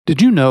Did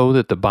you know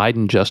that the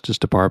Biden Justice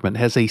Department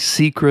has a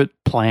secret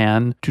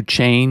plan to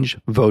change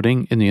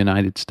voting in the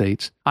United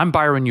States? I'm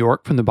Byron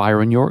York from The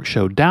Byron York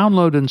Show.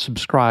 Download and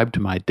subscribe to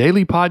my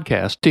daily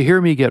podcast to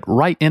hear me get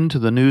right into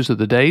the news of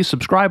the day.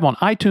 Subscribe on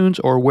iTunes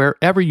or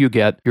wherever you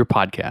get your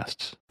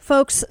podcasts.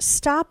 Folks,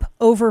 stop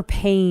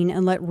overpaying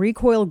and let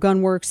Recoil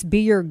Gunworks be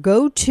your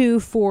go-to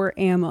for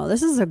ammo.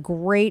 This is a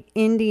great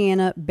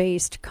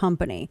Indiana-based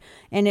company,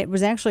 and it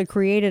was actually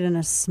created in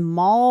a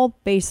small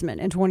basement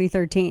in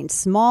 2013.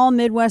 Small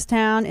Midwest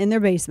town in their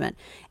basement,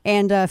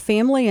 and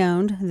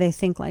family-owned. They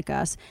think like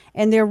us,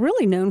 and they're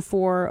really known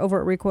for, over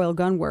at Recoil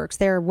Gunworks,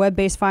 they're a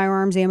web-based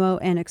firearms, ammo,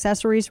 and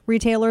accessories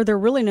retailer. They're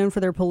really known for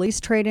their police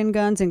trade-in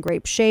guns in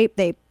great shape.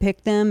 They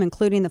pick them,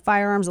 including the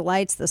firearms, the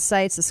lights, the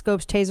sights, the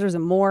scopes, tasers,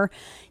 and more.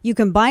 You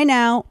can buy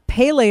now,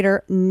 pay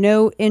later,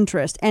 no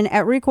interest. And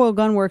at Recoil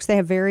Gunworks, they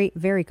have very,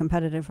 very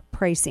competitive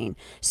pricing.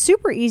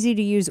 Super easy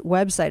to use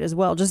website as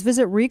well. Just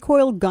visit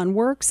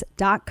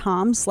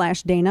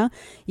recoilgunworks.com/Dana.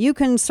 You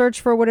can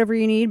search for whatever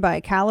you need by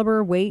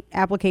caliber, weight,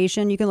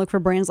 application. You can look for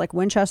brands like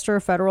Winchester,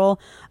 Federal.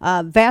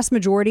 Vast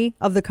majority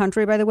of the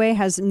country, by the way,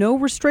 has no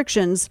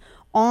restrictions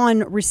on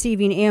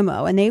receiving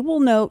ammo, and they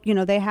will note,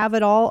 they have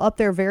it all up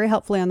there very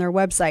helpfully on their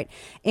website.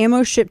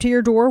 Ammo shipped to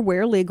your door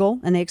where legal,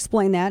 and they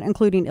explain that,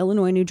 including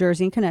Illinois, New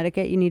Jersey, and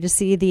Connecticut. You need to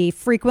see the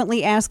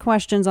frequently asked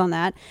questions on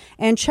that,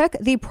 and check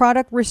the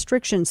product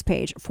restrictions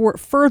page for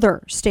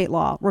further state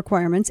law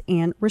requirements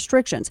and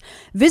restrictions.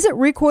 Visit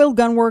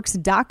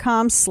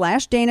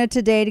recoilgunworks.com/Dana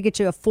today to get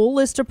you a full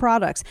list of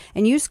products,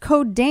 and use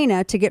code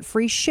Dana to get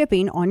free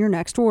shipping on your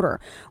next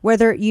order.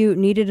 Whether you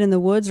need it in the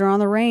woods or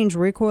on the range,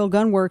 Recoil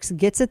Gunworks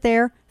gets it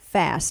there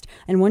fast.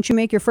 And once you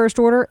make your first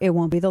order, it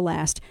won't be the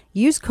last.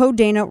 Use code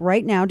Dana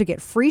right now to get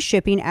free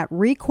shipping at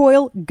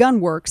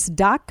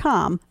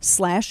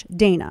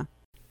recoilgunworks.com/Dana.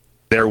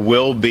 There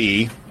will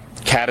be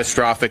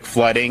catastrophic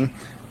flooding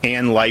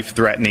and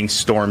life-threatening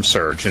storm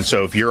surge. And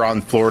so if you're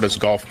on Florida's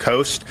Gulf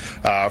Coast,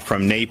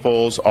 from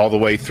Naples all the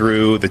way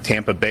through the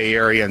Tampa Bay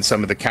area and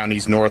some of the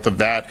counties north of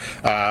that,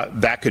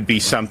 that could be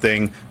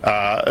something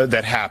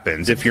that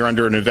happens. If you're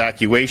under an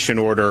evacuation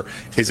order,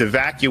 is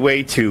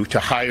evacuate to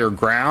higher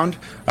ground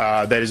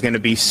that is going to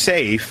be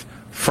safe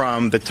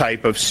from the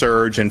type of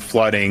surge and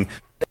flooding.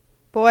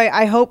 Boy,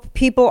 I hope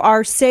people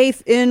are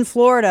safe in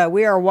Florida.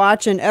 We are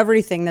watching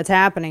everything that's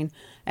happening,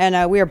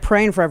 and we are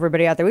praying for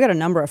everybody out there. We got a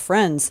number of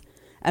friends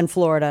in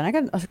Florida, and I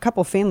got a couple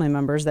of family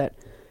members that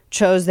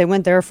they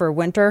went there for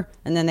winter,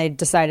 and then they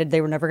decided they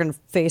were never going to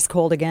face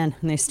cold again,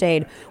 and they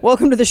stayed.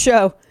 Welcome to the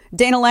show.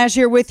 Dana Loesch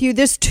here with you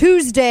this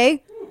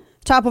Tuesday,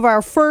 top of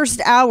our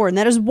first hour, and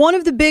that is one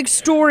of the big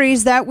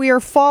stories that we are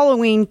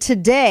following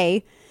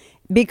today,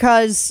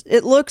 because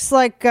it looks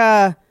like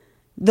the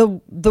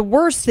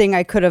worst thing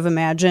I could have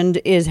imagined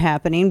is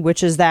happening,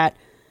 which is that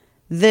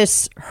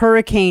this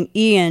Hurricane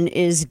Ian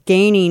is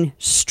gaining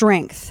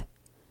strength,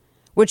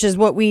 which is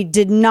what we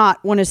did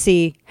not want to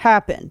see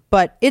happen.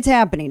 But it's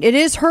happening. It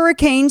is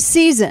hurricane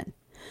season.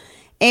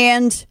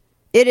 And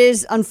it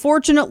is,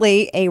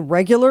 unfortunately, a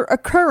regular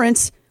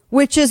occurrence,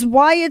 which is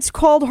why it's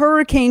called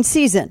hurricane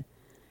season.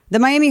 The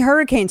Miami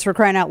Hurricanes, for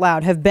crying out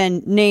loud, have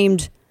been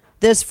named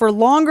this for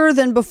longer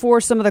than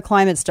before some of the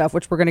climate stuff,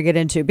 which we're going to get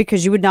into,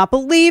 because you would not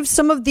believe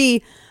some of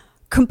the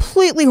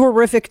completely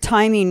horrific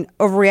timing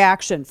of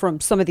reaction from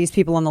some of these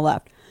people on the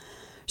left.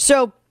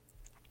 So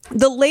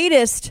the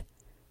latest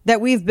that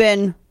we've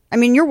been,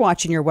 you're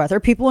watching your weather.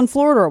 People in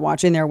Florida are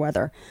watching their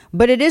weather.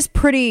 But it is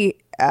pretty,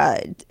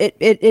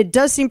 it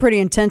does seem pretty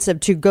intensive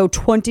to go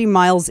 20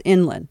 miles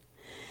inland.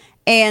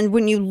 And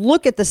when you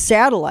look at the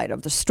satellite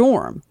of the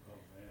storm,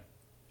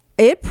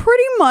 it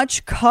pretty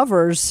much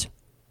covers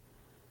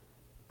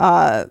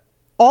all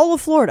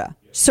of Florida.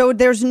 So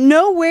there's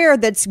nowhere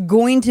that's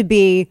going to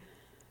be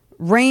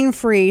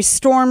rain-free,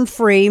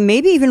 storm-free,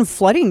 maybe even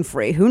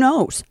flooding-free. Who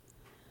knows?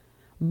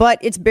 But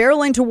it's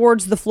barreling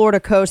towards the Florida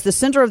coast. The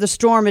center of the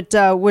storm, it's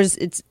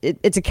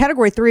a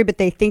Category 3, but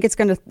they think it's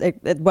going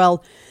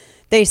to,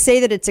 they say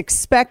that it's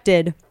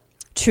expected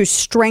to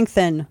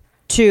strengthen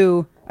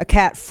to a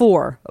Cat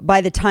 4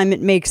 by the time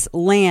it makes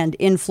land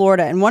in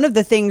Florida. And one of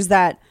the things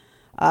that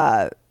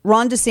Ron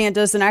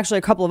DeSantis and actually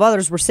a couple of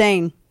others were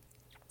saying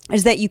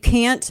is that you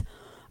can't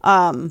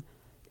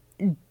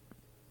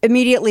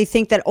immediately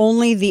think that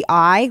only the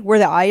eye, where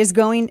the eye is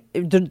going,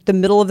 the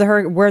middle of the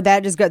hurricane, where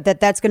that is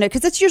that's going to, because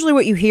that's usually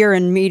what you hear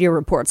in media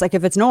reports, like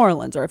if it's New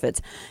Orleans or if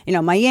it's,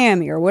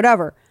 Miami or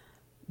whatever.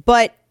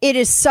 But it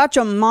is such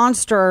a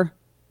monster,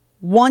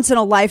 once in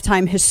a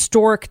lifetime,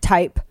 historic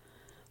type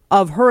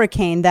of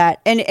hurricane that,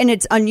 and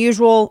it's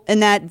unusual in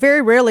that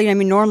very rarely,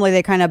 normally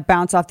they kind of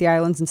bounce off the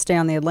islands and stay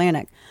on the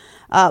Atlantic.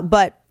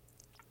 But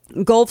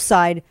Gulf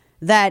side,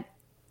 that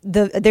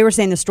they were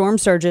saying the storm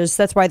surges,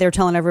 that's why they're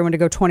telling everyone to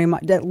go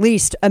at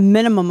least a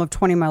minimum of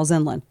 20 miles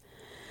inland.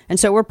 And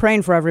so we're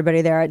praying for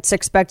everybody there. It's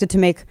expected to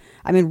make,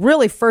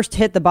 really first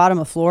hit the bottom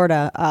of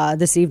Florida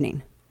this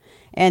evening.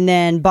 And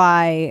then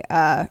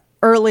by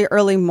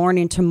early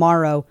morning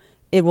tomorrow,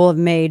 it will have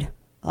made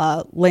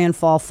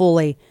landfall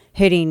fully,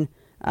 hitting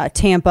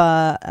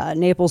Tampa,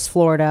 Naples,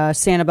 Florida,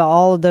 Sanibel,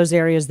 all of those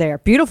areas there.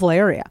 Beautiful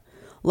area.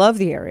 Love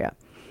the area.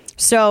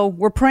 So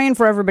we're praying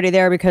for everybody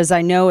there because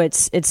I know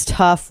it's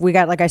tough. We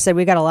got, like I said,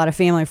 we got a lot of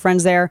family and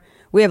friends there.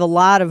 We have a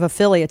lot of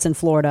affiliates in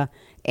Florida,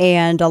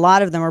 and a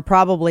lot of them are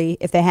probably,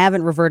 if they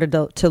haven't reverted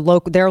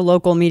to their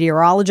local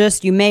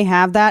meteorologist, you may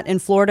have that in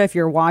Florida if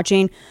you're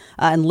watching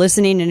and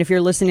listening. And if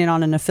you're listening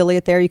on an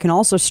affiliate there, you can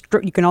also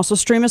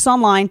stream us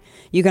online.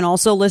 You can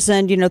also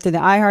listen, through the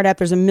iHeart app.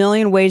 There's a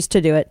million ways to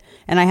do it,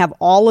 and I have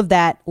all of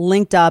that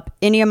linked up.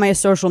 Any of my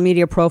social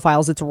media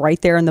profiles, it's right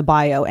there in the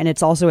bio, and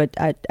it's also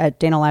at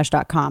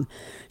danalash.com,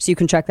 so you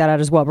can check that out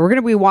as well. But we're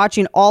going to be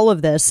watching all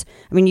of this.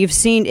 I mean, you've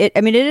seen it.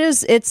 I mean,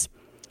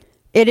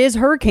 it is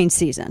hurricane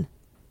season.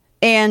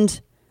 And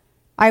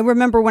I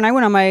remember when I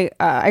went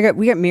on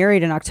we got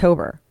married in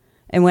October.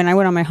 And when I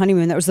went on my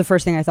honeymoon, that was the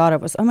first thing I thought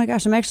of was, oh my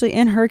gosh, I'm actually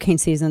in hurricane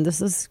season.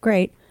 This is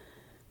great.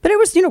 But it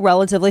was,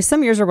 relatively,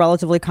 some years are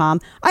relatively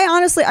calm.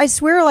 I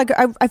swear, like,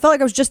 I felt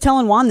like I was just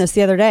telling Juan this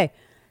the other day,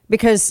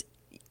 because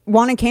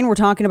Juan and Kane were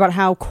talking about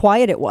how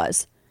quiet it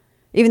was,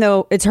 even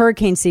though it's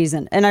hurricane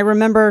season. And I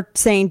remember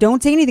saying,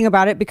 don't say anything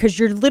about it because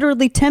you're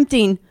literally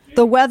tempting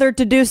the weather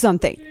to do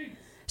something.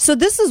 So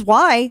this is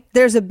why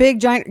there's a big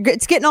giant,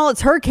 it's getting all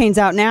its hurricanes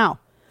out now.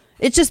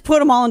 It just put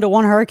them all into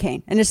one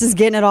hurricane and it's just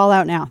getting it all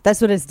out now.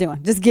 That's what it's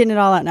doing. Just getting it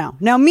all out now.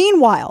 Now,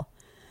 meanwhile,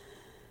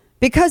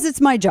 because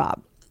it's my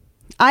job,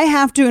 I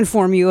have to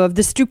inform you of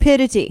the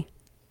stupidity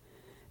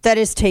that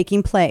is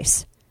taking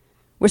place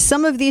with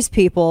some of these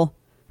people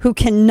who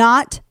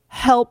cannot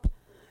help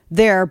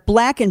their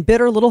black and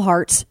bitter little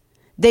hearts.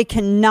 They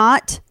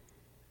cannot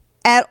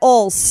at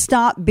all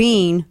stop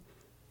being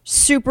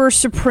super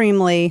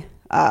supremely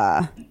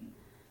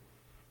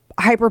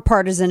hyper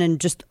partisan and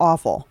just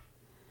awful.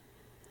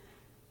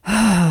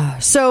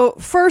 So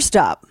first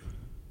up,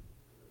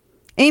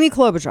 Amy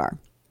Klobuchar.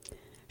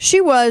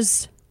 She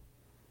was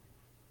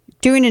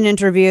doing an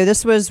interview.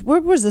 This was,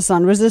 what was this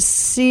on? Was this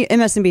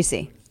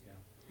MSNBC?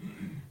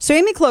 So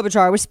Amy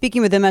Klobuchar was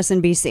speaking with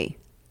MSNBC.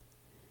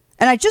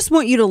 And I just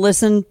want you to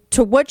listen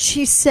to what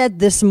she said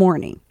this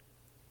morning.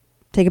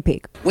 Take a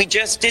peek. We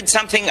just did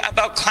something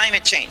about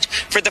climate change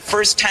for the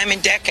first time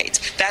in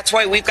decades. That's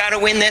why we've got to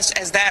win this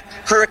as that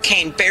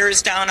hurricane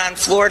bears down on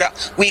Florida.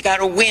 We got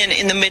to win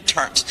in the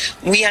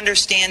midterms. We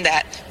understand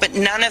that. But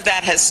none of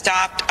that has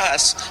stopped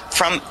us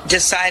from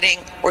deciding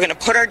we're going to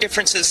put our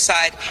differences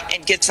aside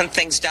and get some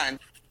things done.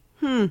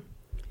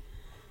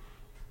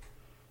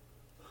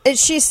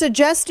 She's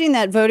suggesting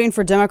that voting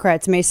for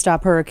Democrats may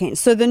stop hurricanes.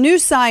 So the new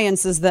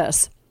science is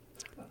this.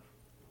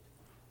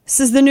 This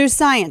is the new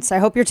science. I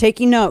hope you're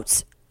taking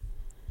notes.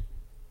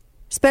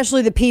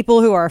 Especially the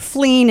people who are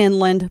fleeing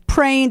inland,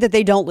 praying that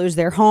they don't lose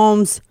their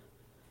homes.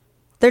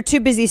 They're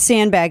too busy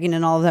sandbagging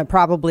and all of that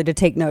probably to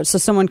take notes, so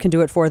someone can do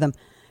it for them.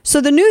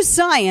 So the new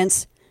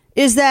science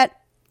is that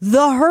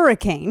the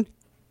hurricane,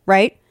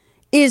 right,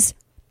 is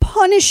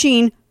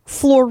punishing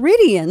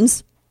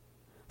Floridians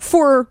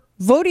for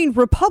voting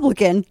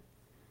Republican,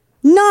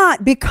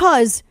 not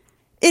because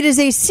it is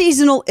a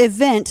seasonal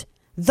event,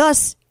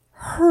 thus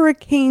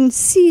hurricane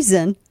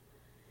season,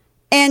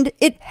 and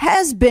it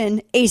has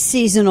been a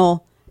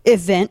seasonal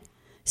event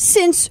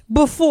since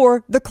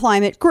before the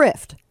climate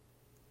grift.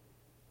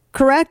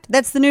 Correct?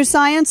 That's the new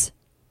science.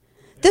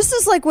 This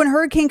is like when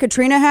Hurricane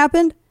Katrina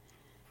happened,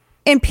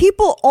 and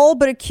people all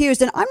but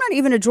accused, and I'm not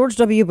even a George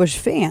W. Bush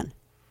fan,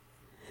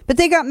 but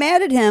they got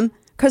mad at him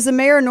because the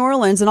mayor of New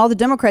Orleans and all the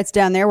Democrats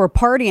down there were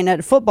partying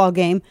at a football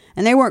game,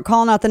 and they weren't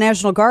calling out the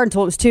National Guard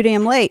until it was too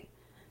damn late.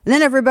 And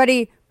then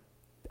everybody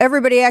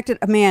acted,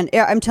 man,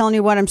 I'm telling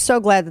you what, I'm so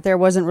glad that there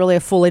wasn't really a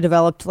fully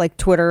developed like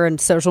Twitter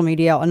and social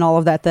media and all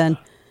of that then,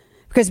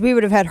 because we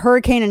would have had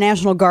Hurricane and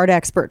National Guard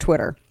expert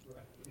Twitter.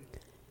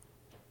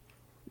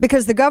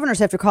 Because the governors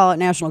have to call it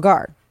National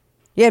Guard.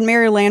 You had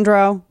Mary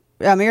Landrieu.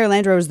 Mary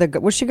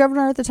Landrieu was she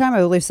governor at the time? I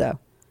believe so.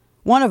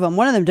 One of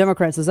them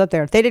Democrats was up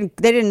there. They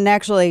didn't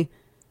actually,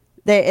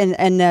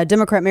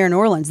 Democrat mayor of New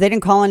Orleans, they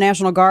didn't call in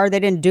National Guard. They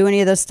didn't do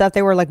any of this stuff.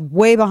 They were like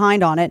way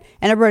behind on it.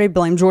 And everybody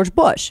blamed George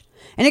Bush.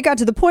 And it got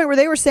to the point where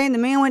they were saying the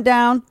man went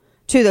down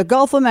to the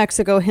Gulf of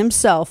Mexico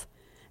himself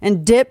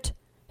and dipped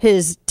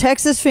his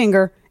Texas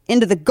finger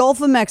into the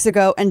Gulf of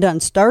Mexico and done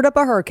start up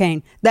a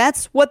hurricane.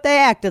 That's what they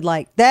acted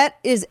like. That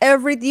is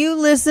you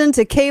listen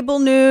to cable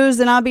news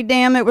and I'll be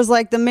damned, it was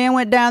like the man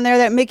went down there,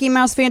 that Mickey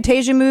Mouse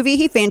Fantasia movie,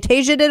 he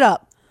Fantasia'd it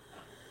up.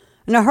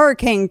 And a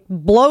hurricane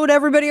blowed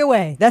everybody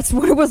away. That's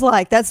what it was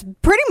like. That's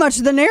pretty much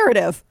the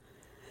narrative.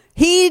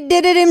 He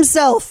did it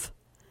himself.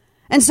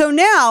 And so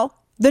now,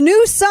 the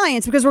new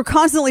science, because we're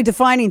constantly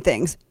defining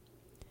things,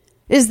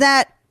 is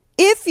that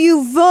if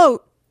you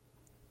vote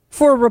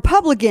for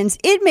Republicans,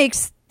 it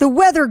makes the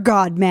weather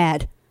god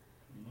mad.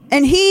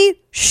 And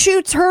he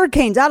shoots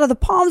hurricanes out of the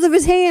palms of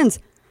his hands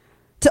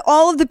to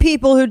all of the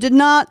people who did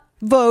not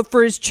vote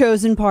for his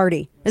chosen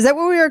party. Is that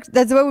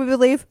that's what we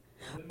believe?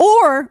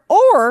 Or,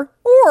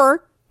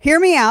 hear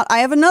me out, I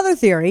have another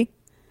theory.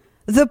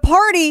 The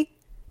party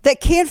that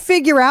can't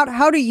figure out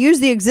how to use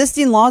the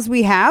existing laws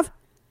we have,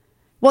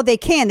 well, they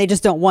can, they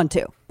just don't want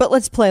to. But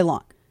let's play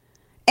along.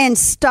 and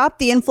stop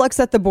the influx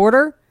at the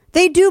border,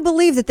 they do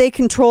believe that they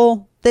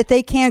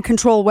can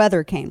control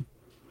weather, Kane.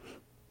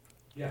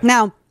 Yeah.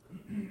 Now,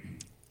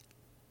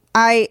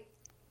 I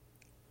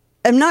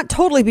am not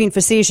totally being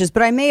facetious,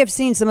 but I may have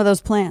seen some of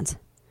those plans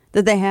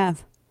that they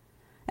have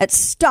at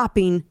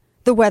stopping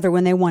the weather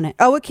when they want it.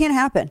 Oh, it can't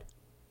happen.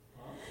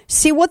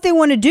 See what they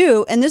want to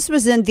do, and this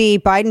was in the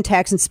Biden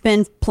tax and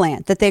spend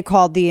plan that they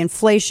called the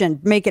inflation,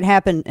 make it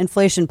happen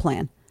inflation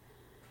plan.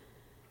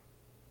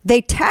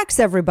 They tax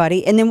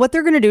everybody, and then what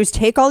they're going to do is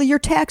take all of your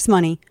tax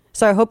money.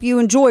 So I hope you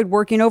enjoyed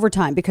working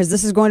overtime because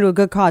this is going to a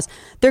good cause.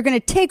 They're going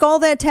to take all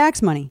that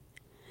tax money,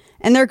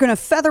 and they're going to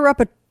feather up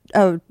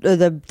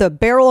the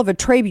barrel of a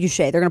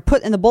trebuchet. They're going to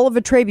put in the bowl of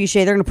a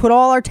trebuchet. They're going to put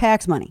all our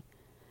tax money.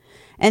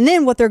 And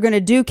then what they're going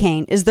to do,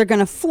 Kane, is they're going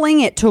to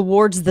fling it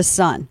towards the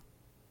sun.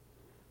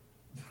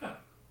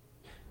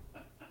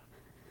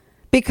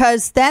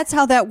 Because that's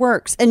how that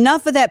works.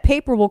 Enough of that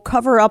paper will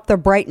cover up the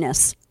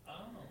brightness.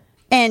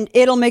 And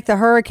it'll make the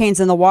hurricanes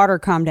and the water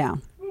calm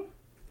down.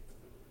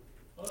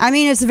 I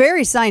mean, it's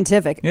very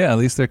scientific. Yeah, at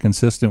least they're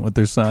consistent with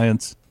their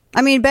science.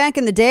 I mean, back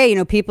in the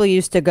day, people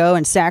used to go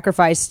and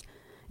sacrifice,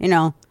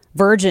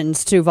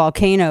 virgins to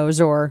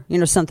volcanoes or,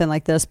 something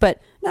like this.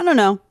 But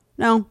no.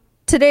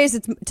 Today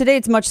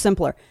it's much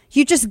simpler.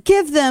 You just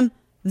give them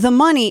the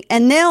money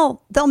and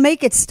they'll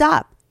make it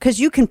stop because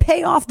you can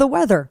pay off the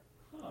weather.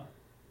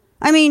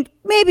 I mean,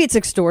 maybe it's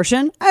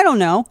extortion. I don't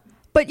know.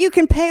 But you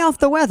can pay off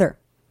the weather.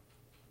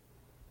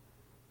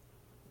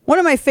 One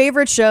of my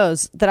favorite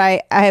shows that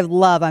I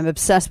love, I'm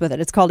obsessed with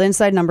it. It's called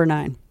Inside Number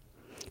 9.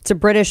 It's a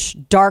British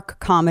dark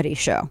comedy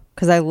show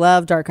because I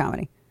love dark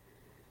comedy.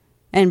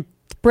 And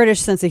British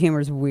sense of humor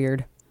is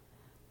weird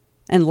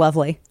and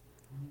lovely.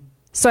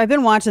 So I've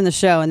been watching the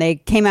show and they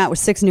came out with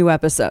 6 new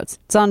episodes.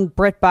 It's on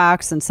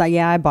BritBox and so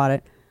yeah, I bought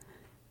it.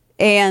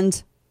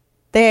 And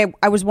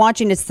I was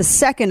watching, it's the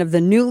second of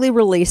the newly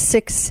released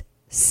 6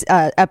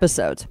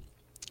 episodes.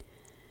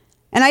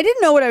 And I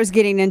didn't know what I was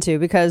getting into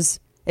because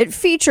it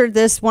featured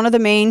one of the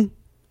main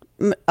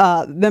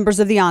members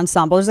of the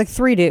ensemble. There's like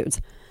 3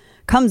 dudes.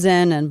 Comes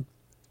in and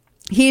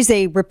he's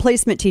a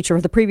replacement teacher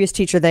with the previous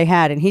teacher they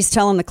had. And he's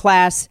telling the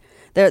class,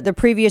 the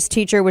previous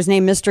teacher was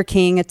named Mr.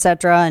 King,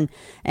 etc.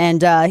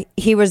 And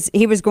he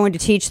was going to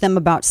teach them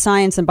about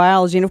science and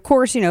biology. And of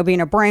course,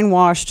 being a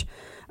brainwashed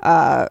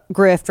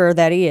grifter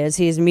that he is,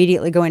 he's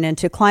immediately going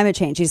into climate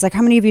change. He's like,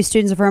 how many of you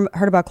students have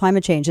heard about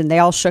climate change? And they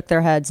all shook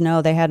their heads.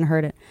 No, they hadn't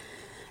heard it.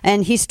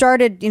 And he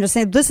started,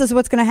 saying, this is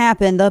what's going to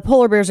happen. The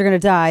polar bears are going to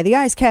die. The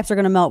ice caps are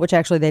going to melt, which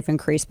actually they've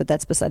increased, but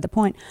that's beside the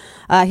point.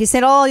 He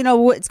said,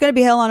 it's going to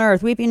be hell on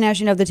earth, weeping,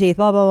 gnashing of the teeth,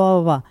 blah, blah,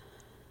 blah, blah, blah.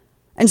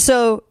 And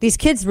so these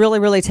kids really,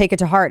 really take it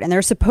to heart. And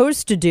they're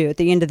supposed to do at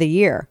the end of the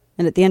year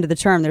and at the end of the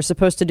term, they're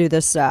supposed to do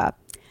this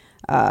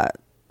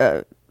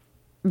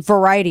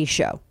variety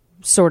show,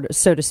 sort of,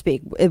 so to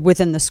speak,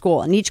 within the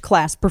school. And each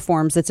class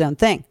performs its own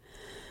thing.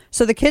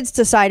 So the kids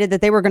decided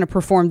that they were going to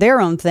perform their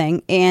own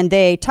thing, and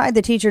they tied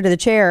the teacher to the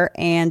chair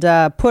and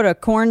put a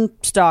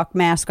cornstalk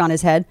mask on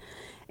his head,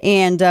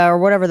 and or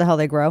whatever the hell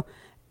they grow,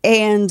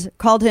 and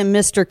called him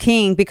Mr.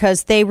 King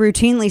because they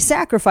routinely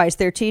sacrificed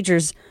their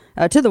teachers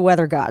to the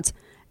weather gods.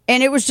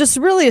 And it was just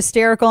really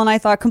hysterical, and I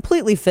thought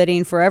completely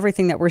fitting for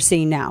everything that we're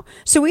seeing now.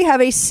 So we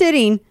have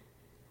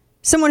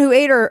someone who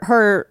ate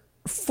her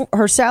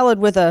salad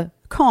with a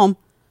comb.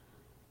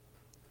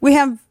 We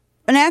have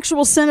an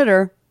actual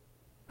senator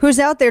who's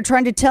out there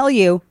trying to tell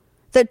you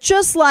that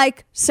just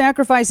like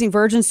sacrificing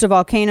virgins to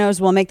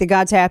volcanoes will make the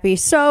gods happy,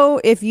 so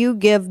if you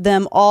give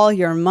them all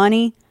your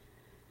money,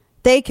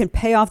 they can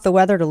pay off the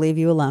weather to leave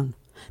you alone.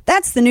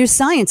 That's the new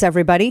science,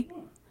 everybody.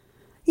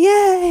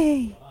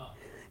 Yay.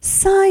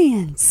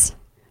 Science.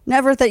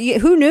 Never thought,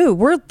 who knew?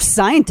 We're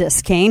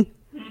scientists, Kane.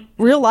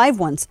 Real live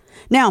ones.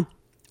 Now,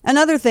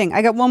 another thing,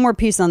 I got one more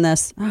piece on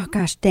this. Oh,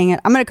 gosh, dang it.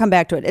 I'm going to come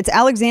back to it. It's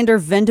Alexander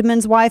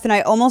Vindman's wife, and I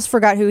almost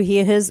forgot who he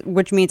is,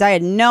 which means I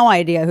had no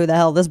idea who the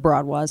hell this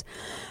broad was.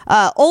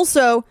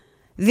 Also,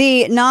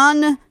 the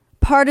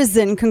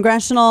nonpartisan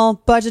Congressional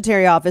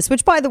Budgetary Office,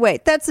 which, by the way,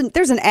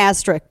 there's an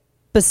asterisk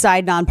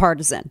beside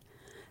nonpartisan.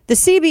 The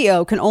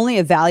CBO can only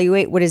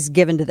evaluate what is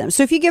given to them.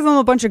 So if you give them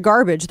a bunch of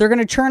garbage, they're going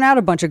to churn out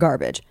a bunch of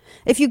garbage.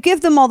 If you give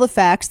them all the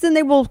facts, then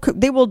they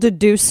will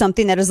deduce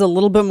something that is a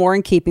little bit more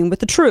in keeping with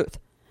the truth.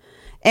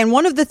 And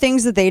one of the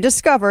things that they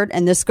discovered,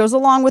 and this goes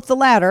along with the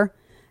latter,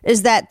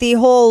 is that the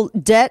whole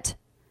debt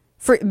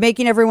for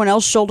making everyone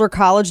else shoulder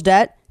college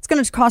debt, it's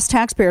going to cost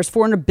taxpayers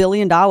 $400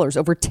 billion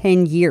over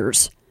 10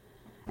 years.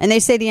 And they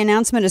say the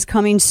announcement is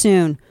coming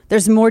soon.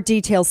 There's more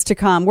details to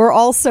come. We're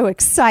all so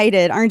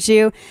excited, aren't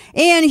you?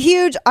 And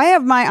huge. I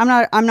have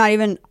I'm not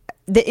even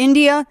the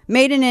India,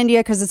 made in India,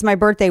 because it's my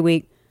birthday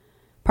week.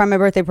 Probably my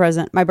birthday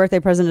present. My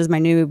birthday present is my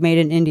new made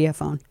in India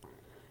phone.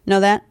 Know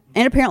that?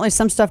 And apparently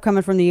some stuff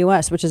coming from the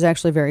U.S., which is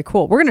actually very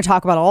cool. We're going to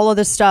talk about all of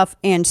this stuff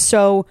and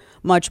so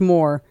much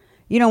more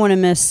You don't want to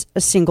miss a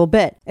single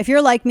bit. If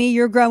you're like me,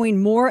 you're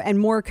growing more and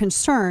more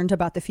concerned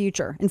about the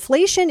future.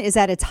 Inflation is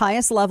at its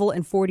highest level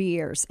in 40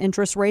 years.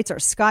 Interest rates are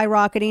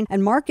skyrocketing,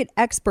 and market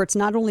experts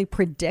not only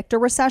predict a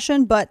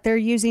recession, but they're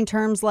using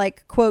terms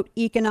like, quote,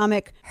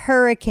 economic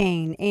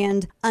hurricane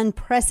and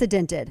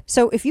unprecedented.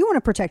 So if you want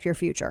to protect your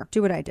future,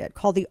 do what I did.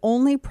 Call the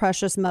only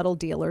precious metal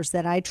dealers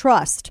that I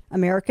trust,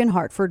 American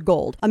Hartford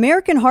Gold.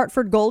 American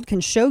Hartford Gold can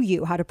show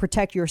you how to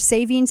protect your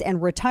savings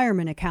and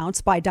retirement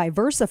accounts by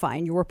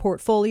diversifying your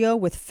portfolio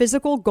with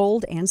physical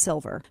gold and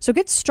silver. So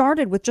get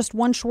started with just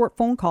one short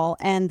phone call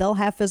and they'll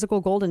have physical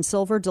gold and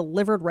silver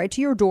delivered right to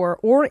your door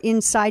or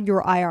inside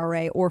your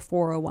IRA or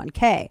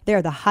 401k.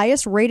 They're the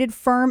highest rated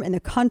firm in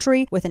the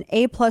country with an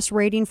A+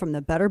 rating from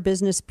the Better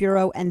Business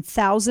Bureau and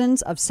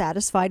thousands of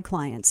satisfied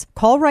clients.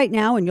 Call right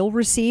now and you'll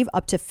receive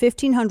up to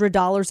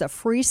 $1,500 of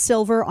free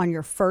silver on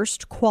your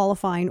first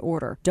qualifying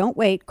order. Don't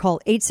wait.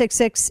 Call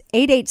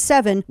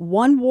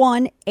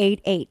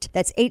 866-887-1188.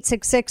 That's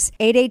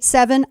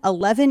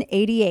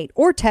 866-887-1188.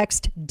 Or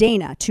text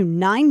Dana to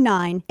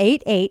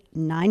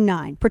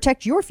 998899.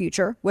 Protect your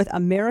future with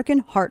American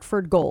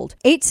Hartford Gold.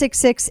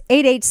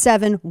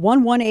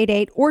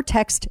 866-887-1188 or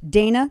text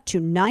Dana to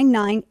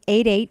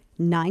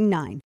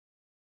 998899.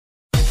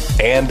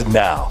 And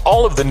now,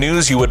 all of the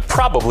news you would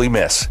probably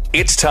miss.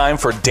 It's time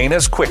for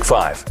Dana's Quick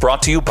Five,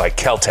 brought to you by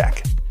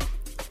Caltech.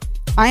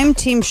 I'm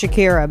Team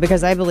Shakira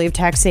because I believe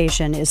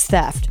taxation is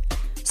theft.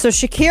 So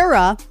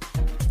Shakira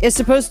is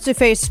supposed to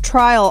face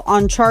trial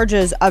on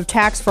charges of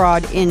tax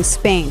fraud in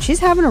Spain. She's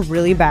having a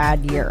really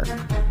bad year.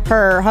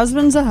 Her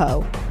husband's a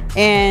hoe,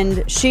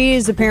 and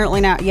she's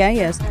apparently now,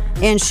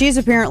 and she's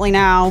apparently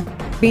now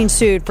being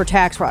sued for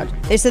tax fraud.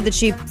 They said that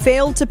she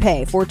failed to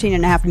pay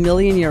 14.5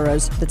 million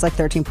euros, that's like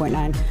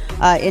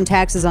 13.9, in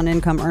taxes on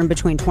income earned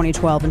between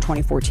 2012 and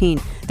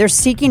 2014. They're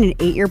seeking an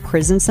 8-year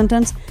prison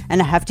sentence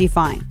and a hefty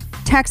fine.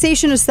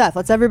 Taxation is theft.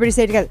 Let's everybody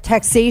say it together.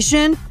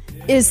 Taxation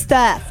is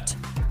theft.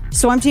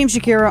 So I'm Team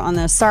Shakira on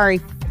this.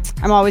 Sorry.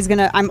 I'm always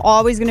gonna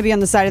be on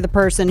the side of the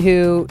person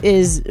who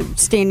is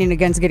standing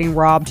against getting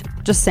robbed.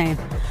 Just saying.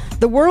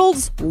 The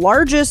world's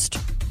largest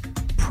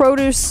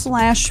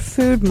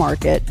produce/food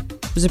market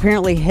was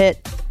apparently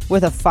hit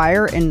with a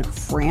fire in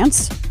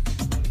France.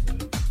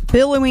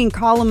 Billowing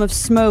column of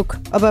smoke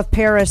above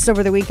Paris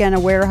over the weekend. A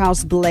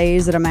warehouse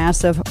blazed at a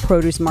massive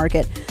produce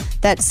market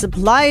that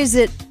supplies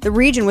the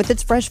region with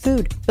its fresh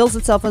food. Bills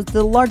itself as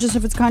the largest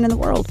of its kind in the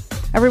world.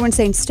 Everyone's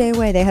saying, stay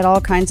away. They had all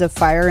kinds of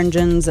fire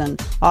engines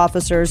and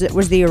officers. It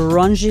was the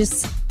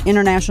Rungis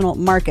International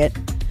Market.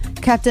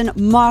 Captain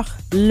Marc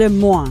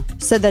Lemoine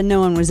said that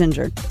no one was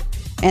injured,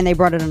 and they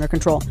brought it under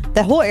control.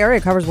 That whole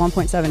area covers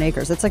 1.7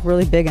 acres. That's like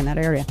really big in that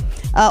area.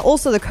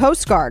 Also, the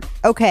Coast Guard.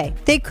 Okay,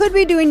 they could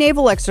be doing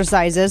naval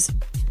exercises.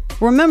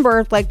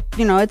 Remember, it's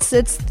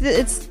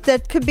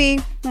that could be,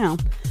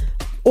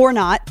 or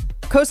not.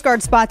 Coast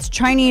Guard spots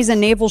Chinese and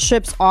naval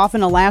ships off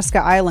an Alaska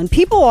island.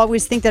 People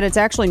always think that it's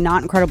actually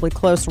not incredibly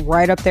close,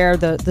 right up there,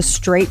 the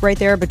strait right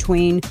there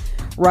between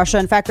Russia.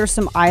 In fact, there's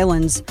some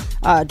islands,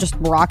 just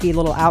rocky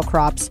little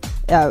outcrops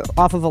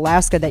off of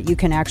Alaska that you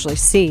can actually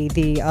see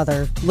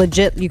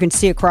you can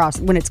see across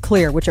when it's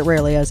clear, which it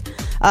rarely is.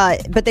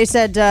 But they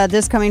said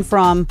this coming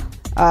from,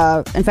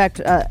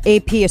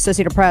 AP,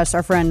 Associated Press,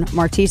 our friend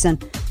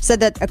Martison, said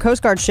that a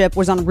Coast Guard ship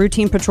was on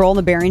routine patrol in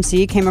the Bering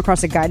Sea, came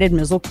across a guided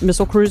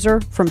missile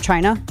cruiser from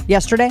China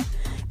yesterday.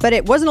 But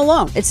it wasn't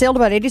alone. It sailed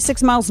about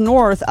 86 miles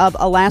north of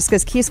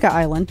Alaska's Kiska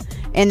Island.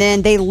 And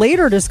then they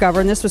later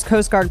discovered, and this was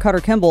Coast Guard Cutter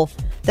Kimball,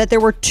 that there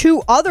were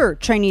 2 other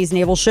Chinese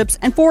naval ships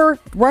and 4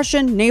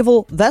 Russian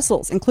naval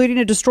vessels, including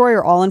a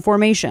destroyer, all in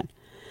formation.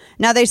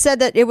 Now, they said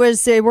that they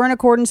were in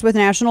accordance with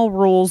national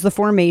rules, the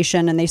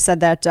formation, and they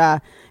said that,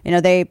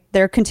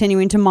 they're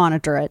continuing to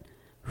monitor it.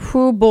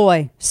 Whoo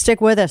boy, stick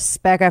with us.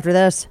 Back after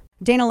this.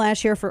 Dana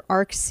Lash here for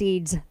ARC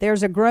Seeds.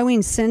 There's a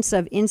growing sense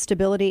of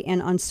instability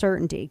and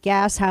uncertainty.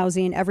 Gas,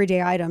 housing,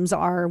 everyday items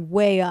are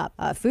way up.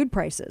 Food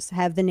prices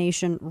have the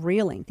nation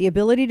reeling. The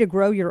ability to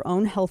grow your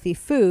own healthy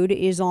food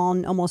is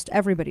on almost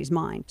everybody's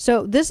mind.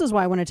 So this is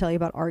why I want to tell you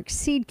about ARC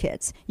Seed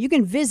Kits. You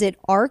can visit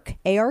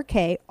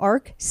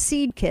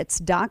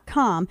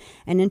ARCseedkits.com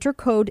and enter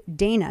code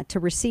DANA to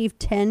receive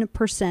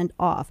 10%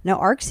 off. Now,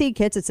 ARC Seed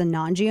Kits, it's a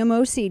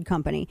non-GMO seed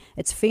company.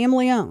 It's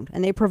family owned,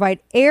 and they provide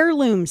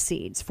heirloom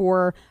seeds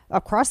for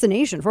across the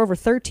nation for over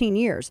 13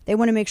 years. They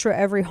want to make sure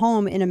every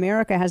home in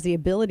America has the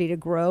ability to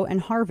grow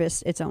and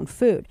harvest its own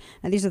food.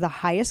 Now, these are the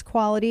highest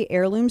quality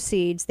heirloom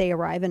seeds. They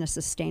arrive in a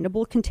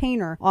sustainable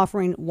container,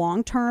 offering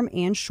long-term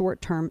and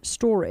short-term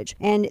storage.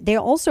 And they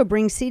also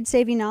bring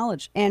seed-saving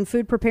knowledge and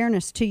food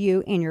preparedness to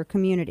you and your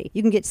community.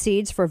 You can get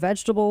seeds for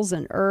vegetables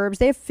and herbs.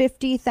 They have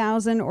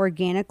 50,000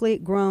 organically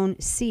grown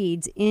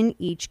seeds in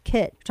each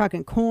kit. We're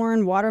talking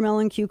corn,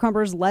 watermelon,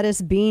 cucumbers,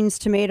 lettuce, beans,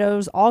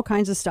 tomatoes, all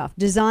kinds of stuff.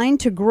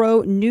 Designed to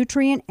grow nutrient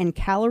and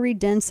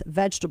calorie-dense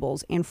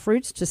vegetables and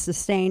fruits to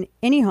sustain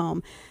any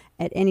home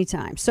at any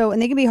time. So,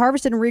 and they can be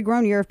harvested and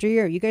regrown year after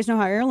year. You guys know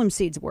how heirloom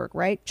seeds work,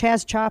 right?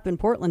 Chaz Chop in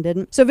Portland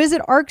didn't. So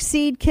visit ARC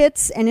Seed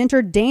Kits and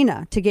enter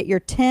Dana to get your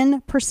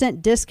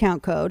 10%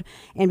 discount code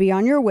and be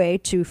on your way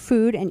to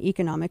food and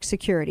economic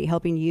security,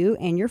 helping you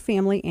and your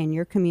family and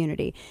your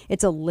community.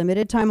 It's a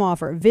limited time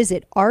offer.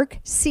 Visit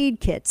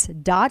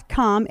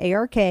arcseedkits.com,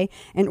 ARK,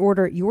 and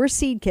order your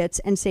seed kits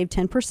and save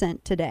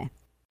 10% today.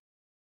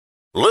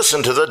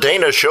 Listen to The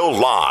Dana Show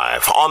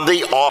live on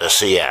the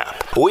Odyssey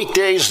app.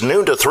 Weekdays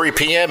noon to 3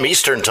 p.m.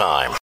 Eastern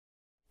Time.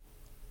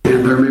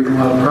 And they're making a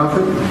lot of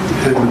profit,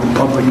 and the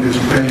public is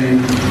paying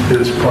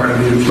as part of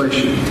the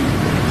inflation.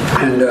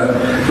 And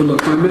but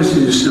look, my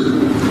message is simple.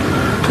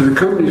 To the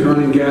companies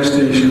running gas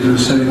stations and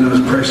setting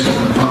those prices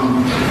at the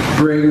pump,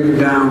 bring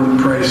down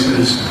the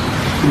prices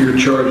you're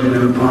charging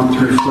at the pump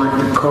to reflect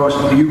the cost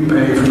you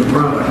pay for the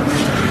product.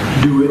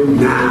 Do it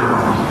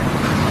now.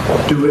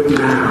 Do it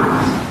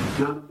now.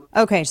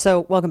 Okay,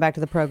 so welcome back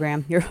to the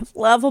program. You're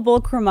lovable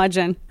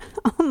curmudgeon.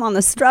 I'm on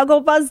the struggle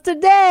bus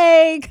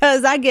today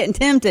because I'm getting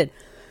tempted.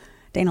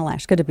 Dana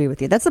Loesch, good to be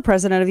with you. That's the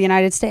President of the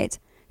United States.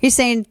 He's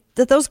saying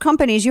that those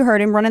companies, you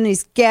heard him, running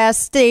these gas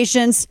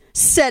stations,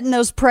 setting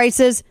those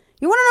prices.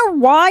 You want to know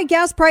why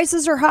gas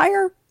prices are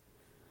higher?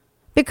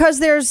 Because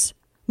there's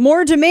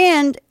more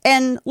demand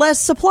and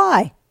less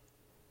supply.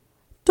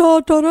 Da,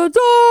 da, da,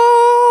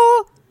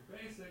 da.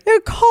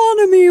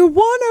 Economy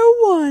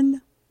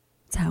 101.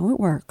 That's how it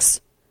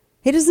works.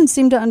 He doesn't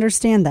seem to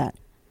understand that.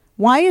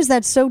 Why is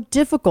that so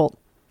difficult?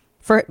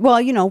 Well,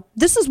 you know,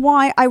 this is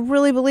why I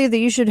really believe that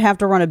you should have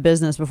to run a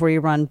business before you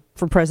run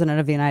for President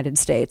of the United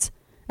States.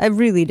 I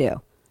really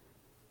do.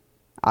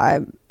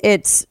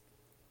 It's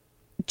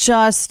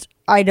just,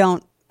 I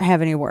don't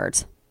have any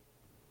words.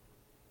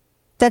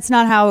 That's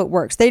not how it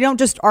works. They don't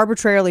just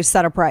arbitrarily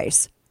set a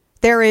price.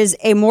 There is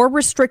a more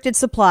restricted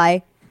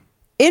supply,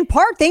 in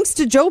part thanks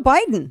to Joe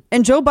Biden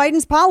and Joe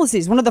Biden's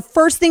policies. One of the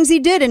first things he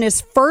did in his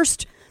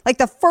first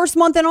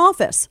month in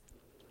office.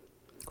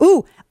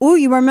 Ooh,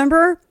 you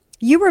remember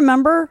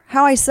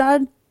how I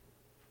said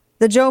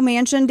the Joe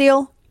Manchin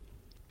deal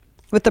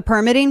with the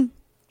permitting?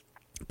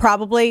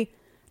 Probably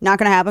not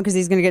going to happen because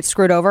he's going to get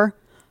screwed over.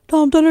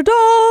 Dum, dum, dum,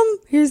 dum.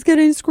 He's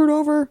getting screwed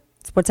over.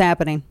 That's what's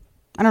happening.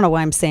 I don't know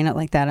why I'm saying it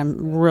like that.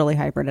 I'm really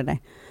hyper today.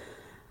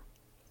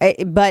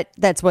 But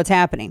that's what's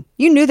happening.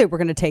 You knew they were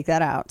going to take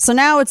that out. So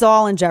now it's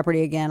all in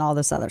jeopardy again, all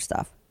this other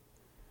stuff.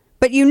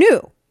 But you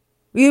knew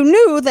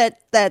that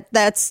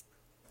that's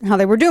how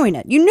they were doing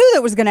it. You knew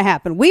that was going to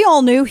happen. We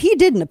all knew. He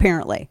didn't,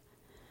 apparently,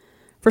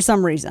 for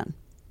some reason.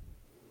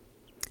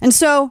 And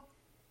so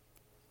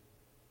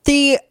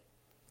the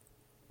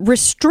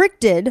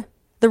restriction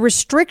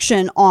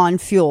on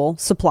fuel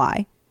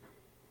supply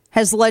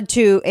has led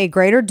to a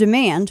greater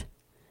demand,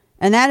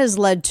 and that has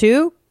led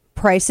to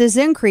prices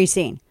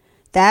increasing.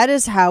 That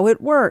is how it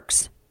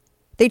works.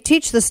 They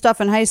teach this stuff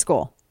in high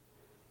school.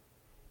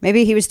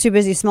 Maybe he was too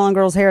busy smelling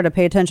girls' hair to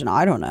pay attention.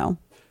 I don't know.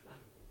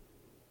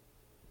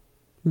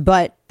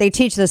 But they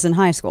teach this in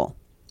high school.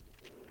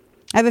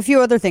 I have a few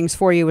other things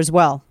for you as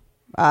well.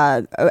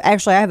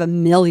 Actually, I have a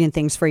million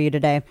things for you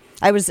today.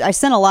 I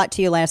sent a lot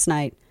to you last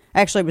night.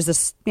 Actually, it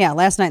was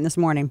last night and this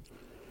morning.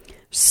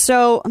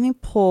 So let me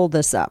pull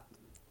this up.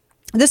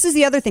 This is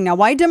the other thing. Now,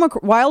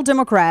 while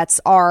Democrats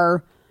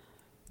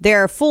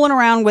they're fooling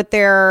around with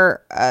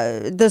their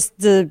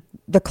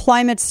the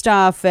climate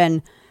stuff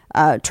and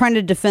trying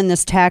to defend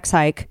this tax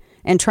hike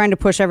and trying to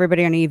push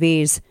everybody on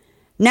EVs.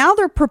 Now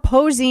they're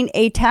proposing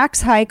a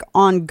tax hike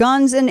on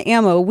guns and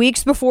ammo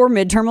weeks before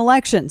midterm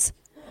elections.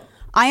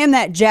 I am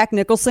that Jack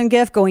Nicholson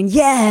gif going,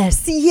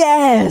 yes,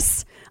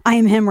 yes. I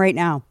am him right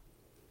now.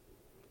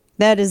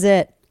 That is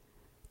it.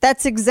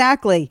 That's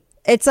exactly.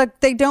 It's like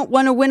they don't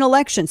want to win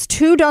elections.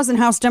 24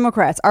 House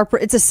Democrats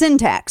it's a sin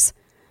tax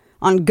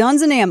on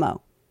guns and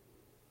ammo.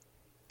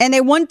 And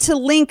they want to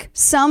link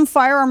some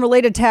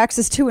firearm-related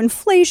taxes to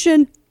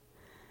inflation.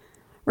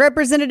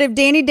 Representative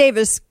Danny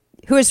Davis,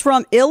 who is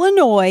from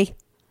Illinois,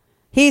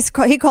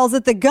 he calls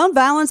it the Gun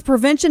Violence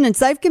Prevention and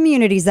Safe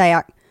Communities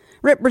Act.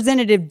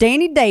 Representative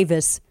Danny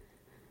Davis,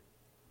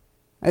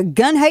 a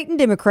gun-hating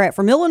Democrat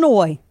from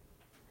Illinois.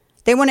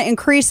 They want to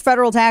increase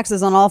federal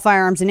taxes on all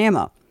firearms and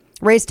ammo.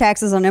 Raise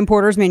taxes on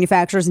importers,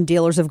 manufacturers, and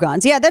dealers of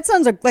guns. Yeah, that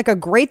sounds like a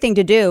great thing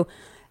to do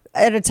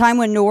at a time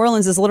when New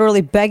Orleans is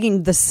literally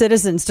begging the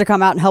citizens to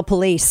come out and help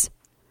police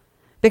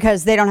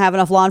because they don't have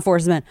enough law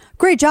enforcement.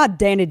 Great job,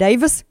 Danny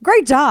Davis.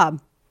 Great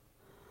job.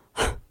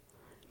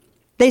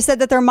 They said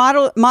that their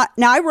now,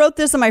 I wrote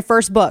this in my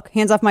first book,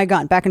 Hands Off My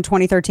Gun, back in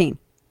 2013.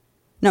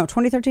 No,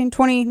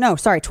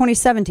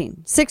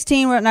 2017.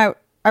 16 when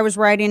I was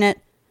writing it.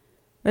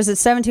 Was it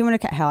 17 when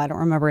hell, I don't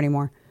remember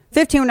anymore.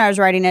 15 when I was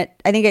writing it.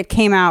 I think it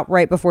came out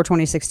right before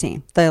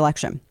 2016, the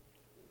election.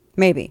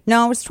 Maybe.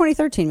 No, it was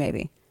 2013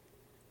 maybe.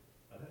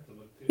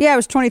 Yeah, it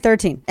was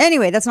 2013.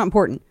 Anyway, that's not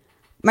important.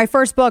 My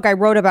first book, I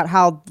wrote about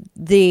how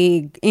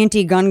the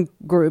anti-gun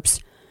groups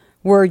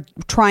were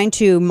trying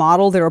to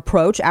model their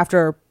approach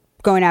after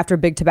going after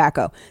big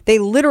tobacco. They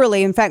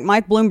literally, in fact,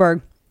 Mike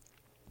Bloomberg,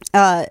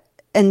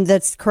 and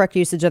that's correct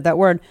usage of that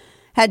word,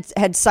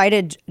 had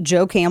cited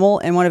Joe Camel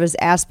in one of his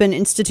Aspen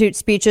Institute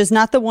speeches,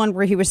 not the one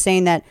where he was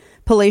saying that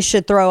police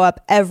should throw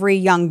up every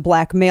young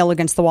black male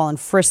against the wall and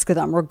frisk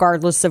them,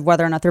 regardless of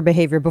whether or not their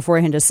behavior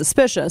beforehand is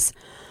suspicious,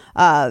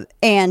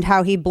 and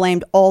how he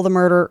blamed all the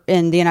murder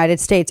in the United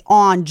States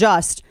on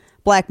just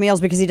black males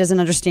because he doesn't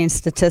understand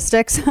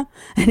statistics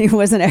and he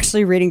wasn't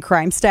actually reading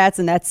crime stats,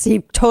 and he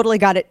totally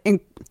got it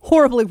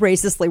horribly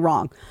racistly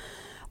wrong.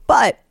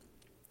 But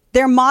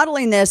they're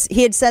modeling this.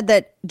 He had said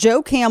that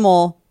Joe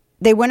Camel,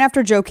 they went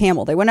after Joe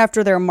Camel. They went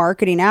after their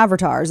marketing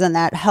avatars, and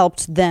that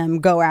helped them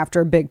go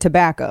after big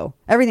tobacco.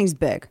 Everything's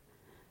big.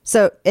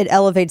 So it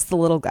elevates the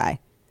little guy,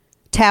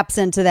 taps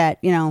into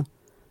that,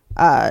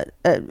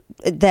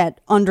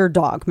 that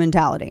underdog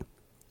mentality.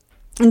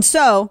 And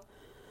so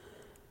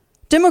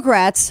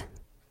Democrats,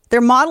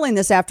 they're modeling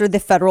this after the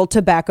federal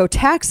tobacco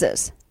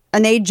taxes,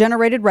 and they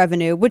generated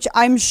revenue, which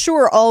I'm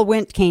sure all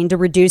came to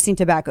reducing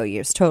tobacco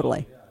use.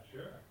 Totally.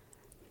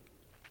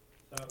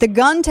 The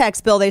gun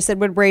tax bill, they said,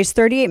 would raise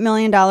 $38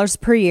 million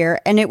per year,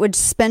 and it would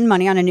spend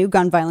money on a new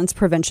gun violence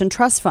prevention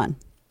trust fund.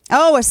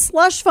 Oh, a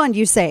slush fund,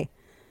 you say?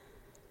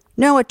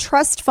 No, a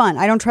trust fund.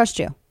 I don't trust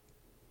you.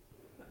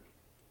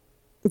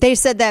 They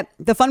said that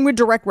the fund would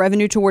direct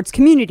revenue towards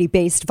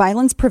community-based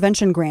violence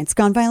prevention grants,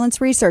 gun violence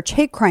research,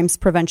 hate crimes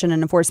prevention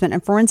and enforcement,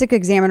 and forensic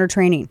examiner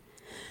training.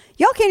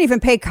 Y'all can't even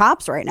pay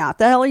cops right now. What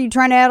the hell are you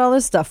trying to add all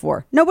this stuff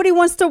for? Nobody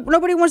wants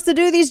to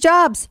do these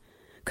jobs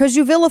because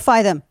you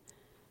vilify them.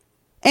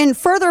 And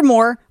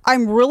furthermore,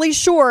 I'm really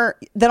sure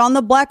that on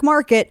the black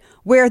market,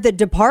 where the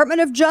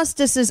Department of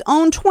Justice's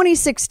own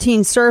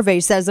 2016 survey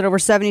says that over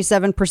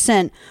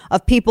 77%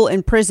 of people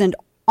imprisoned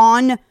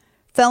on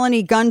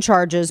felony gun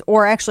charges,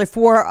 or actually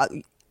for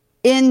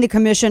in the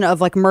commission of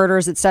like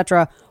murders,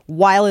 etc.,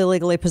 while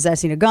illegally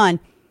possessing a gun,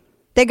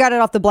 they got it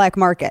off the black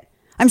market.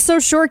 I'm so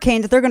sure,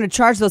 Kane, that they're going to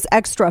charge those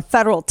extra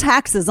federal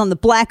taxes on the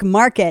black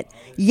market.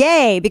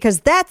 Yay,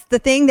 because that's the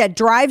thing that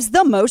drives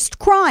the most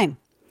crime.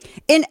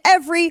 In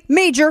every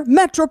major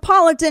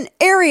metropolitan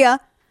area,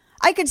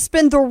 I could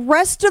spend the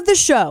rest of the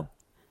show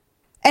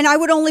and I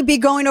would only be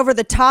going over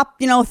the top,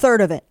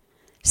 third of it,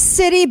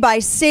 city by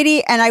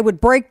city. And I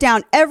would break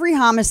down every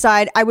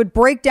homicide. I would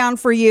break down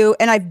for you.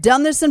 And I've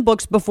done this in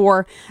books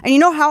before. And you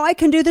know how I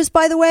can do this,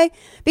 by the way?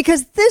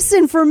 Because this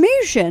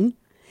information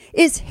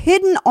is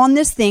hidden on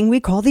this thing we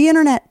call the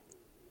internet.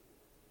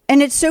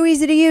 And it's so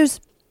easy to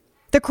use.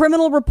 The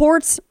criminal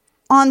reports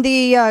on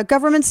the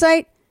government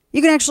site,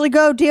 you can actually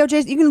go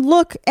DOJ. You can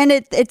look, and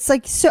it's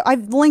like, so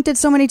I've linked it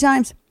so many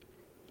times.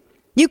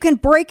 You can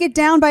break it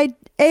down by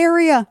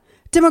area,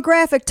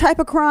 demographic, type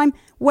of crime,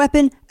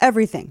 weapon,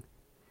 everything.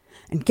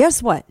 And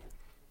guess what?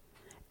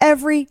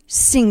 Every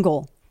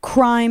single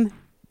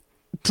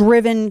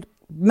crime-driven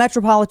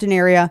metropolitan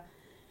area,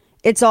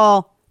 it's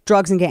all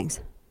drugs and gangs.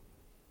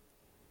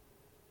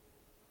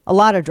 A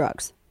lot of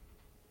drugs.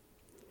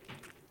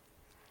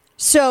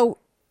 So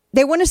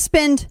they want to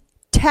spend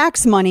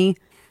tax money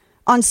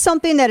on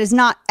something that is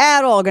not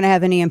at all going to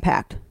have any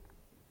impact.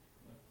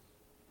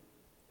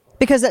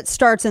 Because that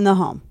starts in the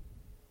home.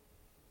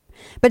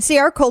 But see,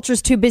 our culture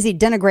is too busy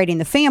denigrating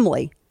the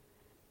family.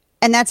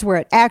 And that's where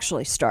it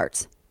actually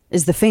starts,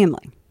 is the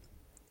family.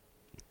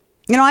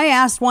 I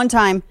asked one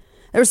time,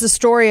 there was a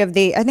story of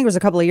I think it was a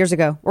couple of years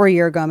ago, or a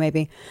year ago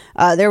maybe.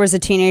 There was a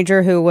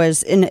teenager who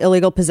was in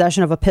illegal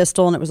possession of a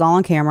pistol, and it was all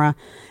on camera.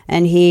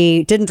 And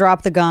he didn't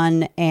drop the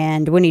gun.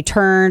 And when he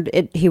turned,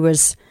 he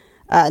was...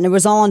 and it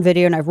was all on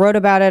video, and I wrote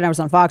about it, and I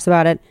was on Fox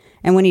about it.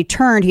 And when he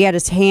turned, he had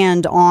his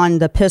hand on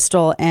the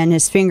pistol and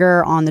his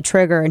finger on the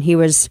trigger, and he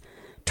was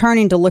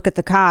turning to look at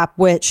the cop,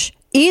 which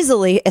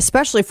easily,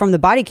 especially from the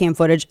body cam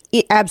footage,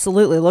 it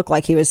absolutely looked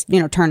like he was,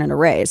 turning to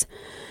raise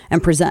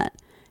and present.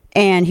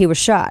 And he was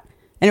shot,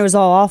 and it was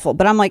all awful.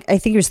 But I'm like, I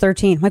think he was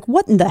 13. I'm like,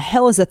 what in the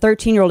hell is a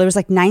 13-year-old? It was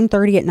like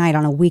 9:30 at night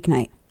on a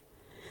weeknight.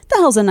 What the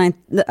hell's a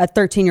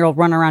 13-year-old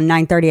running around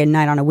 9:30 at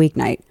night on a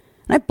weeknight?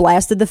 And I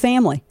blasted the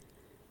family.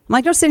 I'm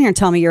like, don't sit here and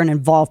tell me you're an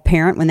involved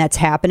parent when that's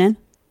happening.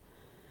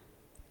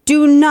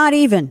 Do not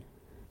even.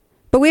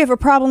 But we have a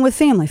problem with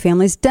family.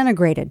 Family's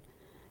denigrated.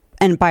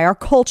 And by our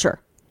culture.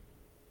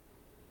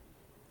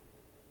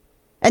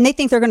 And they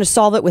think they're going to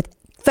solve it with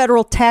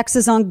federal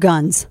taxes on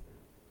guns.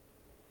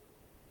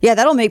 Yeah,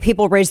 that'll make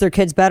people raise their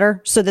kids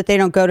better so that they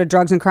don't go to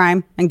drugs and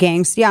crime and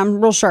gangs. Yeah,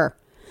 I'm real sure.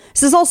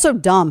 This is also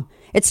dumb.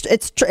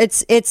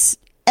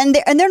 And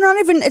they're not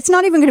even, it's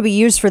not even going to be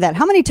used for that.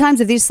 How many times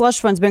have these slush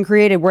funds been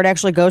created where it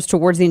actually goes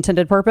towards the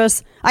intended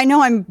purpose? I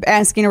know I'm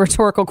asking a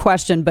rhetorical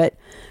question, but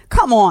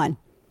come on.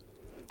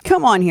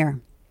 Come on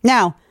here.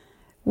 Now,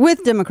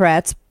 with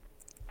Democrats,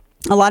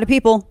 a lot of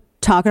people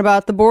talking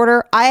about the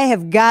border. I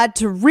have got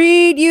to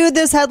read you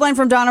this headline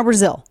from Donna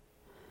Brazile.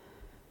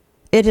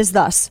 It is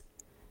thus: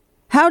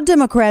 how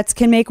Democrats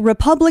can make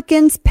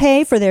Republicans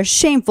pay for their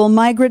shameful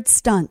migrant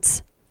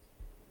stunts.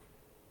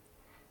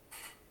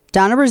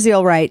 Donna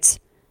Brazile writes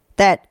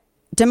that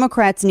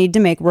Democrats need to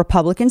make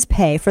Republicans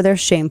pay for their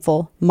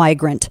shameful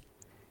migrant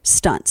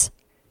stunts.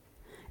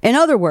 In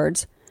other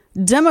words,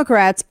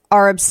 Democrats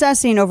are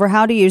obsessing over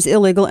how to use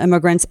illegal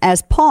immigrants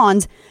as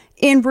pawns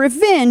in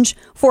revenge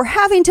for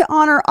having to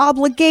honor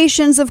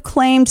obligations of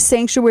claimed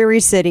sanctuary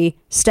city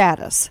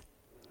status.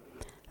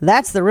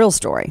 That's the real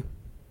story.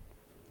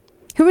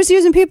 Who was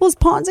using people as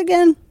pawns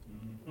again?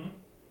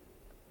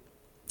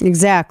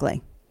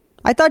 Exactly.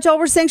 I thought y'all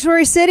were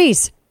sanctuary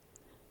cities.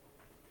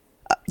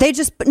 They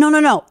just,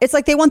 no. It's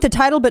like they want the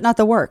title, but not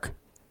the work.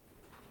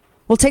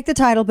 We'll take the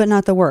title, but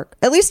not the work.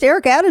 At least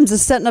Eric Adams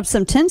is setting up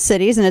some tent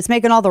cities, and it's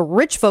making all the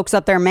rich folks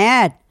up there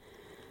mad.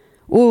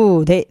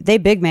 Ooh, they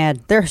big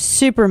mad. They're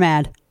super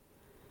mad.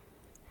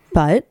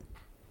 But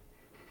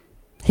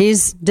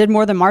he's did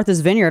more than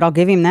Martha's Vineyard. I'll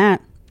give him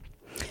that.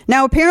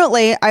 Now,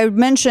 apparently, I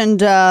mentioned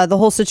the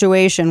whole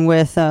situation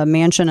with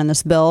Manchin and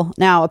this bill.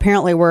 Now,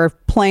 apparently, we're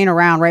playing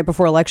around right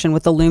before election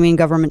with the looming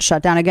government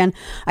shutdown again.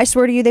 I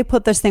swear to you, they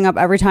put this thing up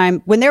every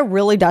time. When they're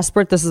really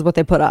desperate, this is what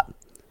they put up.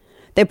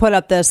 They put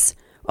up this,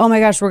 oh my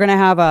gosh, we're going to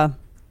have a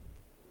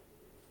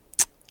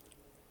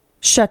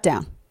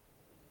shutdown.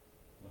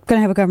 Going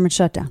to have a government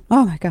shutdown.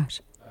 Oh my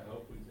gosh. I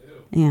hope we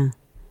do. Yeah.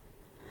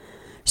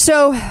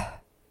 So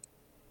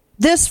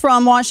this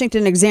from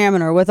Washington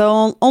Examiner, with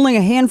only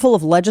a handful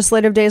of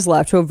legislative days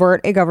left to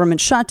avert a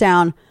government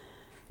shutdown,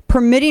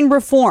 permitting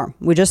reform.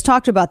 We just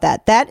talked about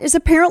that. That is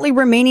apparently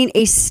remaining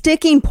a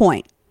sticking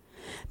point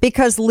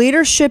because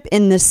leadership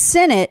in the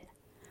Senate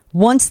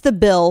wants the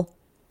bill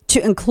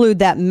to include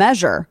that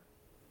measure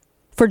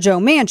for Joe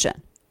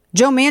Manchin.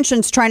 Joe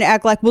Manchin's trying to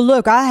act like, well,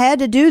 look, I had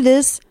to do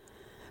this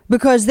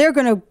because they're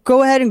going to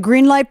go ahead and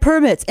greenlight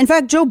permits. In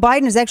fact, Joe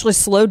Biden has actually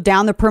slowed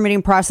down the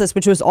permitting process,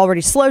 which was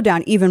already slowed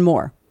down even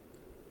more.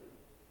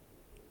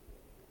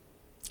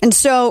 And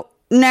so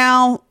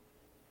now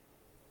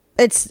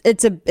it's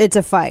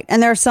a fight.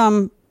 And there are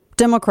some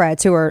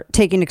Democrats who are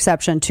taking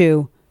exception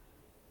to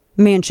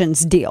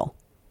Manchin's deal.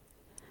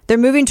 They're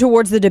moving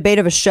towards the debate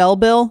of a shell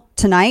bill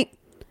tonight.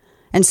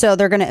 And so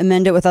they're going to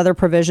amend it with other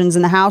provisions.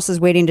 And the House is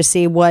waiting to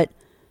see what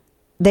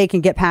they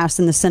can get passed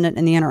in the Senate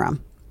in the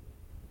interim.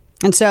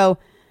 And so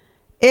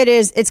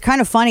it's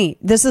kind of funny.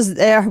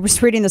 I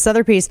was reading this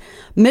other piece.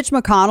 Mitch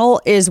McConnell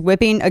is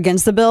whipping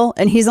against the bill,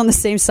 and he's on the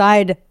same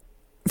side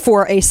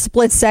for a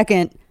split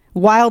second,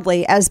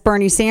 wildly, as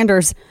Bernie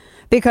Sanders,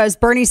 because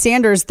Bernie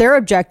Sanders, they're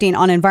objecting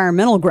on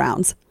environmental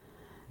grounds.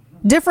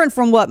 Different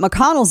from what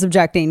McConnell's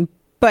objecting,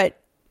 but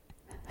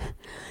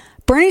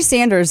Bernie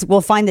Sanders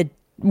will find the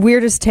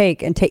weirdest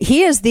take and take.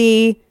 I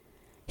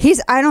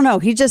don't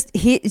know.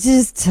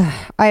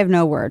 I have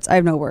no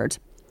words.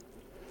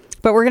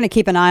 But we're going to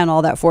keep an eye on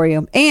all that for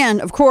you.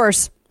 And of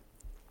course,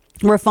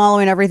 we're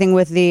following everything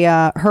with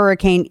the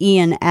Hurricane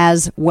Ian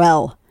as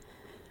well,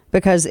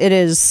 because it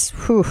is,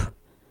 we're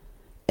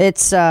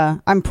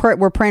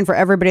praying for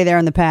everybody there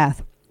in the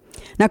path.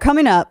 Now,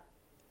 coming up,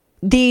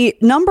 the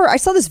number, I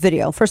saw this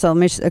video. First of all,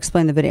 let me just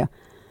explain the video.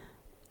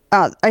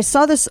 I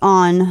saw this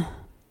it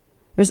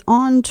was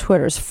on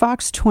Twitter's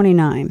Fox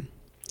 29.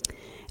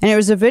 And it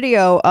was a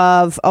video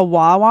of a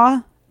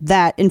Wawa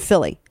that in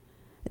Philly.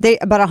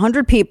 About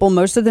 100 people,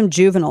 most of them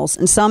juveniles,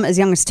 and some as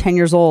young as 10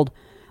 years old,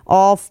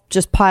 all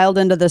just piled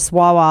into this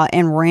Wawa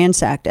and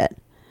ransacked it.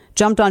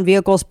 Jumped on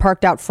vehicles,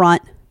 parked out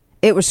front.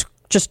 It was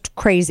just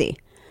crazy.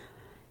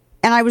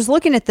 And I was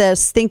looking at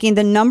this thinking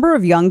the number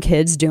of young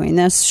kids doing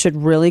this should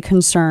really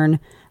concern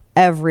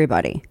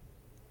everybody.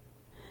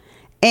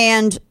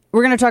 And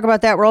we're going to talk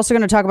about that. We're also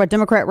going to talk about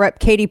Democrat Rep.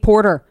 Katie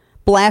Porter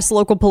blasts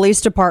local police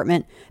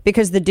department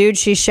because the dude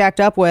she shacked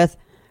up with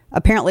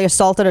apparently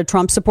assaulted a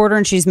Trump supporter,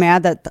 and she's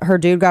mad that her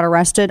dude got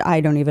arrested.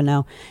 I don't even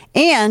know.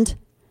 And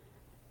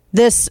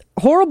this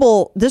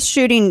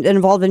shooting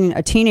involving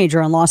a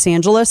teenager in Los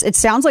Angeles, it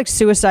sounds like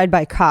suicide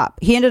by cop.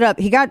 He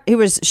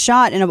was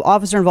shot in an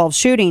officer-involved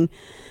shooting.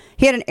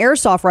 He had an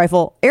airsoft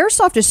rifle.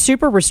 Airsoft is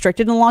super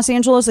restricted in Los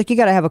Angeles. Like, you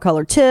got to have a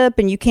color tip,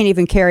 and you can't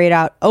even carry it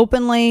out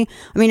openly.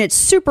 I mean, it's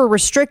super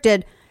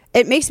restricted.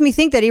 It makes me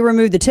think that he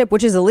removed the tip,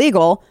 which is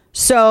illegal.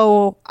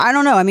 So I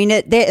don't know. I mean,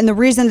 and the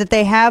reason that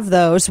they have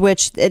those,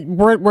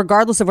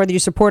 regardless of whether you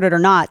support it or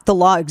not, the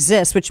law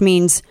exists, which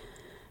means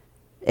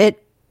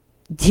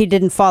he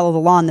didn't follow the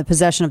law in the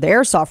possession of the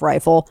airsoft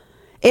rifle.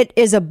 It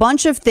is a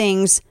bunch of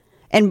things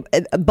and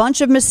a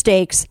bunch of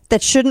mistakes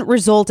that shouldn't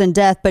result in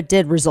death, but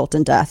did result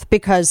in death,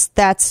 because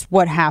that's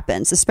what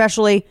happens,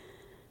 especially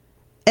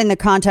in the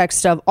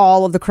context of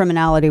all of the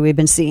criminality we've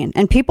been seeing.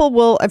 And people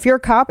will, if you're a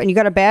cop and you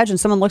got a badge and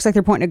someone looks like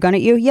they're pointing a gun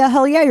at you, yeah,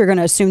 hell yeah, you're going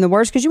to assume the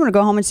worst because you want to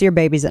go home and see your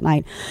babies at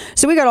night.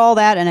 So we got all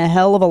that and a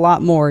hell of a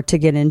lot more to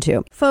get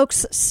into.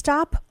 Folks,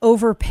 stop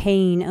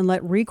overpaying and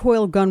let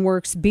Recoil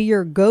Gunworks be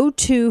your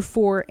go-to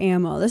for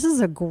ammo. This is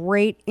a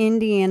great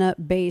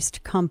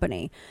Indiana-based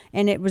company,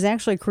 and it was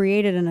actually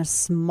created in a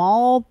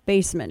small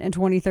basement in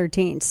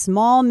 2013.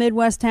 Small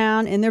Midwest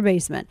town in their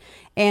basement.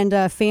 and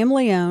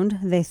family owned.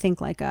 They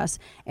think like us,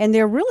 and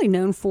they're really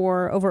known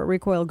for, over at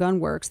Recoil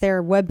Gunworks,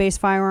 they're web-based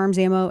firearms,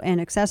 ammo, and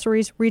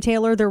accessories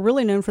retailer. They're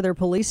really known for their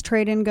police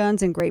trade-in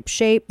guns in great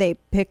shape. They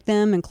pick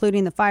them,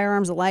 including the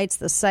firearms, the lights,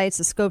 the sights,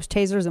 the scopes,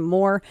 tasers, and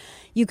more.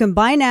 You can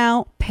buy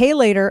now, pay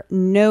later,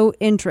 no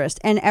interest.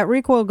 And at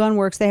Recoil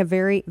Gunworks, they have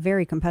very,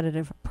 very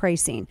competitive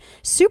pricing.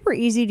 Super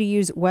easy to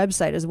use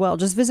website as well.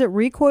 Just visit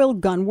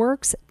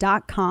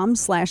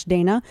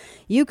recoilgunworks.com/Dana.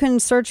 You can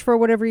search for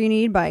whatever you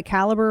need by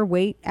caliber,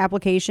 weight,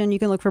 application. You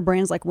can look for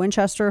brands like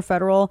Winchester,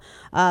 Federal.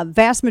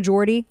 Vast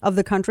majority of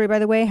the country, by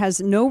the way, has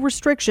no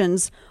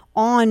restrictions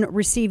on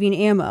receiving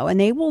ammo, and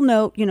they will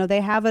note, they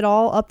have it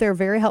all up there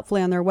very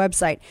helpfully on their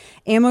website.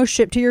 Ammo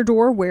shipped to your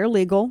door where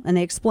legal, and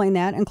they explain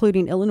that,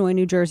 including Illinois,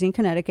 New Jersey, and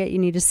Connecticut. You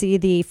need to see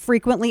the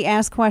frequently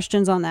asked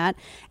questions on that,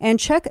 and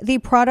check the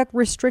product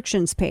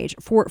restrictions page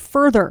for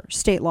further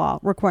state law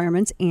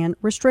requirements and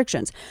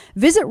restrictions.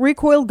 Visit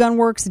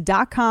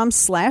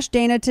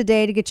recoilgunworks.com/Dana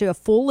today to get you a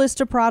full list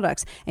of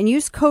products, and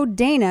use code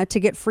Dana to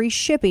get free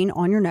shipping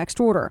on your next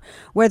order.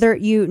 Whether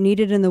you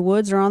need it in the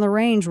woods or on the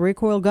range,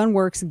 Recoil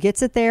Gunworks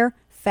gets it there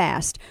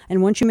fast.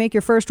 And once you make your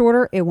first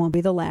order, it won't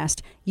be the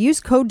last. Use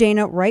code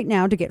Dana right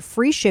now to get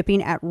free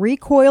shipping at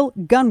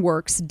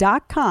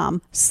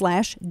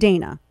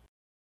recoilgunworks.com/Dana.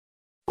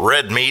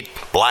 Red meat,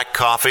 black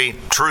coffee,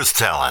 truth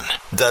telling.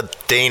 The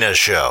Dana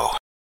Show.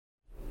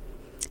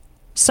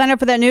 Sign up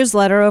for that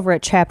newsletter over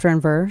at Chapter and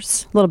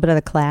Verse. A little bit of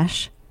the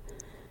Clash.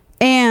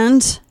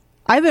 And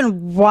I've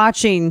been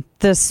watching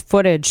this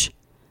footage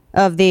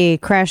of the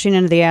crashing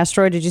into the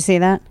asteroid. Did you see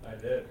that? I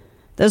did.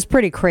 That was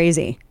pretty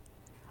crazy.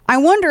 I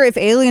wonder if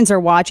aliens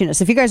are watching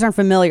us. If you guys aren't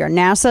familiar,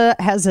 NASA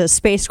has a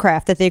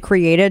spacecraft that they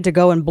created to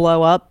go and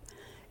blow up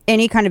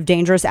any kind of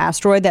dangerous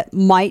asteroid that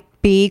might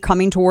be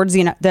coming towards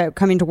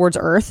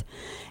Earth.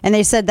 And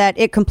they said that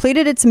it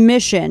completed its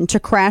mission to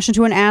crash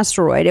into an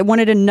asteroid. It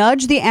wanted to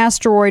nudge the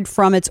asteroid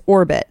from its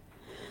orbit.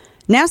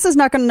 NASA's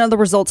not going to know the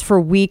results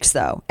for weeks,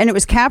 though. And it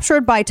was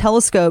captured by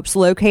telescopes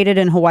located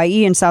in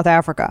Hawaii and South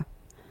Africa.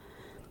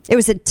 It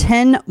was a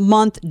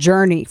 10-month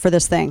journey for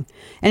this thing,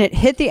 and it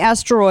hit the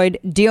asteroid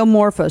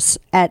Dimorphos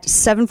at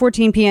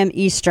 7:14 p.m.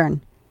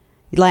 Eastern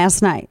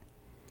last night.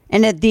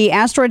 And the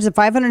asteroid is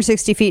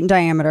 560 feet in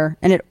diameter,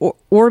 and it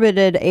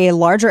orbited a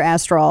larger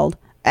asteroid,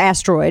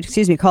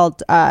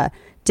 called I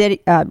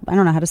don't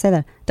know how to say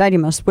that,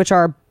 Didymos, which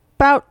are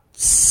about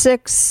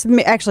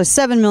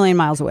 7 million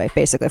miles away,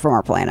 basically, from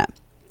our planet.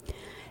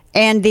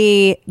 And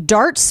the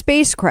DART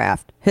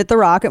spacecraft hit the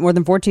rock at more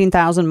than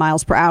 14,000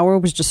 miles per hour,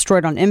 was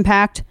destroyed on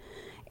impact.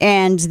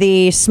 And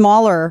the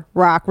smaller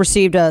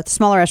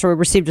asteroid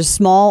received a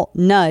small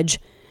nudge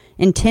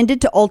intended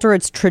to alter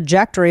its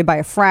trajectory by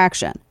a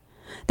fraction.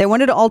 They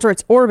wanted to alter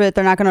its orbit.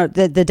 They're not going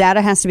to, the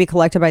data has to be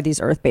collected by these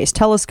Earth-based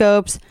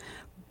telescopes.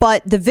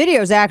 But the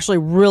video is actually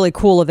really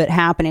cool of it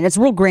happening. It's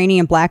real grainy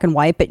and black and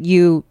white, but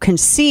you can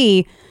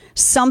see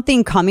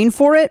something coming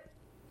for it.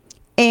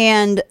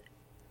 And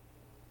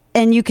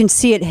you can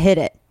see it hit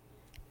it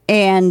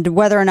and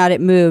whether or not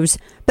it moves.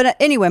 But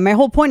anyway, my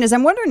whole point is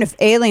I'm wondering if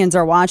aliens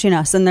are watching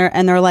us and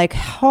they're like,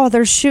 oh,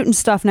 they're shooting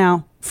stuff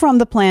now from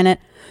the planet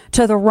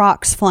to the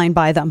rocks flying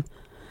by them.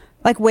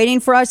 Like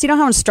waiting for us. You know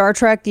how in Star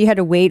Trek you had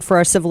to wait for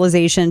our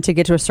civilization to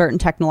get to a certain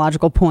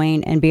technological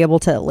point and be able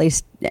to at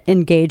least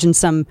engage in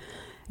some,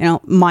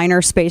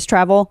 minor space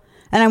travel.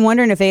 And I'm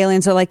wondering if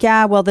aliens are like,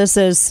 yeah, well, this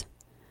is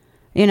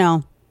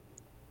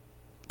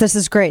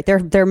great.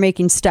 They're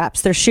making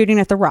steps. They're shooting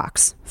at the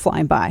rocks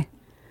flying by.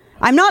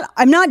 I'm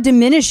not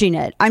diminishing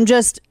it. I'm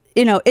just,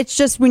 it's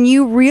just when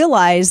you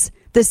realize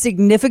the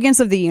significance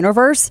of the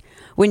universe,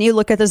 when you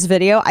look at this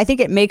video, I think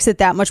it makes it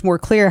that much more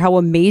clear how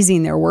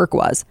amazing their work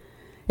was.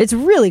 It's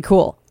really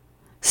cool.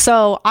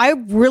 So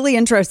I'm really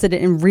interested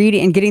in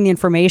reading and getting the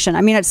information.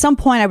 I mean, at some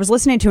point I was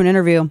listening to an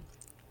interview.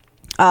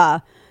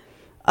 What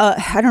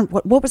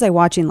was I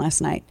watching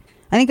last night?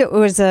 I think it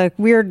was a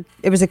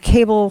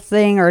cable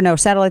thing or no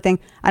satellite thing.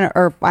 I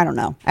don't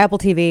know. Apple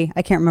TV.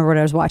 I can't remember what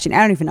I was watching.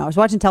 I don't even know. I was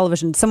watching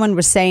television. Someone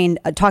was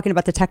talking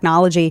about the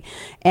technology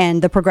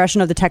and the progression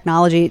of the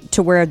technology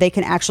to where they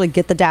can actually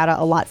get the data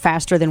a lot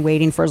faster than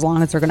waiting for as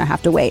long as they're going to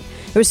have to wait.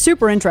 It was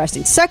super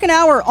interesting. Second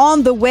hour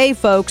on the way,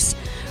 folks.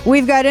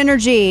 We've got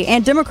energy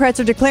and Democrats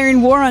are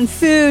declaring war on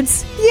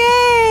foods.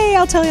 Yay!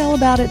 I'll tell you all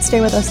about it.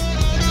 Stay with us.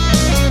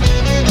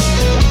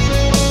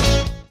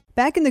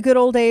 Back in the good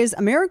old days,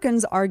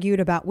 Americans argued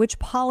about which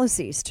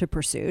policies to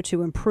pursue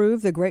to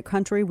improve the great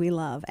country we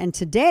love. And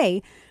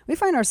today, we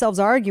find ourselves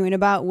arguing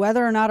about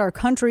whether or not our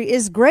country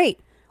is great,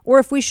 or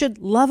if we should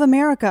love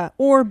America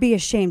or be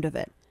ashamed of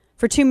it.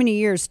 For too many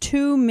years,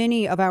 too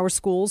many of our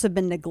schools have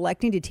been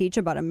neglecting to teach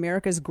about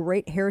America's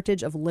great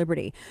heritage of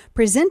liberty,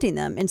 presenting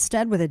them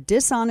instead with a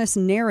dishonest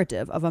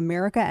narrative of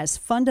America as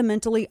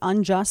fundamentally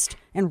unjust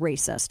and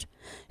racist.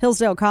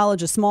 Hillsdale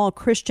College, a small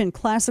Christian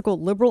classical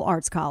liberal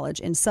arts college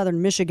in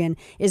southern Michigan,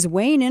 is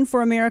weighing in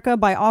for America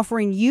by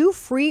offering you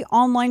free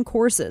online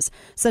courses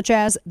such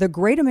as The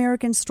Great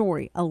American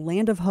Story, A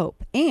Land of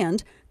Hope,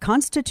 and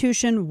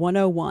Constitution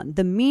 101,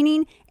 the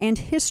meaning and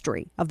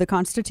history of the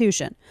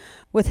Constitution.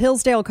 With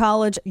Hillsdale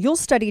College, you'll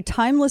study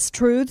timeless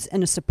truths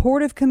in a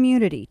supportive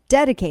community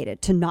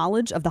dedicated to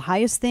knowledge of the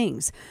highest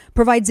things,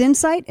 provides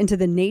insight into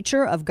the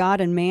nature of God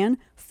and man,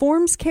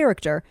 forms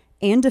character,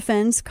 and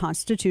defends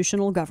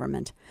constitutional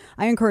government.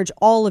 I encourage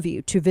all of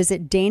you to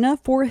visit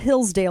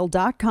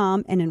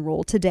danaforhillsdale.com and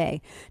enroll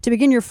today. To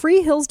begin your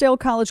free Hillsdale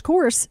College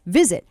course,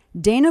 visit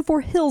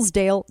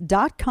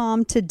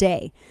danaforhillsdale.com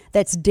today.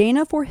 That's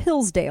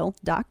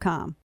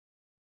danaforhillsdale.com.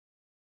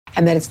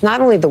 And that it's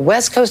not only the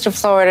west coast of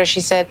Florida, she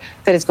said,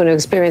 that it's going to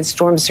experience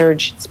storm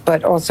surge,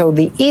 but also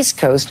the east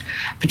coast,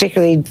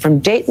 particularly from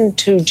Dayton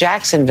to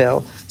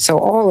Jacksonville. So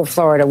all of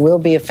Florida will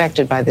be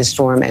affected by this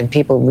storm, and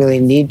people really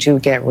need to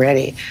get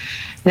ready.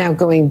 Now,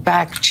 going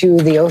back to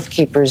the Oath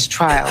Keepers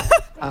trial.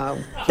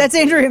 That's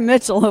Andrea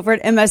Mitchell over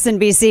at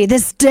MSNBC.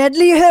 This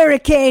deadly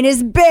hurricane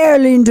is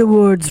barreling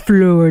towards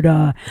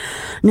Florida.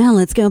 Now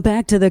let's go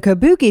back to the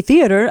Kabuki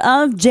Theater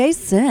of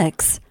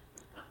J6.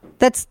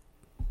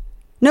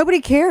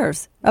 Nobody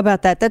cares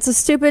about that.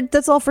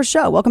 That's all for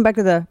show. Welcome back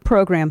to the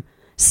program.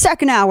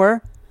 Second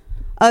hour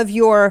of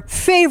your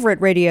favorite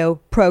radio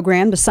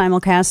program, the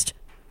simulcast,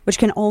 which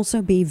can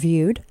also be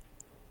viewed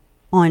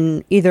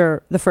on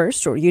either the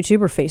First or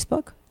YouTube or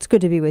Facebook. It's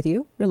good to be with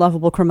you. Your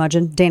lovable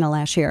curmudgeon, Dana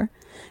Lash here.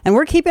 And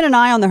we're keeping an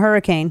eye on the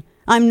hurricane.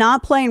 I'm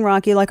not playing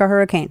Rocky like a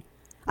hurricane.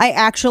 I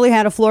actually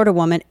had a Florida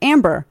woman,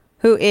 Amber,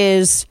 who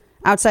is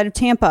outside of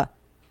Tampa,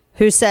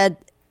 who said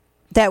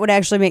that would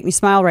actually make me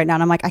smile right now.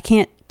 And I'm like, I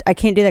can't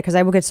do that because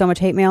I will get so much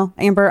hate mail.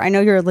 Amber, I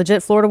know you're a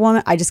legit Florida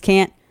woman. I just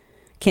can't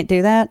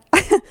do that.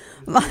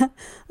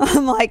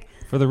 I'm like,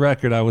 for the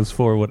record, I was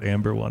for what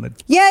Amber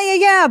wanted.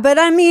 Yeah. But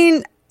I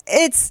mean,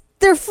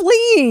 they're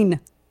fleeing.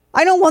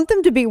 I don't want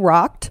them to be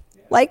rocked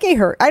like a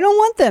hurt. I don't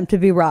want them to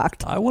be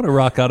rocked. I want to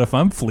rock out if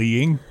I'm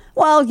fleeing.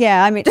 Well,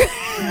 yeah, I mean.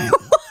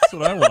 That's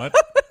what I want.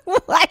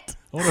 What?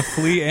 I want to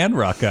flee and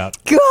rock out.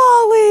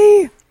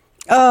 Golly.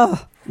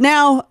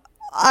 Now,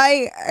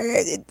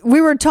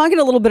 we were talking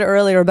a little bit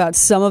earlier about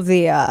some of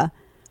the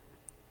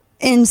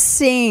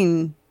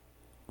insane,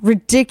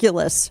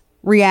 ridiculous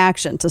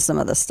reaction to some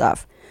of this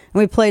stuff. And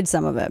we played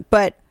some of it.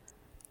 But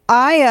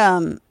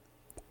I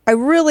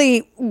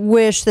really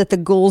wish that the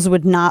ghouls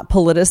would not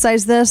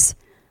politicize this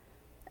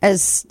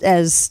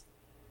as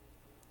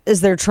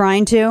they're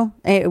trying to.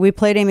 We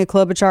played Amy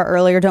Klobuchar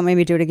earlier. Don't make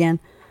me do it again.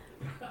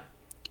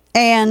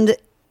 And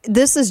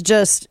it's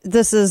just don't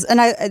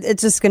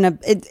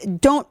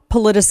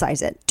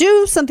politicize it.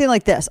 Do something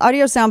like this.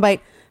 Audio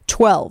soundbite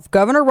 12.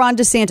 Governor Ron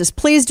DeSantis,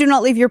 please do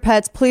not leave your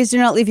pets. Please do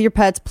not leave your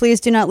pets.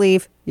 Please do not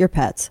leave your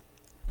pets.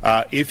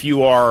 If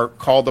you are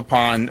called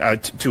upon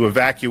to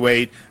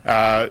evacuate,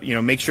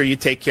 make sure you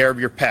take care of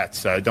your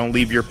pets. Don't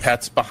leave your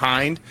pets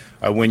behind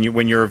when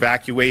you're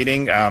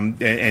evacuating.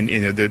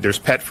 There's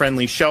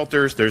pet-friendly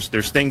shelters.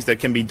 There's things that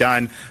can be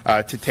done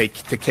to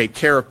take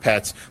care of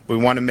pets. We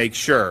want to make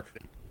sure.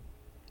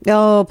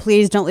 Oh,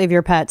 please don't leave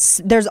your pets.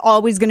 There's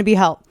always going to be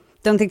help.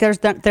 Don't think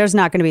there's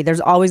not going to be.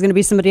 There's always going to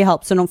be somebody to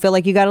help. So don't feel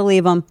like you got to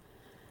leave them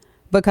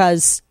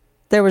because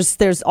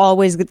there's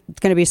always going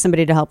to be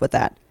somebody to help with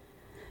that.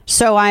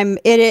 So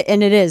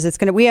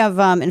we have,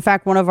 in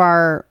fact, one of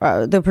our,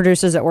 the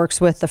producers that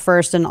works with the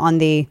First and on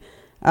the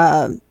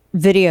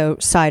video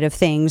side of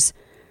things,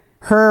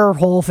 her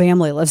whole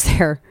family lives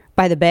there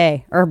by the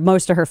bay, or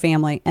most of her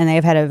family, and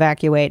they've had to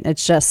evacuate.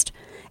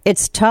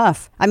 It's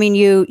tough. I mean,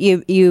 you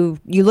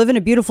live in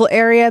a beautiful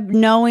area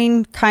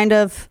knowing kind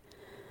of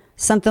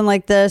something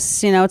like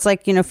this, it's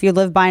like, if you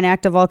live by an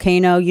active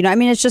volcano,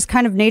 it's just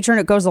kind of nature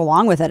and it goes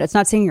along with it. It's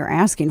not saying you're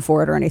asking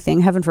for it or anything,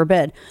 heaven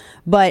forbid,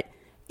 but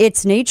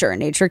it's nature, and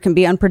nature can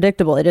be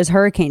unpredictable. It is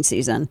hurricane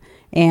season.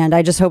 And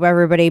I just hope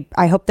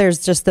I hope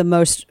there's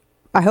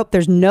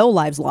no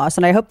lives lost,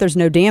 and I hope there's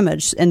no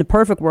damage. In the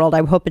perfect world,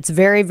 I hope it's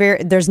very,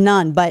 very, there's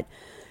none, but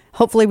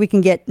hopefully we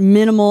can get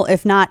minimal,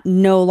 if not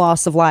no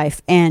loss of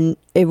life. And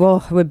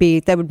that would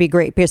be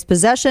great, because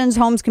possessions,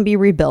 homes can be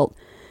rebuilt.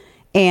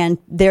 And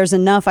there's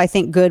enough, I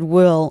think,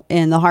 goodwill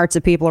in the hearts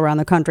of people around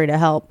the country to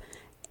help.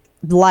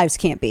 Lives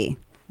can't be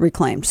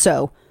reclaimed.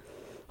 So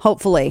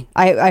hopefully,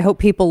 I hope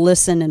people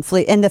listen and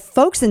flee. And the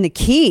folks in the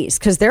Keys,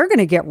 because they're going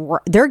to get,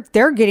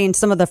 they're getting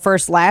some of the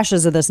first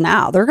lashes of this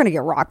now. They're going to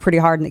get rocked pretty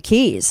hard in the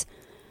Keys.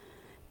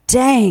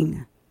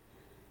 Dang.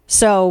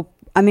 So,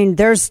 I mean,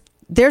 there's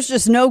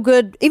just no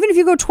good, even if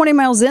you go 20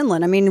 miles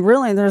inland, I mean,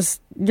 really,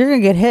 you're going to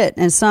get hit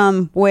in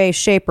some way,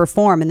 shape, or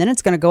form. And then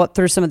it's going to go up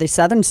through some of the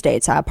southern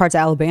states, parts of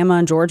Alabama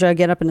and Georgia,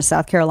 get up into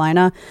South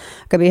Carolina,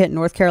 could be hit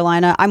North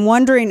Carolina.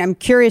 I'm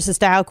curious as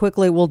to how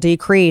quickly it will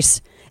decrease.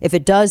 If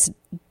it does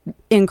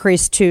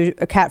increase to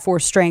a Cat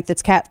 4 strength,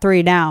 it's Cat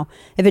 3 now.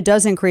 If it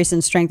does increase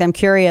in strength, I'm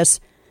curious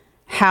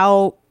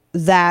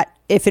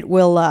if it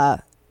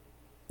will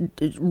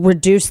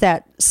reduce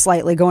that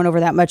slightly, going over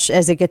that much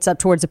as it gets up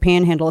towards the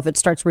panhandle, if it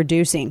starts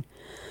reducing.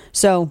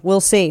 So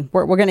we'll see.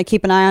 We're going to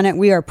keep an eye on it.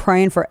 We are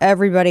praying for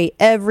everybody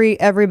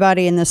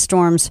in this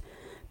storm's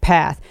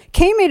path.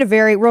 Kay made a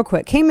very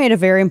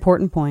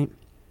important point.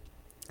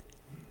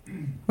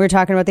 We were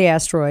talking about the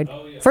asteroid.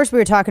 Oh, yeah. First, we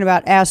were talking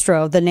about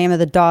Astro, the name of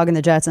the dog in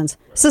the Jetsons.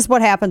 This is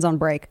what happens on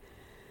break.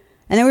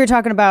 And then we were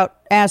talking about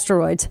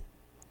asteroids.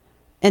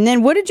 And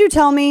then what did you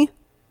tell me?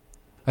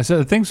 I said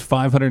the thing's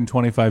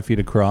 525 feet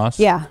across.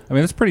 Yeah. I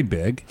mean, that's pretty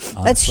big.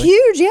 Honestly. That's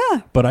huge,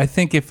 yeah. But I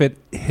think if it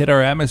hit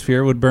our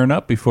atmosphere, it would burn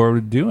up before it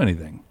would do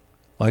anything.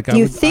 Like,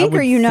 you think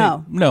or you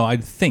know? No,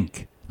 I'd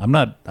think. I'm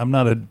not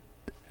an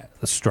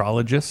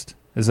astrologist.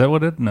 Is that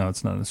what it? No,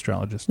 it's not an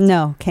astrologist.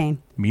 No,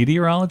 Kane.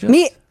 Meteorologist?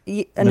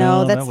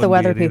 No, that's the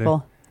weather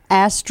people.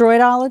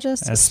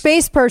 Asteroidologist?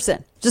 Space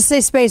person. Just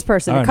say space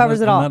person. It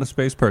covers it all. I'm not a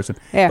space person.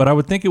 Yeah. But I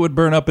would think it would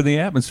burn up in the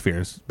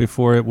atmospheres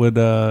before it would,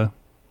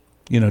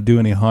 do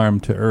any harm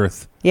to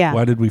Earth. Yeah.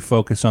 Why did we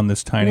focus on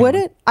this tiny Would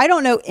one? it? I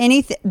don't know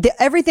anything.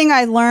 Everything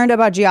I learned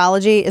about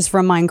geology is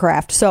from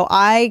Minecraft, so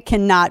I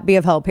cannot be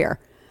of help here.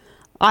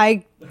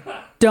 I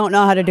don't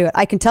know how to do it.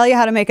 I can tell you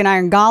how to make an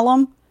iron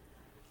golem,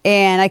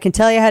 and I can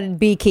tell you how to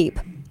beekeep.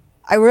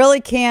 I really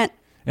can't.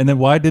 And then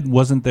why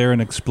wasn't there an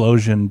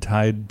explosion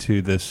tied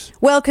to this?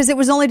 Well, because it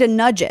was only to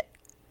nudge it.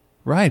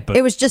 Right, but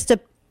it was just to,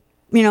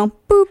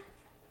 boop,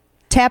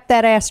 tap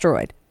that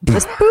asteroid.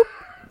 Just boop.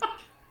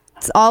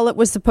 That's all it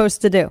was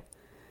supposed to do.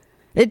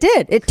 It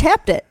did. It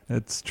tapped it.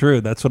 It's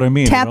true. That's what I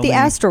mean. Tap the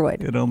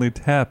asteroid. It only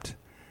tapped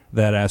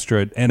that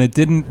asteroid, and it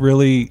didn't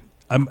really.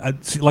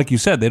 Like you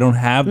said, they don't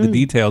have the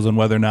details on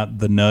whether or not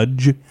the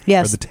nudge or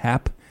the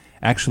tap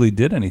actually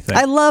did anything.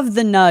 I love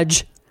the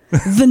nudge.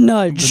 The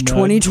nudge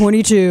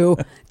 2022.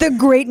 The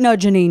great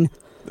nudgening.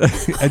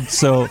 And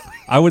so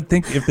I would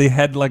think if they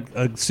had like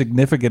a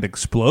significant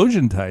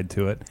explosion tied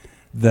to it,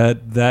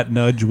 that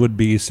nudge would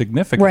be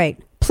significant. Right.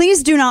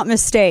 Please do not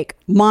mistake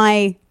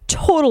my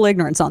total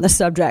ignorance on this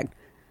subject.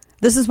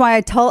 This is why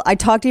I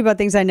talk to you about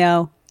things I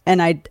know and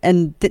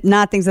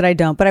not things that I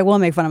don't, but I will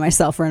make fun of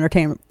myself for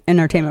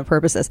entertainment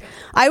purposes.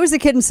 I was a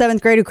kid in 7th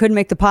grade who couldn't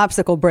make the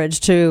popsicle bridge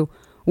to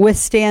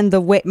withstand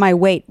my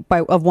weight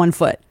of 1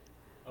 foot.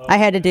 I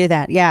had to do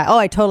that. Yeah. Oh,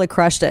 I totally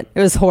crushed it.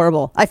 It was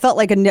horrible. I felt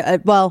like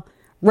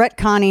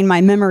retconning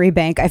my memory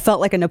bank, I felt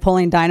like a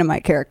Napoleon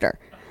Dynamite character.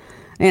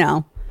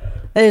 It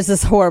was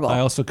just horrible.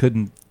 I also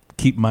couldn't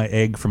keep my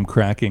egg from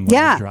cracking when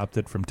I dropped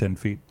it from 10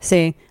 feet.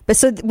 See, but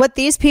so what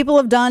these people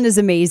have done is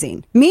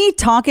amazing. Me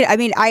talking, I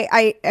mean,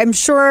 I'm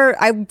sure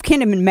I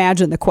can't even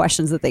imagine the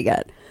questions that they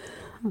get.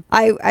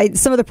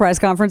 Some of the press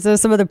conferences,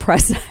 some of the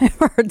press I've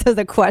heard,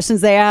 the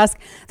questions they ask,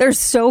 they're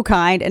so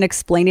kind and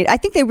explaining. I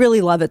think they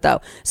really love it though.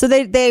 So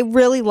they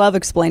really love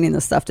explaining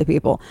this stuff to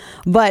people.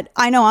 But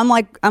I know I'm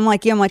like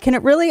you. I'm like, can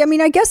it really? I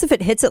mean, I guess if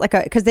it hits it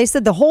because they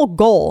said the whole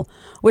goal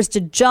was to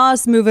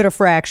just move it a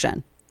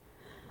fraction.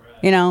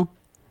 Right.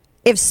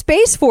 If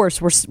Space Force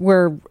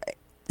were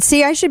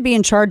see, I should be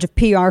in charge of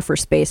PR for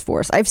Space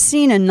Force. I've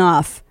seen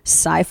enough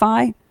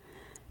sci-fi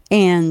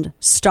and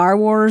Star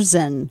Wars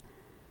and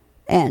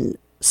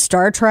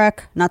Star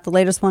Trek, not the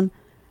latest one.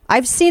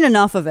 I've seen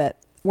enough of it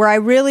where I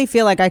really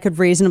feel like I could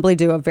reasonably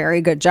do a very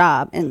good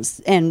job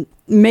in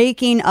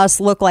making us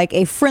look like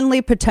a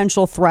friendly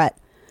potential threat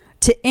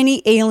to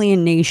any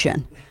alien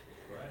nation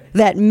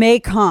that may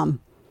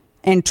come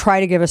and try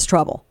to give us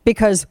trouble,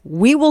 because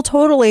we will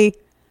totally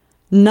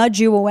nudge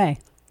you away.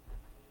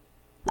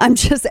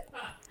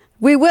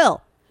 We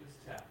will.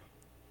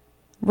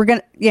 We're going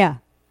to, yeah.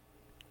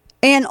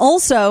 And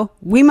also,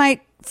 we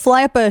might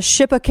fly up a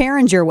ship of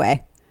Karens your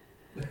way.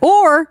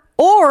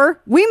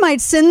 Or we might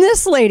send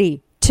this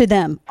lady to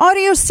them.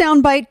 Audio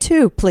soundbite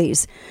too,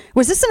 please.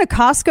 Was this in a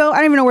Costco? I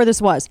don't even know where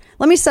this was.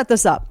 Let me set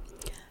this up.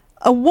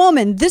 A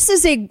woman,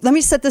 let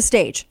me set the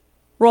stage.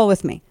 Roll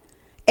with me.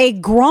 A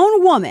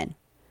grown woman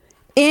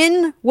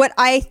in what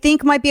I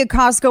think might be a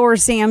Costco or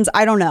Sam's.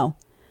 I don't know.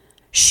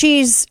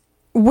 She's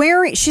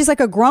like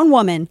a grown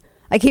woman.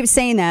 I keep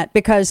saying that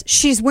because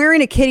she's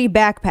wearing a kitty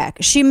backpack.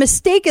 She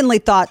mistakenly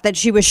thought that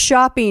she was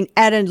shopping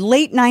at a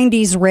late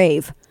 90s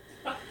rave.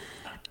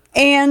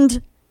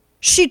 And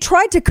she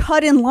tried to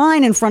cut in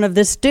line in front of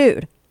this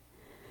dude.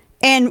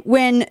 And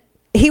when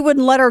he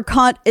wouldn't let her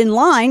cut in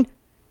line,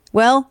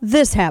 well,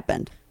 this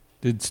happened.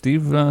 Did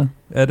Steve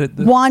edit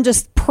this? Juan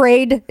just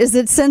prayed. Is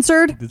it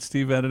censored? Did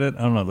Steve edit it?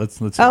 I don't know. Let's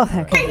Oh,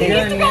 okay. He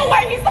needs to go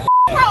away. He's the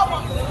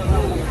problem.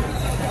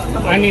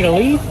 I need to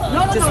leave?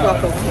 No, just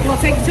welcome. We'll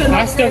take you to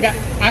another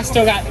I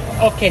still got,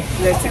 okay.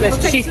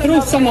 She threw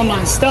some of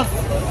my stuff.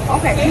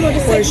 Okay, you know,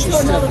 just take you to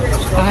another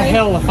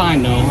hell if I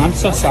know. I'm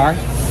so sorry.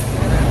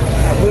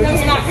 You're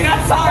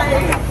not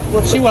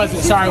sorry. She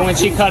wasn't sorry when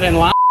she cut in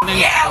line.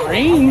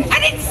 I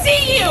didn't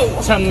see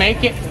you. To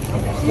make it.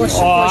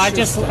 I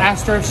just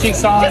asked her if she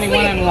saw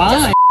anyone in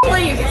line. Just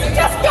leave.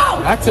 Just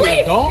go. That's an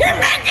adult. You're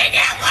making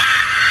it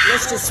loud.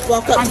 Let's just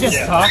walk up. I'm just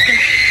talking.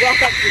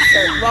 Walk up to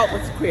her. Walk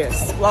with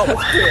Chris. Walk with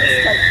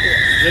Chris. Take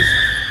Chris.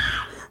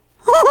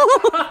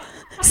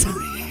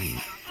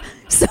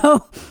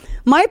 So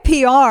my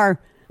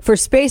PR for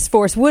Space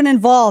Force wouldn't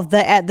involve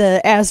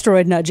the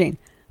asteroid nudging.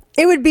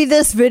 It would be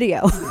this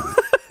video.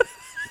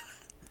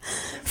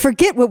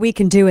 Forget what we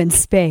can do in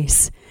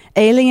space.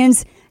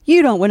 Aliens,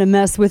 you don't want to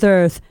mess with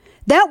Earth.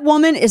 That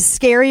woman is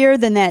scarier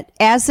than that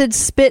acid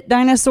spit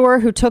dinosaur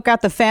who took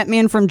out the fat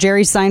man from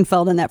Jerry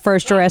Seinfeld in that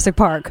first Jurassic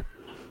Park.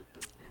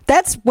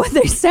 That's what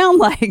they sound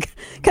like.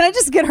 Can I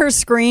just get her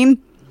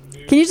scream?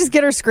 Can you just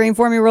get her scream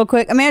for me real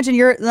quick? Imagine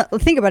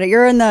think about it.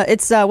 You're in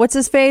what's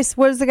his face?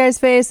 What is the guy's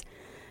face?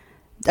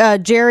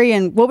 Jerry,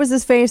 and what was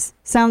his face?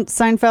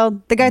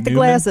 Seinfeld? The guy with the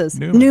glasses.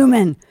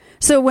 Newman.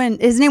 So when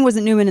his name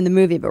wasn't Newman in the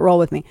movie, but roll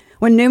with me.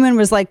 When Newman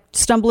was like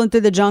stumbling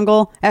through the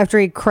jungle after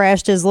he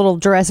crashed his little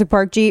Jurassic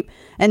Park Jeep,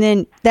 and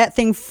then that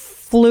thing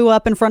flew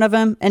up in front of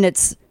him and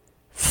its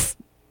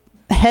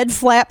head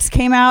flaps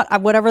came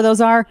out, whatever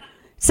those are, it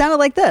sounded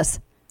like this.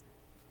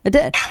 It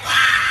did.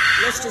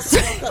 Let's just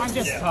I'm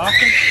just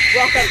talking.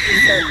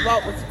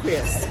 Walk with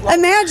Chris.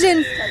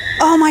 Imagine,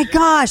 oh my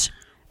gosh,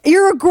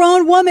 you're a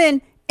grown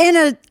woman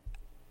in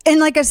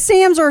like a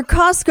Sam's or a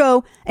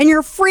Costco, and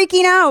you're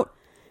freaking out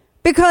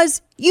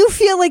because you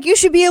feel like you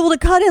should be able to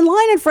cut in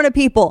line in front of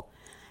people.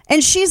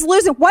 And she's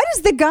losing. Why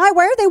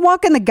are they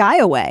walking the guy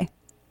away?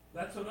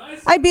 That's what I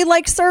said. I'd be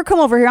like, sir, come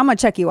over here. I'm going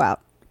to check you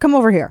out. Come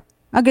over here.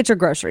 I'll get your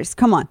groceries.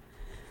 Come on.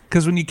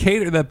 Because when you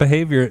cater that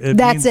behavior,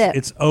 That's it.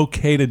 It's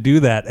okay to do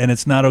that, and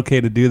it's not okay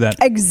to do that.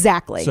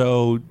 Exactly.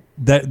 So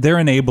they're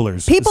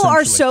enablers. People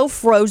are so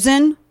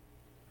frozen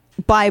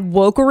by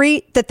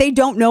wokery that they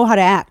don't know how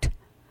to act.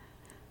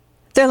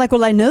 They're like,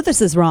 well, I know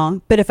this is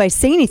wrong, but if I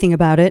say anything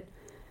about it,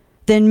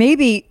 then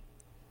maybe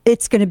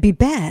it's going to be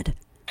bad.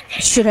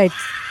 Should I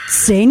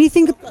say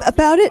anything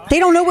about it? They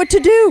don't know what to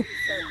do.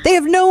 They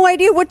have no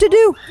idea what to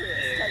do.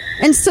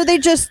 And so they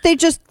just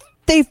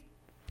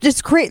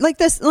create like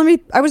this.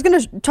 I was going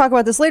to talk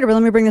about this later, but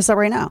let me bring this up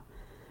right now.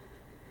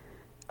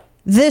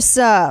 This,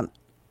 where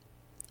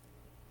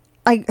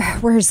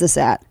is this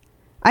at?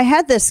 I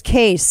had this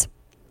case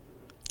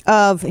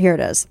of, here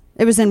it is.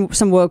 It was in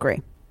some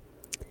wokery.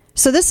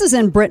 So this is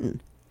in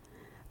Britain.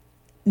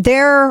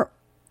 There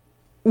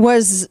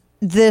was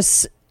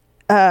this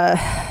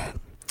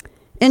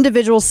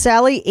individual,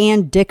 Sally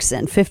Ann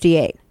Dixon,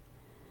 58.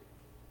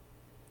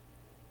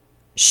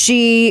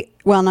 It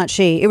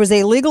was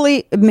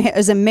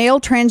a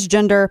male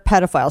transgender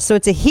pedophile. So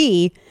it's a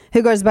he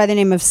who goes by the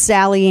name of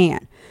Sally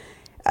Ann.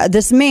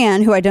 This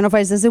man, who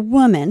identifies as a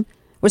woman,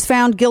 was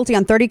found guilty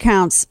on 30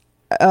 counts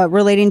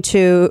relating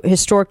to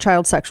historic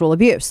child sexual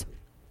abuse.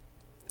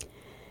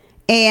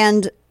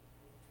 And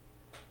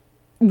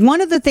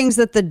one of the things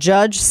that the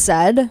judge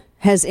said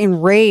has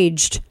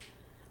enraged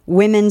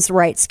women's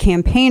rights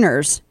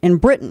campaigners in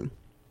Britain.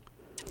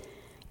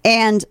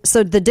 And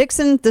so this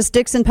Dixon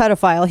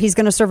pedophile, he's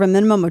going to serve a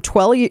minimum of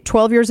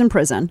 12 years in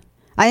prison.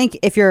 I think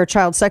if you're a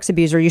child sex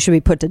abuser, you should be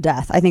put to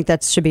death. I think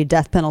that should be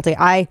death penalty.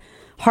 I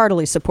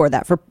heartily support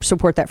that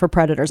for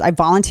predators. I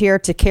volunteer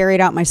to carry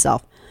it out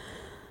myself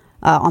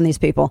on these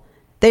people.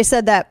 They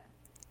said that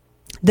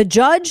the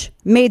judge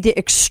made the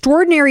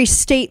extraordinary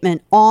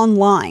statement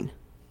online,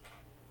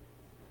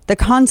 the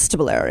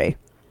constabulary,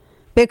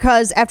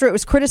 because after it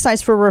was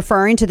criticized for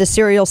referring to the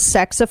serial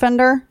sex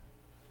offender,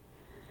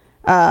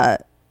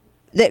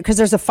 because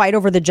there's a fight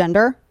over the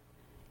gender,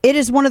 it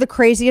is one of the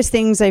craziest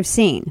things I've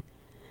seen.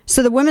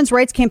 So the women's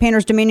rights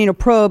campaigners demanding a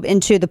probe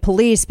into the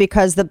police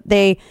because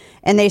they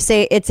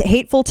say it's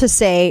hateful to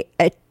say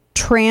a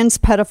trans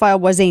pedophile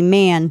was a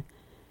man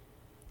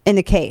in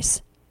the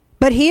case,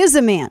 but he is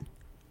a man.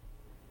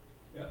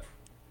 Yep.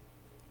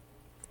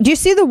 Do you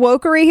see the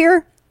wokery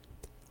here?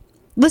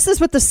 This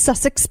is what the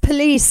Sussex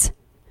police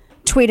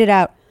tweeted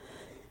out.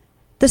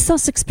 The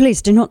Sussex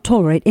police do not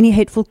tolerate any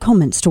hateful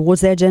comments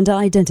towards their gender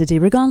identity,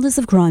 regardless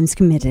of crimes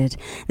committed.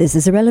 This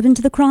is irrelevant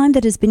to the crime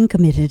that has been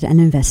committed and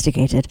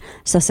investigated.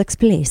 Sussex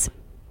police.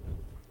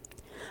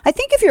 I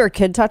think if you're a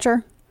kid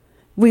toucher,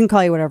 we can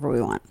call you whatever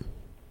we want.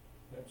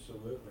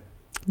 Absolutely.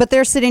 But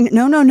they're sitting,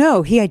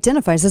 no, he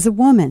identifies as a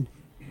woman.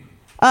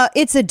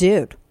 It's a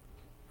dude.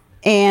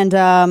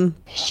 And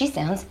she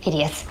sounds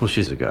hideous. Well,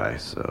 she's a guy,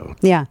 so.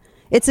 Yeah,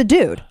 it's a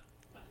dude.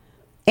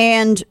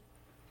 And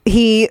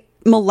he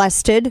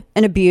molested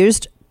and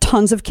abused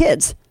tons of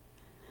kids.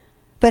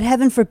 But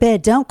heaven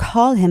forbid, don't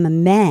call him a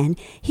man.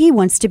 He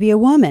wants to be a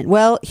woman.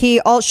 Well,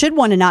 he should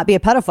want to not be a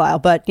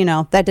pedophile, but,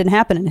 that didn't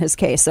happen in his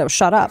case, so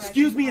shut up.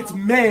 Excuse me, it's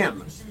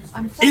ma'am.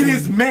 It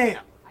is ma'am.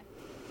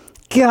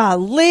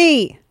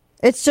 Golly.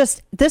 It's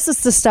just, this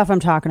is the stuff I'm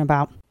talking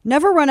about.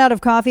 Never run out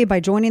of coffee by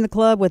joining the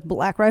club with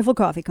Black Rifle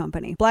Coffee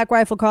Company. Black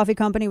Rifle Coffee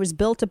Company was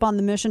built upon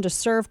the mission to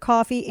serve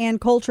coffee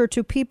and culture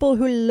to people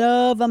who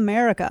love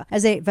America.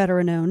 As a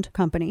veteran-owned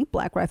company,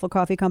 Black Rifle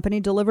Coffee Company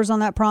delivers on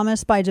that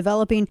promise by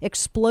developing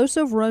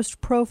explosive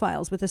roast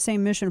profiles with the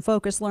same mission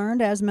focus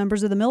learned as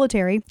members of the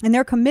military, and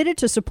they're committed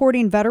to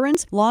supporting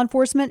veterans, law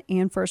enforcement,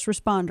 and first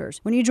responders.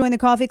 When you join the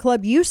coffee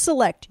club, you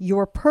select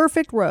your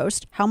perfect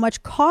roast, how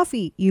much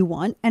coffee you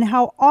want, and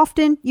how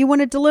often you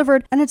want it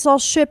delivered, and it's all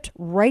shipped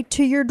right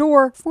to your your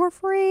door for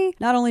free.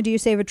 Not only do you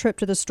save a trip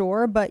to the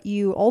store, but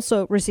you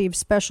also receive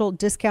special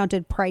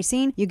discounted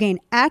pricing. You gain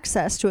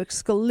access to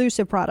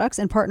exclusive products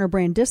and partner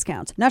brand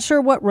discounts. Not sure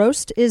what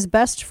roast is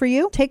best for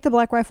you? Take the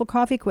Black Rifle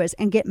Coffee Quiz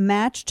and get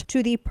matched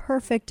to the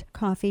perfect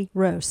coffee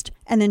roast.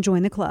 And then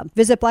join the club.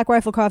 Visit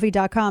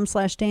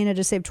blackriflecoffee.com/Dana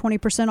to save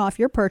 20% off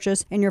your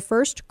purchase and your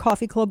first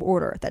coffee club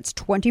order. That's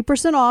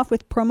 20% off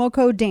with promo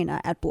code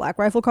Dana at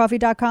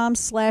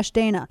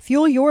blackriflecoffee.com/Dana.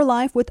 Fuel your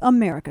life with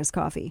America's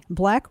coffee.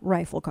 Black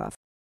Rifle Coffee.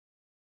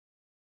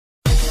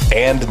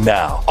 And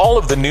now, all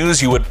of the news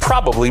you would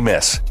probably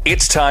miss.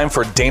 It's time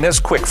for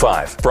Dana's Quick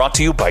Five, brought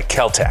to you by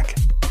Caltech.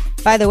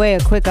 By the way, a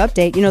quick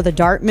update. You know the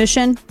DART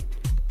mission?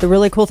 The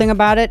really cool thing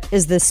about it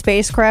is the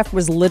spacecraft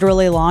was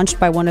literally launched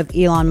by one of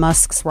Elon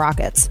Musk's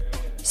rockets.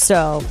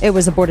 So it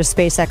was aboard a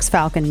SpaceX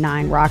Falcon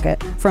 9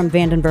 rocket from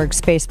Vandenberg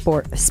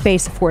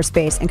Space Force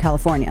Base in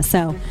California.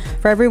 So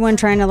for everyone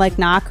trying to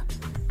knock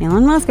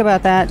Elon Musk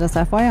about that, just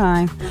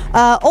FYI.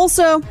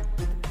 Also,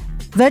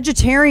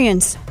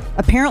 vegetarians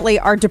apparently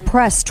are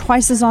depressed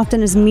twice as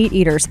often as meat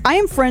eaters. I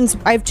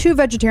have 2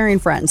 vegetarian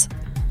friends.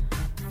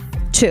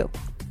 2.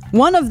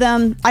 One of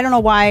them, I don't know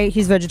why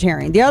he's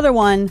vegetarian. The other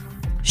one,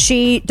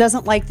 she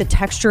doesn't like the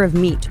texture of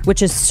meat,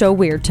 which is so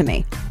weird to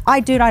me.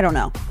 I don't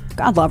know.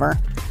 God love her.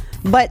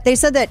 But they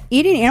said that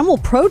eating animal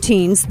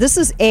proteins, this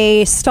is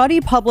a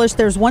study published.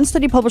 There's one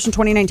study published in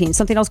 2019,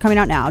 something else coming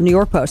out now, New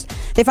York Post.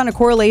 They found a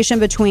correlation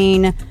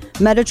between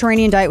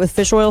Mediterranean diet with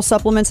fish oil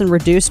supplements and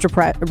reduced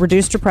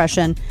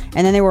depression.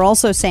 And then they were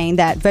also saying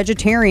that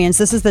vegetarians,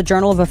 this is the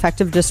Journal of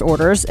Affective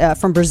Disorders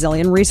from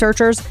Brazilian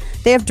researchers,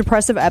 they have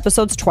depressive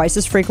episodes twice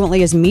as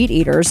frequently as meat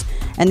eaters.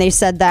 And they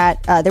said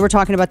that they were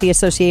talking about the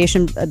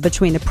association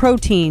between the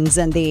proteins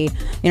and the,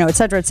 et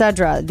cetera,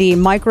 the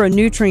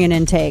micronutrient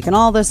intake and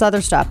all this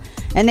other stuff.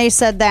 And they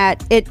said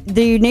that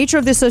the nature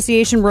of the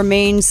association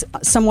remains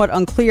somewhat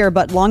unclear,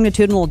 but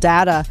longitudinal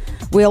data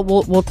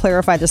will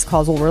clarify this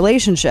causal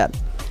relationship.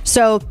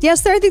 So,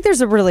 yes, I think there's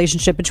a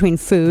relationship between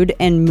food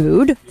and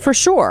mood, for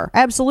sure.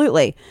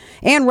 Absolutely.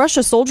 And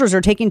Russia soldiers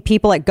are taking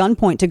people at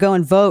gunpoint to go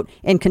and vote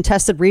in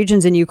contested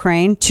regions in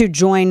Ukraine to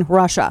join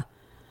Russia.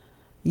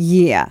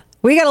 Yeah.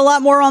 We got a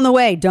lot more on the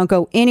way. Don't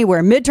go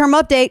anywhere.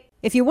 Midterm update.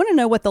 If you want to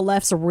know what the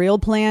left's real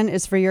plan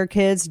is for your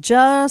kids,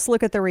 just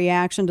look at the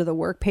reaction to the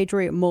work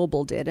Patriot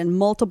Mobile did in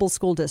multiple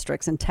school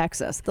districts in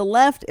Texas. The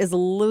left is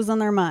losing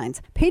their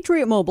minds.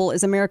 Patriot Mobile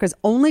is America's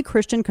only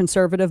Christian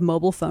conservative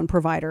mobile phone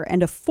provider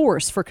and a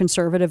force for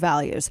conservative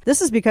values.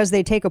 This is because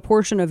they take a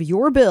portion of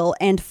your bill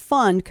and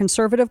fund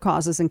conservative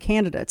causes and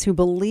candidates who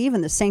believe in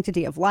the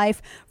sanctity of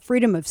life,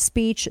 freedom of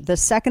speech, the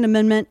Second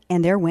Amendment,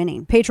 and they're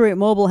winning. Patriot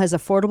Mobile has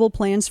affordable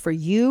plans for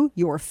you,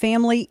 your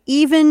family,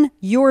 even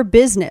your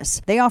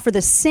business. They offer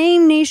the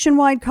same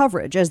nationwide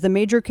coverage as the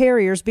major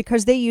carriers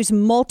because they use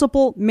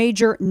multiple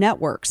major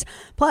networks.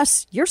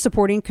 Plus, you're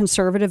supporting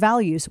conservative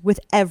values with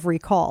every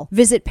call.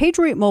 Visit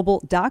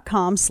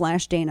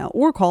patriotmobile.com/Dana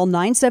or call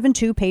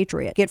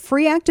 972-PATRIOT. Get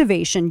free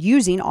activation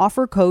using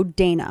offer code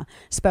Dana.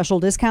 Special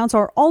discounts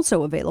are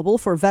also available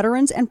for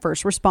veterans and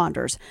first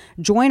responders.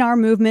 Join our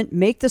movement.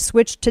 Make the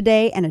switch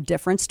today and a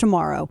difference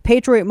tomorrow.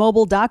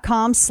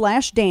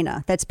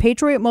 patriotmobile.com/Dana. That's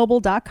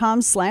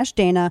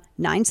patriotmobile.com/Dana.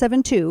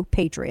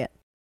 972-PATRIOT.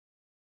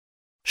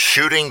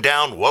 Shooting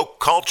down woke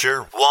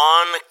culture,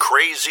 one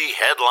crazy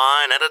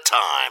headline at a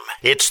time.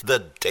 It's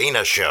the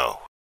Dana Show.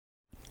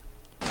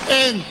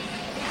 And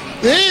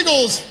the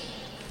Eagles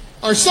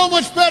are so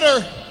much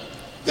better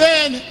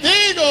than the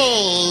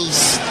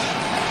Eagles.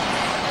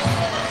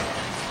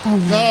 Oh,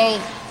 no.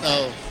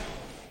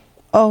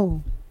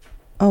 Oh,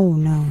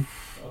 no.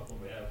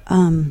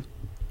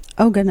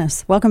 Oh,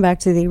 goodness. Welcome back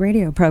to the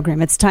radio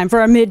program. It's time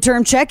for our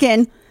midterm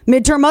check-in,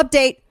 midterm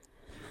update.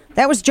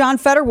 That was John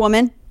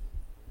Fetterwoman.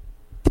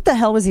 What the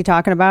hell was he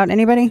talking about?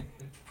 Anybody?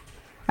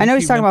 I know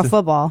he's talking about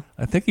football.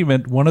 I think he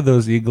meant one of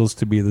those Eagles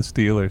to be the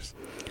Steelers.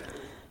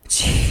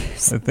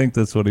 Jeez. I think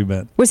that's what he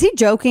meant. Was he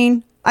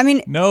joking? I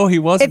mean, no, he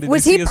wasn't.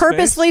 Was he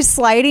purposely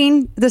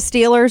slighting the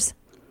Steelers?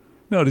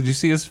 No, did you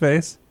see his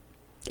face?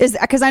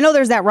 Because I know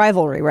there's that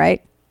rivalry,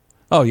 right?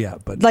 Oh, yeah.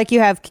 But like you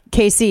have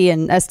KC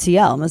and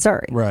STL,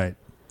 Missouri. Right.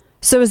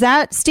 So is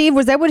that, Steve,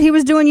 was that what he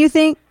was doing, you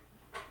think?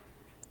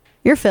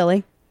 You're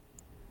Philly.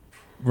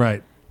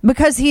 Right.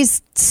 Because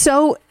he's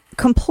so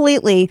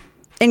completely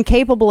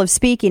incapable of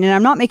speaking, and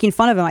I'm not making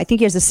fun of him. I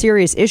think he has a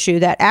serious issue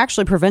that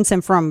actually prevents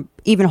him from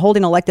even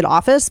holding elected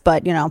office,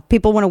 but,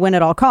 people want to win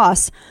at all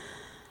costs.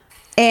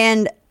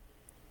 And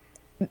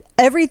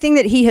everything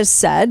that he has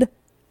said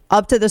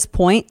up to this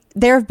point,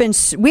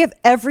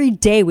 every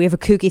day we have a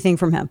kooky thing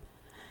from him.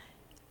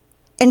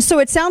 And so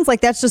it sounds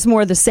like that's just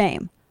more of the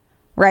same,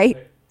 right?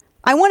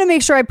 I want to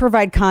make sure I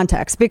provide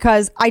context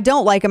because I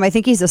don't like him. I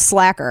think he's a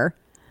slacker.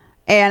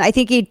 And I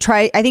think he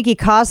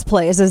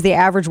cosplays as the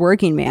average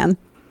working man.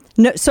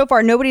 No, so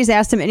far, nobody's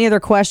asked him any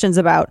other questions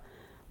about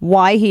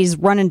why he's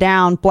running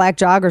down black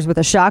joggers with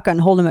a shotgun,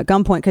 holding them at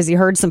gunpoint because he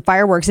heard some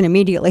fireworks and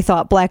immediately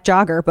thought black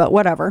jogger, but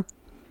whatever.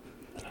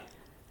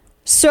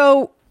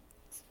 So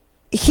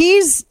he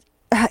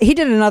did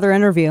another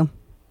interview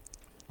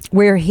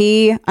where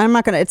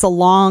it's a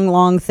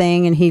long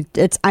thing,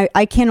 and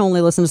I can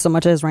only listen to so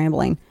much of his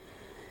rambling.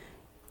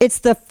 It's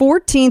the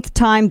 14th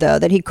time, though,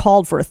 that he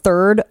called for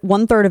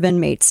one third of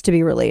inmates to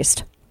be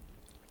released.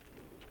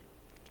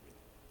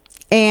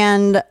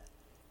 And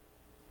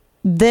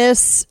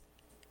this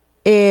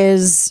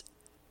is,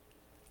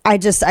 I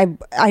just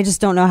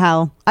don't know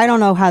how. I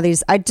don't know how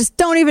I just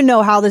don't even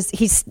know how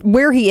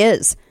where he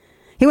is.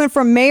 He went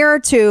from mayor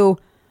to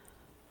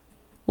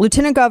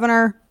lieutenant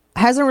governor,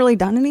 hasn't really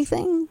done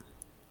anything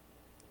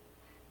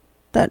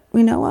that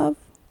we know of.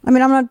 I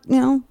mean, I'm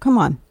not, come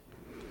on.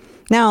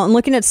 Now, I'm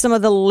looking at some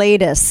of the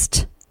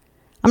latest.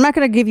 I'm not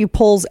going to give you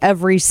polls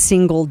every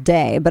single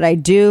day, but I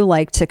do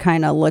like to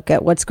kind of look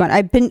at what's going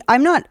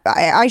on.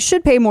 I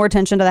should pay more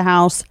attention to the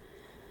House.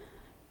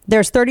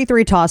 There's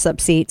 33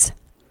 toss-up seats.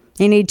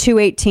 You need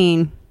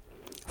 218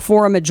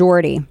 for a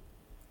majority.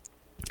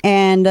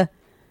 And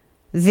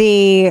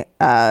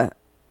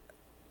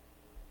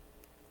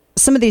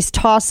some of these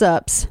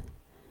toss-ups,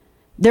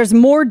 there's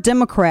more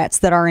Democrats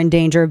that are in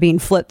danger of being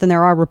flipped than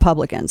there are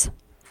Republicans.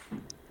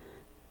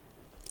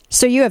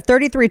 So you have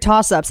 33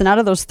 toss-ups, and out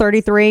of those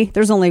 33,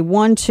 there's only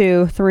 1,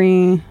 2,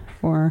 3,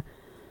 4,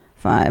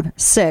 5,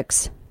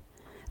 6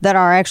 that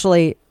are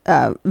actually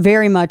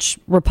very much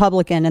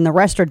Republican, and the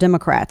rest are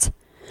Democrats.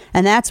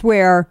 And that's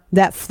where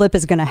that flip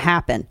is going to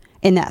happen,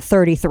 in that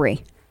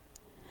 33.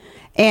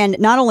 And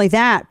not only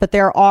that, but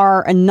there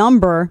are a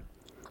number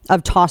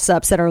of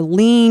toss-ups that are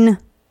lean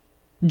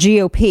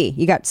GOP.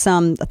 You got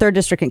some 3rd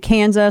District in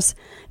Kansas,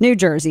 New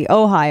Jersey,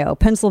 Ohio,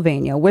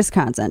 Pennsylvania,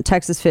 Wisconsin,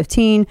 Texas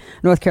 15,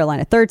 North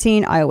Carolina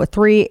 13, Iowa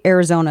 3,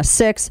 Arizona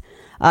 6.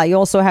 You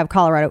also have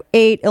Colorado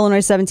 8,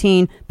 Illinois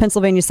 17,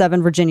 Pennsylvania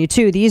 7, Virginia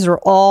 2. These are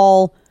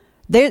all,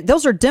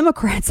 those are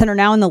Democrats that are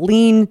now in the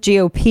lean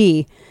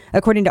GOP,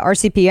 according to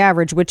RCP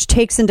average, which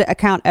takes into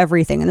account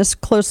everything. And this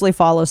closely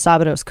follows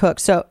Sabados Cook,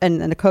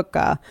 and the Cook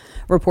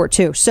report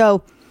too.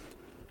 So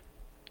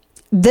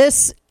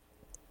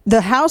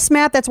the House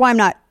map, that's why I'm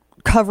not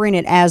covering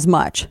it as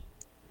much.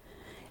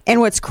 And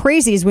what's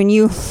crazy is when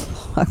you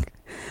look,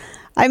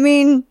 I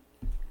mean,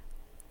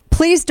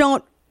 please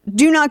do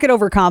not get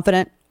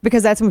overconfident,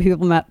 because that's when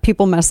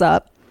people mess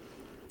up.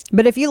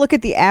 But if you look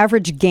at the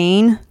average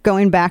gain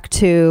going back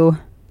to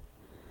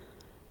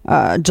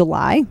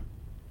July,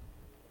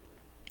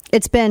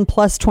 it's been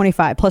plus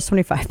 25, plus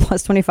 25,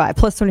 plus 25,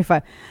 plus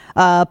 25,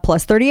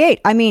 plus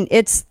 38. I mean,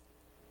 it's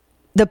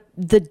the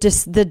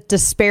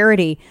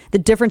disparity, the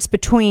difference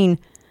between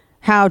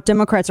how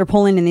Democrats are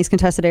polling in these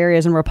contested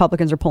areas and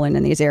Republicans are polling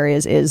in these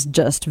areas is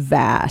just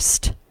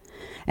vast.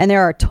 And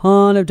there are a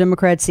ton of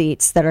Democrat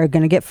seats that are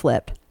going to get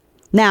flipped.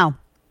 Now,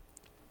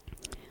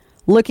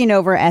 looking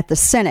over at the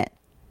Senate.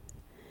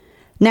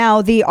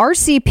 Now, the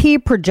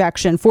RCP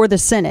projection for the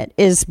Senate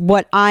is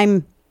what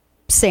I'm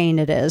saying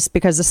it is,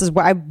 because this is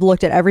where I've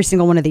looked at every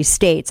single one of these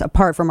states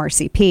apart from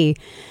RCP.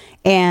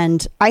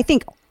 And I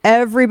think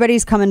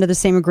everybody's coming to the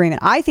same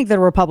agreement. I think the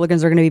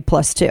Republicans are going to be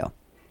 +2.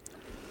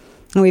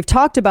 And we've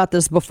talked about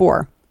this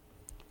before,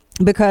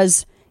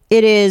 because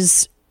it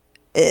is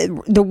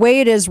the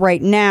way it is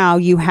right now.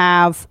 You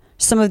have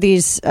some of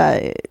these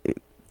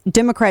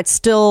Democrats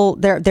still,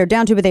 they're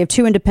down to, but they have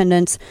 2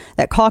 independents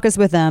that caucus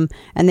with them.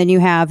 And then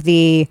you have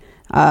the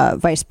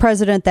vice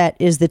president that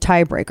is the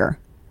tiebreaker.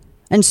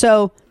 And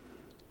so,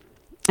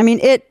 I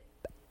mean,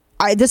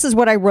 this is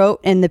what I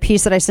wrote in the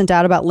piece that I sent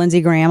out about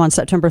Lindsey Graham on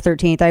September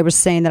 13th. I was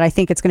saying that I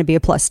think it's going to be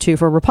a +2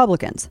 for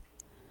Republicans.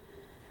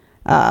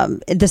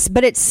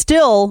 But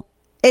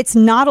it's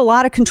not a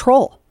lot of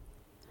control,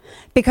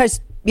 because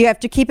you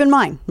have to keep in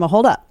mind, well,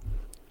 hold up.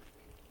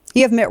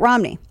 You have Mitt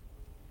Romney.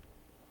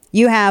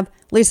 You have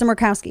Lisa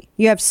Murkowski.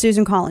 You have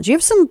Susan Collins. You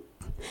have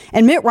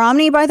and Mitt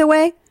Romney, by the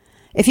way,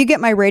 if you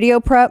get my radio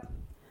prep,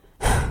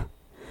 I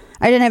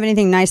didn't have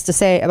anything nice to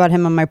say about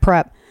him on my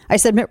prep. I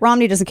said Mitt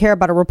Romney doesn't care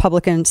about a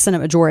Republican Senate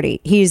majority.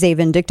 He's a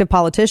vindictive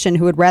politician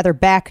who would rather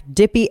back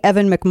Dippy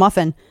Evan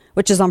McMuffin,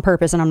 which is on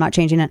purpose, and I'm not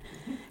changing it,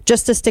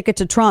 just to stick it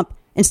to Trump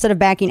instead of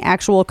backing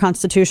actual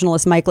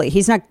constitutionalist Mike Lee.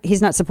 He's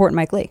not supporting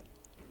Mike Lee.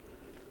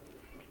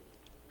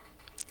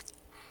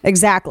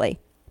 Exactly.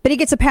 But he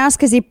gets a pass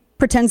because he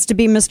pretends to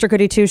be Mr.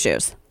 Goody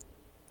Two-Shoes.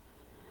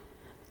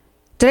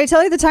 Did I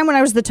tell you the time when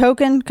I was the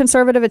token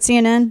conservative at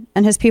CNN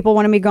and his people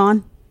wanted me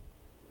gone?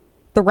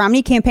 The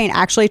Romney campaign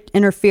actually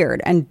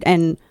interfered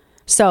and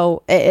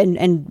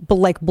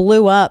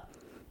blew up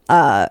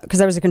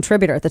because I was a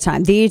contributor at the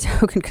time, the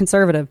token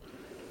conservative.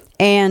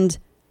 And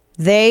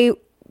they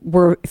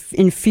were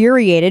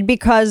infuriated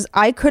because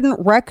I couldn't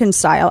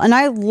reconcile. And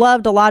I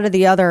loved a lot of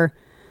the other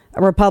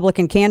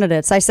Republican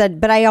candidates. I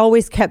said, but I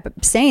always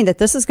kept saying that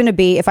this is going to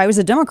be, if I was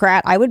a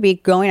Democrat, I would be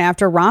going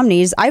after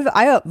Romney's. I've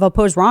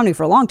opposed Romney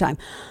for a long time.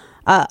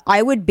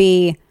 I would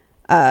be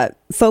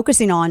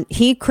focusing on,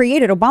 he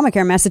created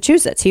Obamacare in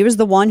Massachusetts. He was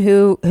the one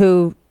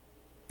who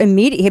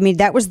immediately, I mean,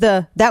 that was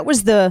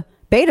the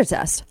beta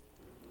test.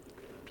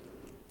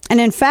 And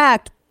in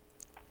fact,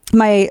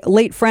 my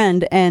late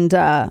friend and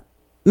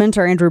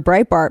mentor, Andrew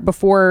Breitbart,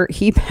 before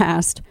he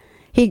passed,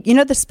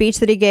 the speech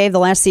that he gave, the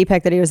last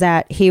CPAC that he was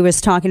at, he was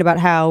talking about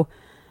how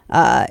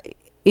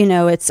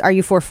it's, are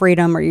you for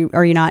freedom or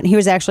are you not? And he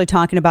was actually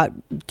talking about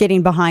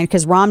getting behind,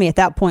 because Romney at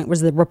that point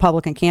was the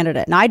Republican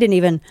candidate. And I didn't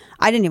even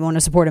want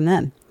to support him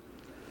then.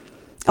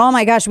 Oh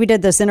my gosh, we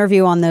did this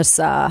interview on this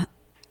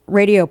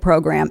radio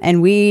program,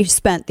 and we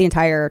spent the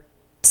entire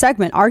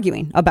segment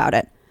arguing about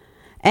it.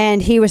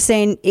 And he was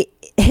saying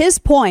his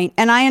point,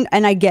 and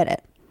I get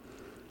it.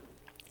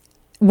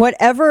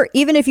 Whatever,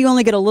 even if you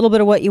only get a little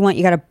bit of what you want,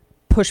 you got to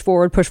push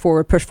forward,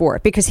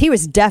 because he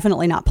was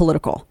definitely not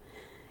political.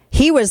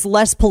 He was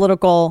less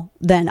political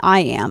than I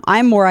am.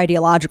 I'm more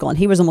ideological, and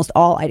he was almost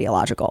all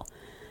ideological.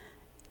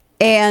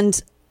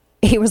 And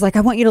he was like,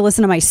 I want you to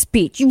listen to my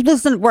speech. You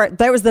listen.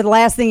 That was the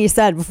last thing he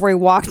said before he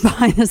walked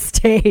behind the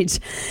stage.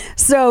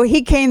 So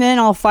he came in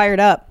all fired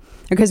up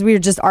because we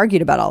just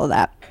argued about all of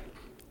that.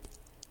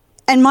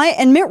 And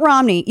Mitt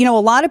Romney, a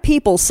lot of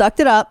people sucked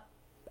it up,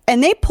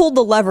 and they pulled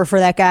the lever for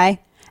that guy.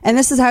 And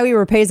this is how he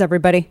repays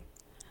everybody.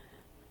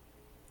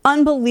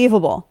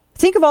 Unbelievable.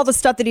 Think of all the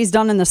stuff that he's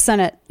done in the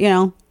Senate,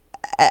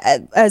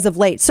 as of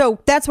late. So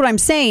that's what I'm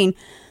saying.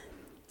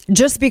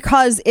 Just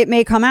because it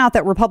may come out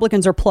that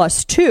Republicans are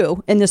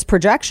 +2 in this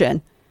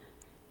projection,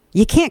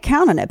 you can't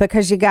count on it,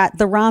 because you got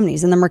the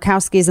Romneys and the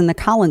Murkowskis and the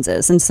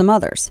Collinses and some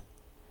others.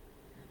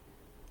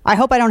 I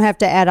hope I don't have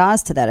to add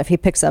Oz to that if he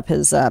picks up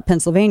his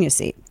Pennsylvania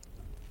seat.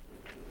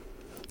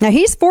 Now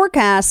he's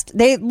forecast.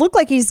 They look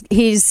like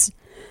it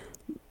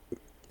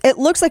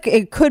looks like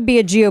it could be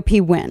a GOP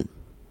win.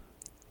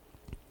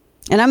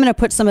 And I'm going to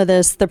put some of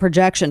the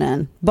projection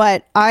in,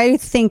 but I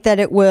think that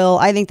it will.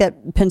 I think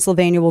that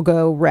Pennsylvania will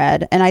go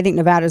red, and I think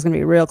Nevada is going to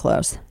be real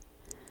close.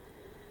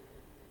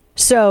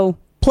 So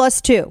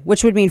 +2,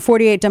 which would mean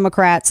 48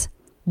 Democrats.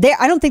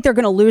 I don't think they're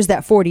going to lose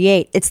that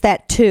 48. It's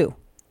that 2.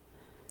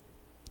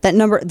 That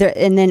number,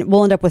 and then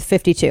we'll end up with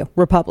 52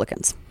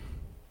 Republicans.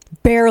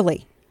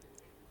 Barely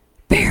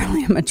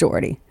a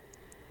majority.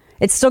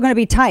 It's still going to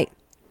be tight.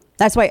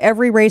 That's why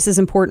every race is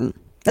important.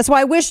 That's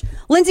why I wish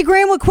Lindsey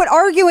Graham would quit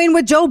arguing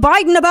with Joe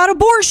Biden about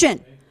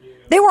abortion.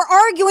 They were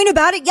arguing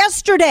about it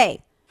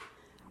yesterday.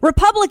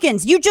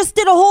 Republicans, you just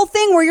did a whole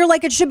thing where you're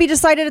like, it should be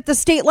decided at the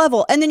state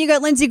level. And then you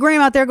got Lindsey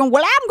Graham out there going,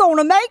 well, I'm going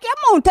to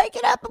take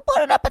it up and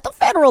put it up at the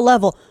federal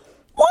level.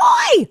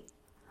 Why?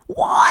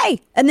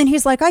 And then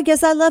he's like, I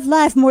guess I love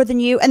life more than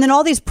you. And then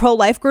all these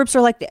pro-life groups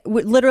are like,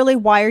 literally,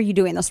 why are you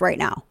doing this right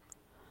now?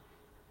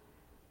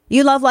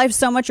 You love life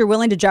so much you're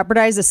willing to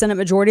jeopardize the Senate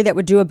majority that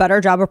would do a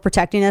better job of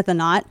protecting it than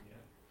not?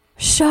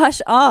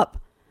 Shush up.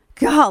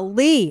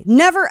 Golly.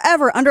 Never,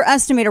 ever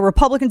underestimate a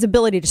Republican's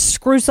ability to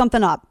screw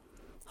something up.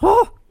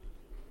 Oh.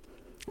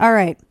 All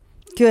right.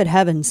 Good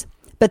heavens.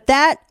 But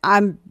that,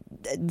 I'm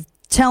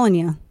telling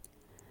you,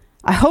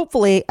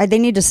 they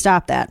need to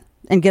stop that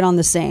and get on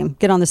the same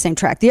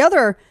track. The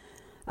other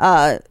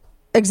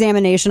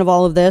examination of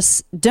all of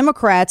this,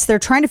 Democrats, they're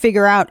trying to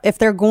figure out if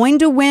they're going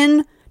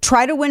to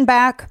try to win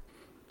back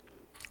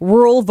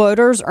rural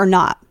voters or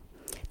not.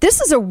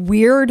 This is a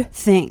weird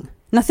thing.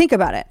 Now think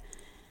about it.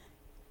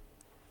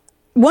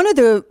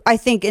 I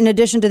think in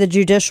addition to the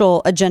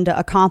judicial agenda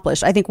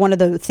accomplished, I think one of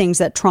the things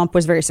that Trump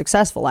was very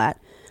successful at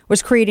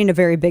was creating a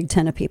very big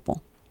tent of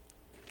people.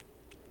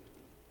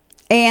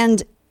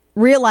 And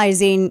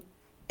realizing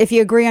if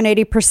you agree on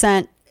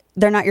 80%,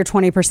 they're not your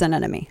 20%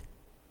 enemy.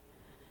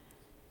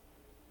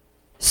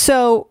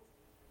 So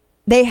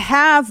they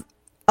have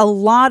a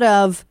lot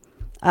of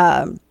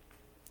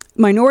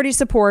minority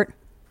support.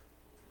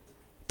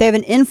 They have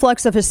an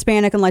influx of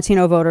Hispanic and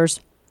Latino voters.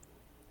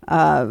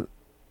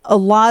 A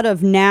lot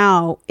of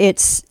now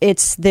it's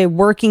the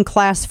working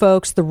class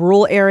folks, the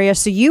rural area.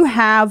 So you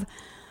have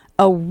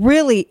a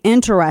really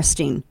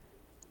interesting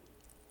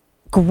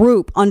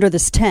group under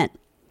this tent.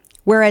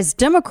 Whereas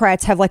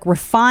Democrats have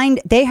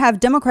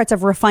Democrats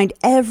have refined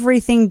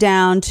everything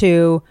down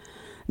to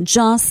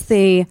just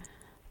the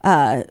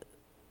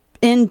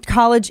in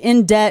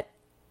debt,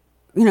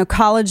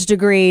 college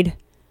degreed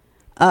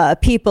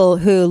people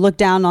who look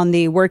down on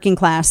the working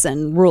class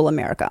and rural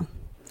America.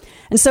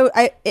 And so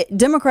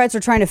Democrats are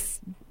trying to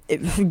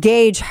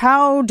gauge,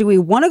 how do we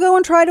want to go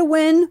and try to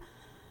win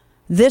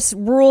this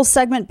rural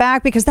segment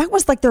back? Because that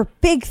was like their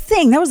big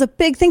thing. That was a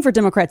big thing for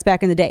Democrats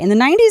back in the day. In the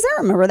 90s, I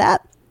remember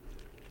that.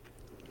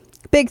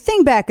 Big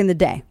thing back in the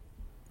day.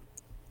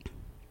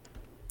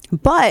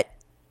 But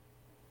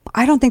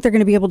I don't think they're going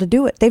to be able to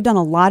do it. They've done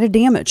a lot of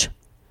damage.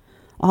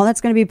 All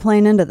that's going to be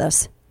playing into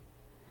this.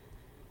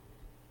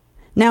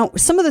 Now,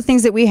 some of the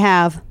things that we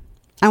have,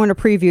 I want to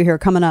preview here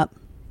coming up.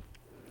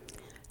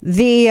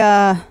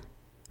 I've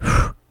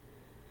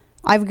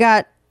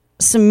got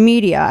some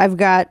media. I've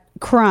got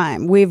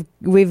crime.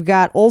 We've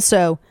got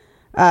also,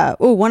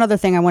 one other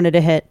thing I wanted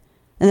to hit,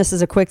 and this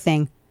is a quick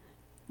thing.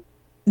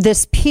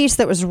 This piece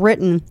that was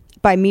written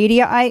by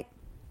Mediaite,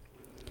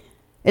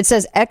 it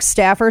says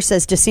ex-staffer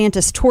says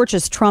DeSantis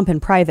torches Trump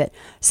in private,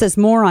 says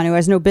moron who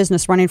has no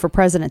business running for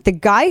president. The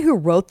guy who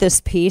wrote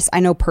this piece, I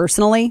know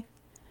personally.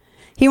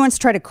 He once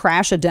tried to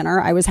crash a dinner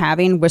I was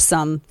having with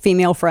some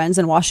female friends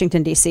in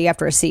Washington, D.C.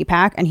 after a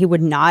CPAC, and he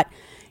would not.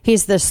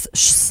 He's this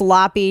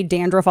sloppy,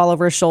 dandruff all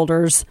over his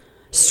shoulders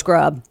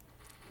scrub.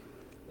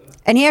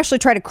 And he actually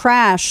tried to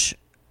crash.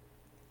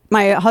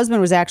 My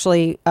husband was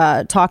actually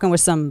talking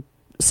with some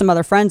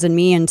other friends, and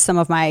me and some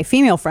of my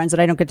female friends that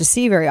I don't get to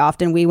see very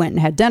often. We went and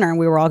had dinner, and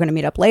we were all going to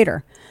meet up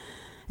later.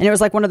 And it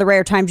was like one of the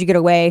rare times you get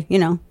away,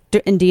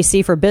 in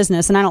D.C. for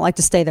business, and I don't like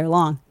to stay there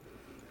long.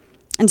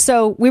 And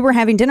so we were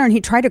having dinner, and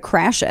he tried to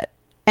crash it.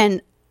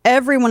 And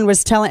everyone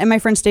was and my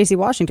friend Stacey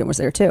Washington was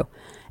there too.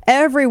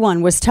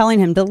 Everyone was telling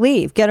him to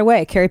leave, get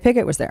away. Carrie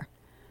Pickett was there.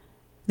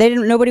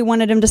 Nobody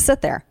wanted him to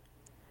sit there.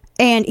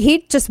 And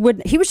he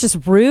was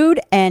just rude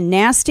and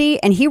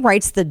nasty, and he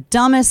writes the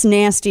dumbest,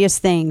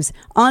 nastiest things,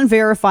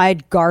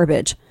 unverified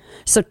garbage.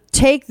 So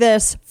take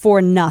this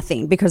for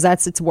nothing, because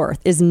that's its worth,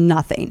 is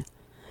nothing.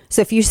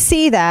 So if you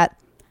see that,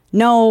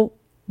 know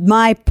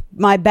my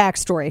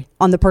backstory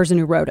on the person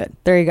who wrote it.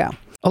 There you go.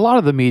 A lot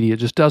of the media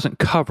just doesn't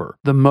cover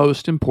the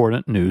most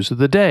important news of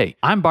the day.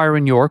 I'm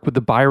Byron York with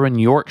The Byron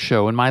York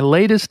Show. In my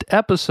latest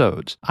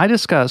episodes, I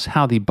discuss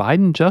how the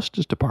Biden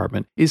Justice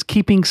Department is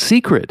keeping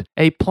secret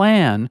a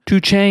plan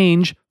to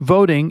change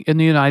voting in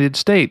the United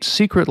States.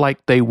 Secret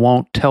like they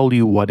won't tell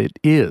you what it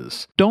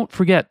is. Don't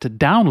forget to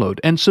download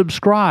and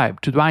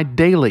subscribe to my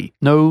daily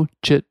No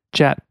Chit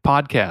Chat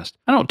podcast.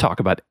 I don't talk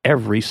about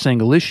every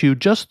single issue,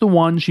 just the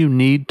ones you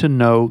need to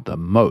know the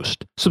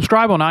most.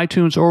 Subscribe on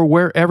iTunes or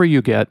wherever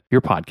you get your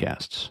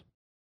podcasts.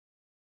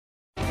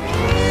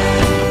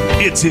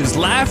 It's his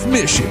life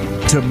mission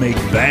to make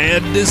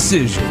bad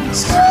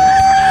decisions.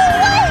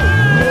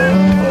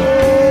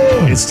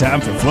 It's time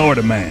for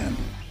Florida Man.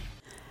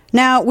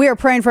 Now, we are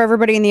praying for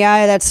everybody in the eye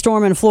of that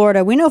storm in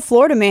Florida. We know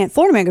Florida man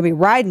going to be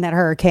riding that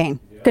hurricane.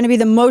 Going to be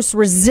the most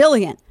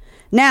resilient.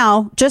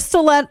 Now, just to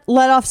let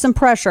off some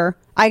pressure,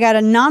 I got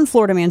a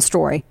non-Florida man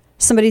story.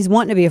 Somebody's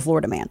wanting to be a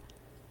Florida man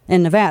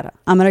in Nevada.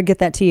 I'm going to get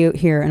that to you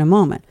here in a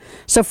moment.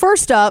 So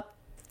first up,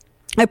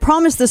 I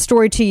promised this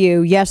story to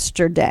you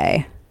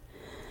yesterday.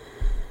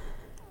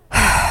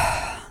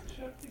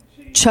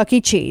 Chuck E.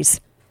 Cheese.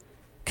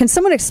 Can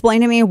someone explain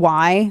to me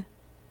why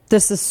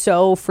this is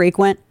so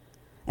frequent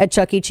at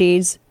Chuck E.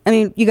 Cheese? I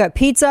mean, you got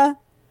pizza.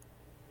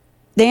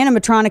 The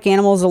animatronic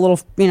animal is a little,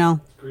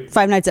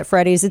 Five Nights at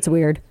Freddy's. It's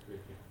weird.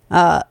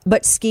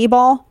 But skee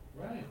ball,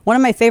 one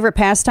of my favorite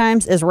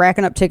pastimes is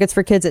racking up tickets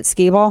for kids at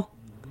skee ball.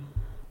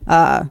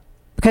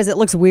 Because it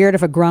looks weird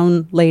if a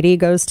grown lady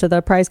goes to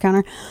the prize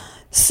counter.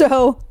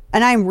 So,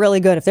 and I'm really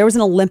good. If there was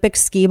an Olympic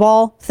skee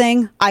ball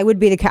thing, I would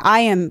be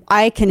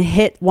I can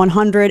hit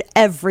 100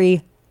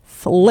 every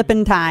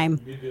flipping time.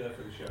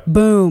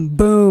 Boom,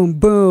 boom,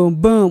 boom,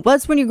 boom. Well,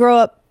 that's when you grow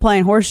up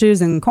playing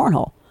horseshoes and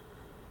cornhole.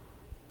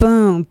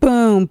 Boom,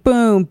 boom,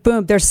 boom,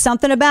 boom. There's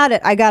something about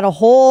it. I got a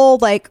whole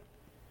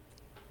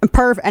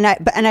perfect,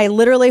 and I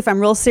literally, if I'm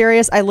real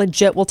serious, I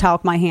legit will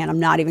talc my hand. I'm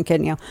not even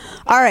kidding you.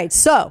 All right,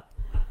 so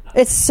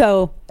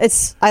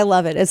I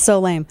love it. It's so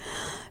lame.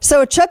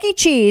 So at Chuck E.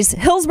 Cheese,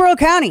 Hillsborough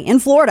County in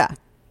Florida,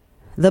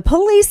 the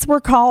police were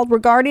called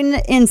regarding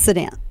an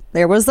incident.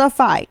 There was a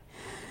fight.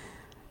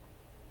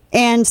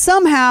 And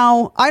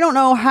somehow, I don't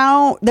know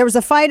how, there was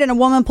a fight and a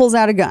woman pulls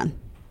out a gun.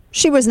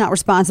 She was not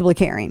responsibly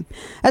carrying.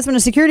 That's when a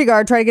security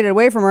guard tried to get it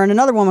away from her, and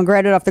another woman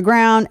grabbed it off the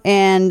ground,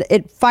 and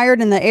it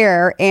fired in the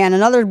air, and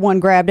another one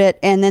grabbed it,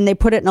 and then they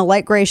put it in a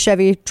light gray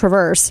Chevy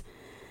Traverse.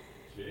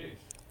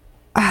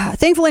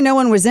 Thankfully, no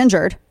one was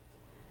injured.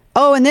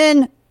 Oh, and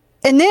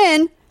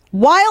then,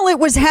 while it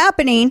was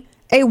happening,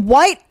 a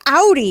white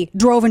Audi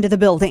drove into the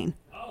building.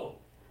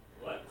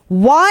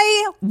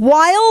 While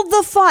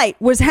the fight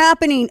was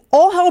happening,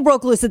 all hell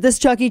broke loose at this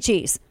Chuck E.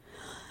 Cheese.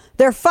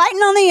 They're fighting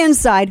on the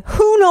inside.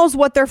 Who knows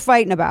what they're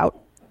fighting about?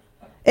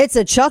 It's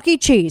a Chuck E.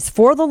 Cheese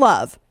for the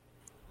love.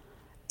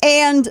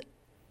 And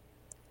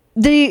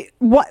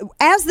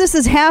as this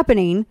is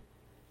happening,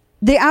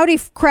 the Audi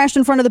crashed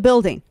in front of the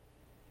building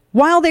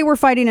while they were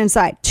fighting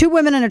inside. 2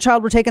 women and a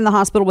child were taken to the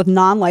hospital with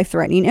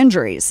non-life-threatening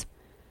injuries.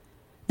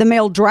 The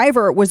male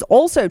driver was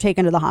also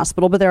taken to the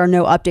hospital, but there are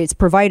no updates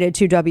provided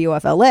to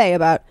WFLA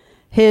about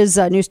his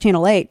News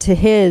Channel 8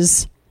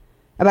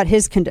 about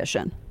his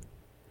condition.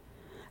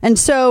 And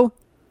so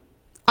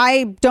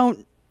I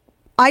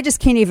just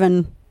can't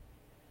even,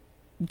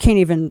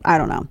 I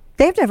don't know.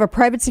 They have to have a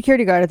private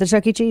security guard at the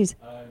Chuck E. Cheese.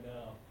 I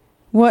know.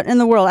 What in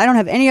the world? I don't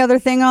have any other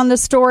thing on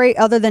this story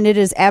other than it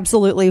is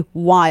absolutely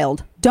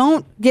wild.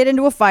 Don't get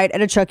into a fight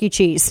at a Chuck E.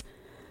 Cheese.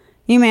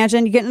 Can you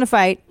imagine you get in a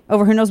fight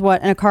over who knows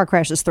what and a car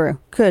crashes through?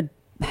 Good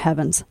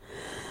heavens.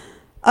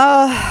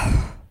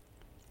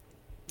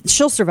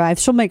 She'll survive.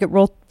 She'll make it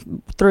roll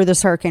through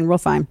this hurricane real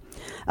fine.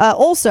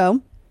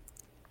 Also,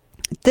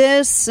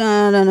 this is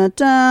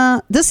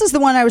the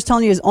one I was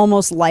telling you is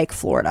almost like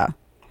Florida.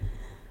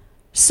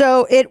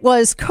 So it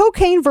was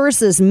cocaine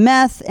versus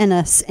meth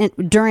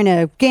during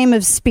a game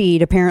of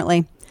speed,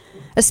 apparently.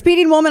 A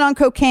speeding woman on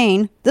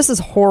cocaine, this is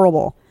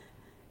horrible,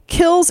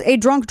 kills a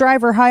drunk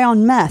driver high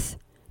on meth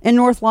in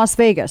North Las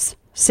Vegas,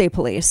 say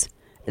police.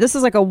 This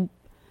is like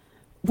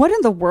what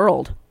in the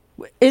world?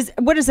 What is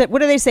it?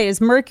 What do they say?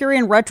 Is Mercury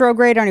in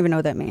retrograde? I don't even know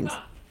what that means.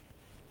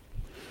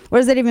 What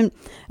does that even...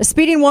 A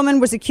speeding woman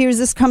was accused.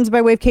 This comes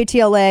by way of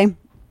KTLA.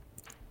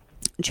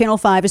 Channel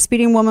 5, a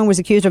speeding woman was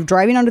accused of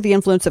driving under the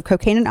influence of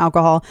cocaine and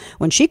alcohol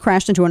when she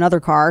crashed into another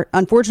car,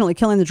 unfortunately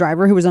killing the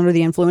driver who was under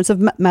the influence of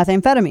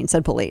methamphetamine,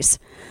 said police.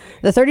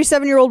 The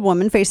 37-year-old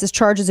woman faces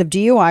charges of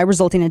DUI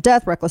resulting in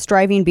death, reckless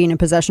driving, being in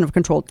possession of a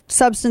controlled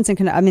substance,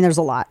 and there's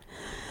a lot.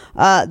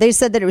 They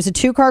said that it was a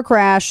 2-car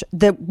crash.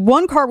 The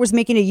one car was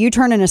making a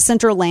U-turn in a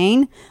center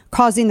lane,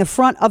 causing the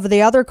front of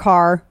the other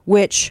car,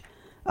 which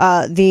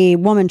the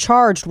woman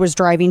charged was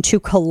driving, to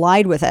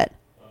collide with it.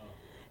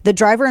 The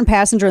driver and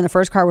passenger in the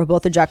first car were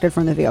both ejected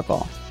from the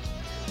vehicle.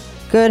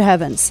 Good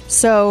heavens.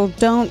 So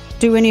don't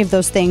do any of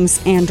those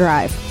things and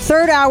drive.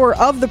 Third hour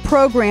of the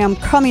program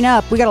coming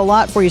up. We got a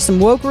lot for you. Some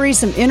wokery,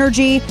 some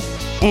energy,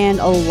 and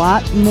a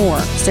lot more.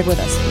 Stick with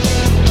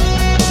us.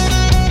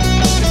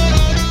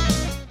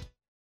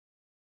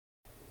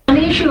 On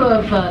the issue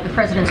of the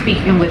president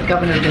speaking with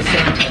Governor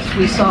DeSantis,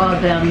 we saw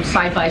them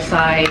side by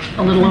side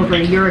a little over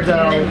a year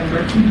ago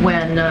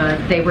when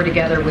they were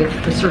together with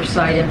the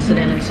Surfside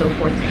incident and so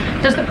forth.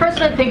 Does the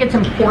president think it's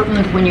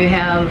important when you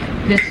have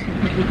this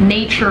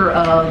nature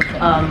of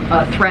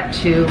a threat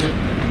to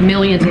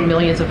millions and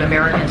millions of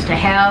Americans to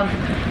have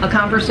a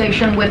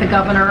conversation with a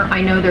governor?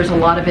 I know there's a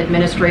lot of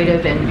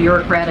administrative and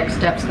bureaucratic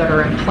steps that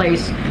are in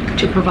place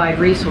to provide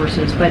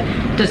resources, but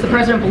does the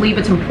president believe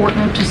it's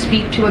important to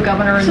speak to a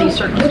governor in these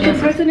circumstances? What the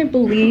president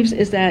believes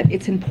is that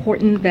it's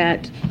important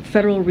that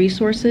federal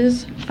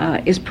resources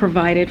is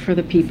provided for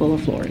the people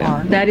of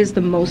Florida. That is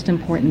the most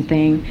important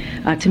thing,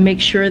 to make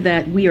sure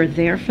that we are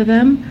there for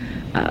them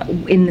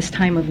in this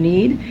time of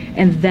need,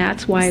 and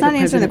that's why the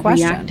president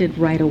reacted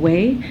right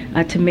away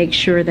to make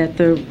sure that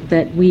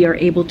that we are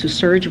able to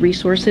surge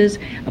resources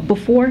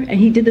before, and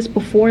he did this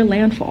before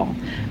landfall,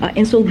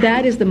 and so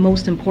that is the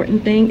most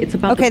important thing. It's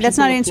about that's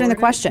not answering the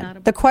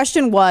question. The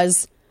question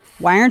was,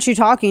 why aren't you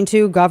talking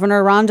to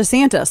Governor Ron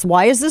DeSantis?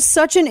 Why is this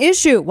such an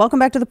issue? Welcome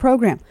back to the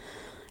program.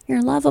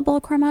 Your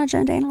lovable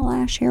curmudgeon, Dana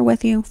Lash, here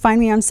with you.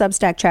 Find me on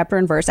Substack, chapter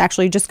and verse.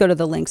 Actually, just go to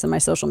the links in my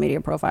social media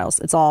profiles.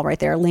 It's all right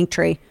there.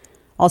 Linktree.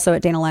 Also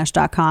at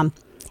danalash.com.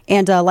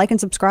 And like and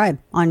subscribe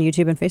on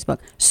YouTube and Facebook.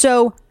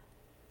 So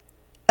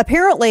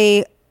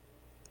apparently,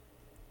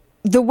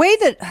 the way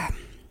that...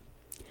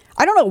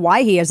 I don't know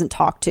why he hasn't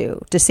talked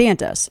to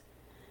DeSantis.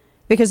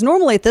 Because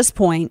normally at this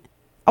point...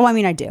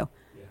 I do.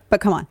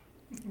 But come on.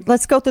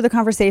 Let's go through the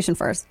conversation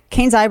first.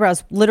 Kane's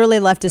eyebrows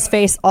literally left his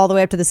face all the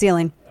way up to the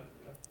ceiling.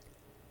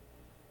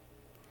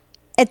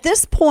 At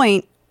this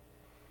point,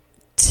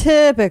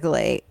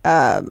 typically,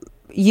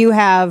 you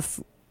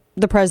have...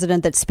 the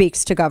president that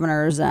speaks to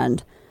governors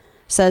and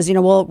says,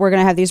 well, we're going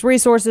to have these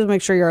resources,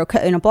 make sure you're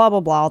okay, blah, blah,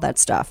 blah, all that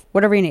stuff,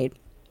 whatever you need.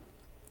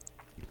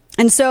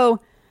 And so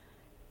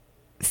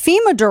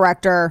FEMA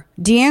director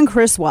Deanne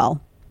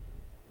Criswell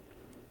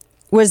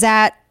was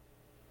at,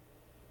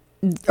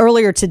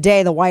 earlier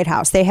today, the White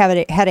House. They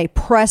had a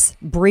press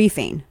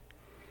briefing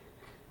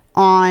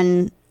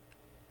on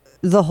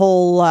the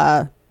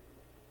whole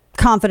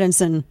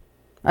confidence and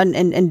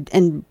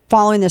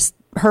following this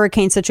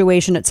hurricane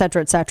situation, et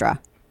cetera, et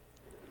cetera.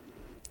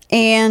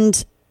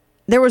 And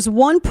there was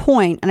one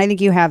point, and I think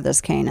you have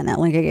this, Kane, in that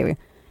link I gave you.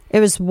 It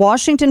was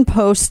Washington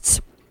Post's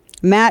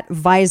Matt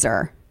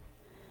Visor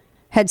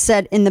had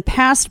said, in the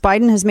past,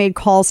 Biden has made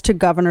calls to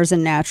governors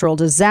in natural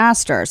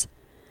disasters.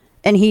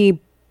 And he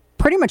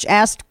pretty much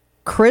asked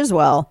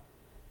Criswell,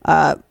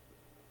 should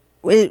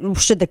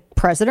the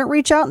president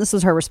reach out? And this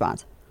was her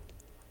response.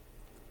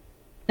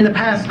 In the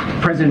past,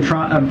 President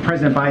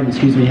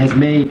Biden, has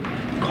made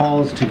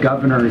calls to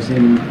governors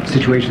in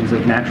situations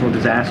of natural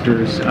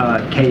disasters.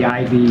 Kay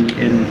Ivey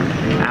in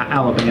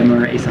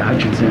Alabama, or Asa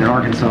Hutchinson in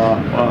Arkansas,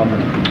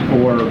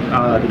 or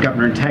the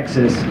governor in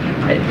Texas.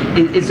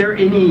 Is there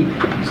any?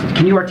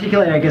 Can you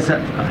articulate, I guess,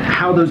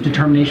 how those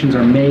determinations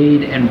are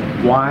made and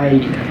why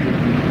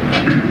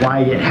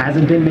it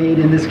hasn't been made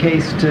in this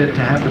case to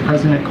have the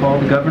president call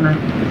the governor?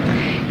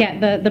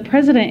 Yeah, the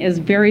president is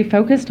very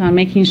focused on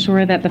making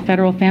sure that the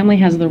federal family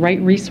has the right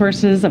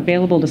resources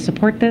available to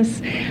support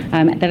this.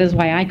 That is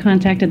why I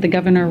contacted the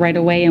governor right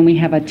away, and we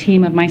have a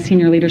team of my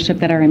senior leadership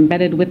that are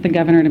embedded with the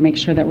governor to make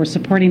sure that we're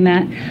supporting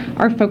that.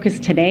 Our focus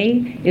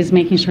today is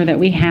making sure that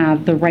we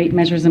have the right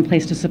measures in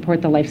place to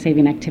support the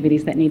life-saving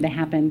activities that need to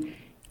happen.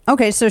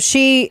 Okay, so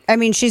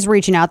she's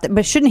reaching out,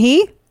 but shouldn't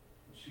he?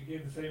 She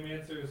gave the same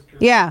answer as Kirsten.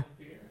 Yeah.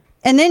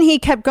 And then he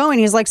kept going.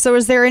 He's like, so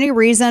is there any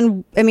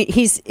reason?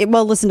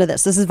 Listen to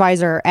this. This is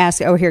Visor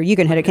asking. Oh, here, you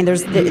can hit it.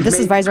 This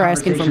is Visor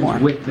asking for more.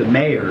 With the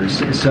mayors.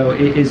 So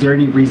is there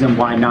any reason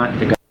why not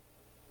the governor?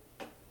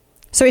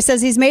 So he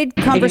says he's made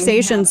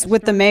conversations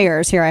with the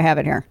mayors. Here, I have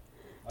it here.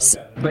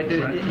 Okay. But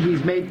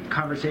he's made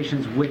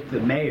conversations with the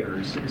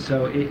mayors.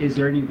 So is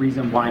there any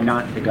reason why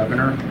not the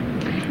governor?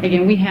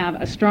 Again, we have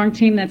a strong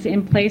team that's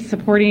in place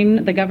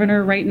supporting the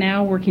governor right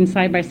now, working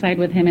side by side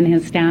with him and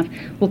his staff.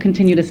 We'll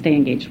continue to stay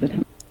engaged with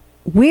him.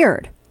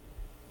 Weird.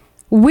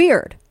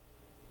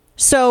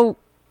 So,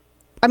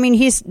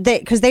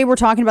 because they were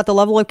talking about the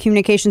level of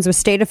communications with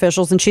state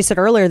officials, and she said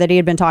earlier that he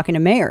had been talking to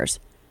mayors.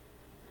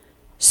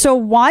 So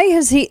why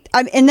has he,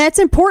 and that's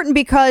important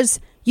because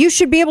you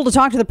should be able to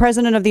talk to the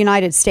president of the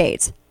United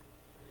States.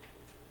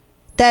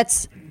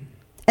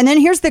 And then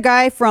here's the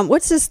guy from,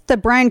 the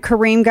Brian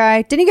Kareem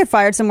guy? Didn't he get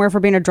fired somewhere for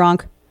being a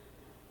drunk?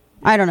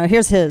 I don't know.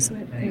 Here's his.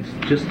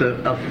 Just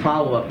a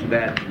follow-up to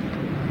that.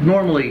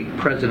 Normally,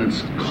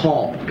 presidents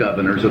call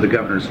governors or the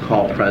governors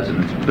call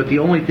presidents. But the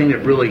only thing that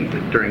really,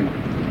 during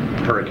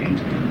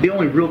hurricanes, the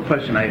only real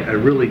question I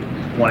really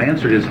want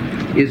answered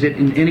is it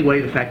in any way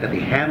the fact that they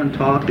haven't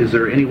talked? Is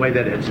there any way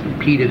that it's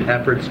impeded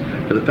efforts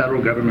of the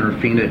federal government or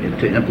FEMA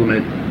to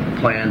implement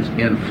plans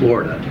in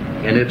Florida?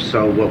 And if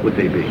so, what would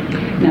they be?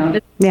 No.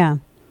 Yeah.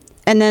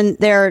 And then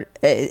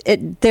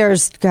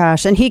there's,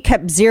 gosh, and he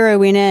kept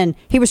zeroing in.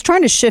 He was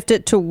trying to shift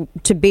it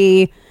to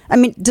be, I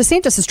mean,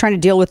 DeSantis is trying to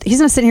deal with, he's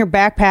not sitting here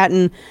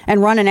backpatting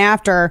and running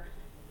after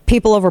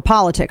people over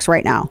politics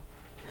right now.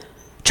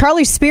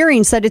 Charlie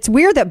Spearing said it's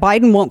weird that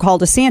Biden won't call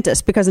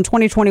DeSantis because in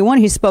 2021,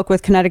 he spoke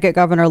with Connecticut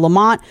Governor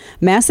Lamont,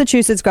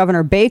 Massachusetts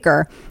Governor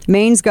Baker,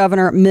 Maine's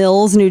Governor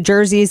Mills, New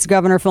Jersey's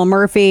Governor Phil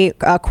Murphy,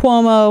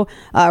 Cuomo,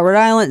 Rhode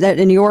Island,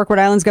 in New York, Rhode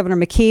Island's Governor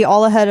McKee,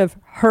 all ahead of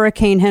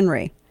Hurricane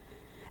Henry.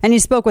 And he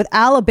spoke with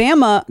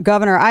Alabama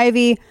Governor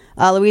Ivey,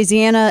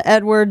 Louisiana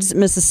Edwards,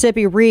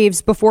 Mississippi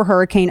Reeves before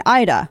Hurricane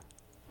Ida.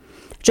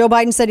 Joe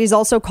Biden said he's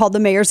also called the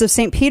mayors of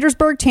St.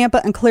 Petersburg,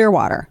 Tampa, and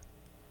Clearwater.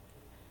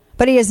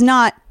 But he has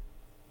not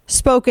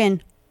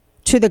spoken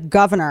to the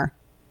governor.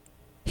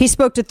 He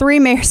spoke to 3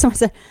 mayors. Someone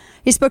said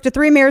he spoke to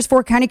 3 mayors,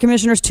 4 county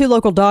commissioners, 2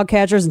 local dog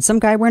catchers, and some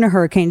guy wearing a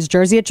Hurricanes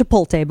jersey at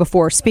Chipotle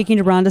before speaking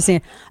to Ron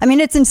DeSantis. I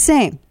mean, it's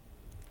insane.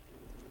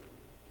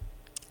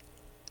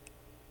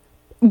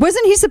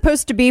 Wasn't he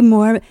supposed to be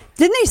more?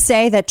 Didn't they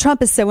say that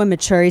Trump is so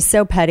immature? He's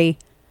so petty.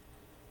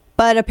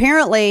 But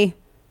apparently,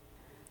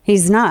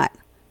 he's not.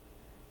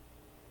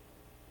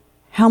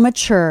 How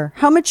mature?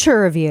 How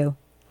mature of you?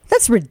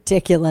 That's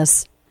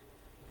ridiculous.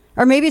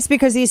 Or maybe it's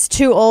because he's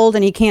too old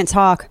and he can't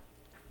talk.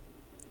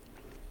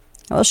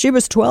 Well, she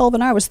was 12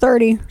 and I was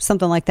 30.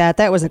 Something like that.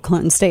 That was a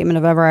Clinton statement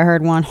if ever I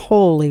heard one.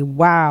 Holy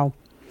wow.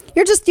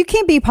 You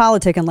can't be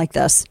politicking like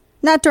this.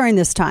 Not during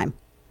this time.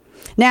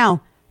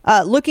 Now,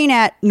 looking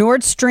at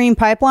Nord Stream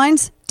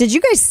pipelines, did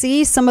you guys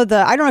see some of the,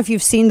 I don't know if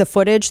you've seen the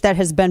footage that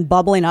has been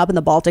bubbling up in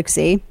the Baltic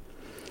Sea.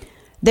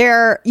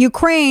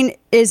 Ukraine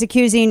is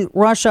accusing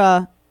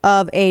Russia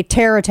of a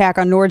terror attack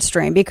on Nord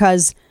Stream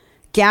because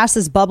gas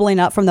is bubbling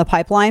up from the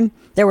pipeline.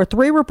 There were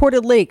 3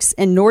 reported leaks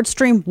in Nord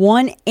Stream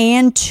 1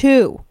 and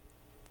 2.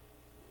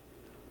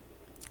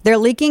 They're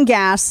leaking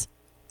gas.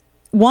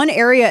 One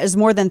area is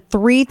more than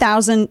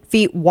 3,000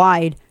 feet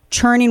wide,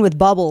 churning with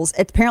bubbles.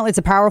 Apparently, it's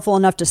powerful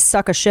enough to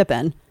suck a ship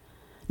in.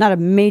 Not a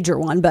major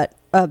one, but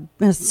a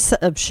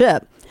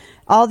ship.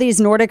 All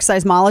these Nordic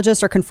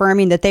seismologists are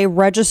confirming that they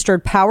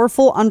registered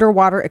powerful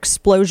underwater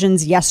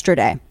explosions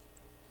yesterday.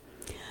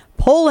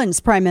 Poland's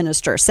prime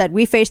minister said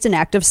we faced an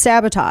act of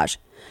sabotage.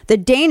 The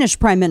Danish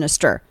prime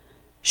minister,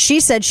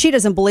 she said she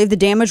doesn't believe the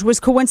damage was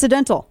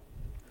coincidental.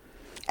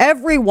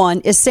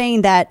 Everyone is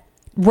saying that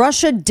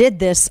Russia did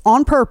this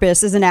on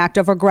purpose as an act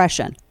of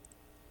aggression.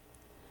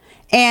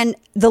 And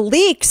the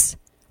leaks,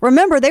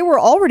 remember, they were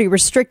already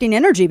restricting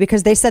energy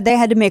because they said they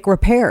had to make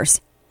repairs.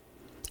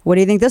 What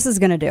do you think this is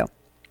going to do?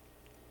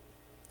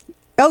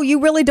 Oh,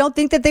 you really don't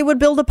think that they would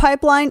build a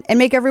pipeline and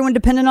make everyone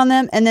dependent on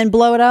them and then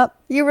blow it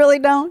up? You really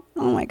don't?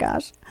 Oh, my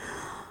gosh.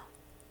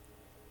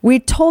 We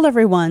told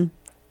everyone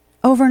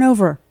over and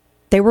over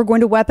they were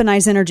going to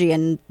weaponize energy,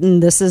 and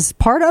this is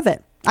part of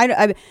it.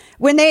 And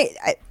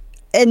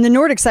the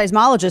Nordic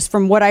seismologists,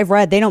 from what I've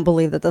read, they don't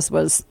believe that this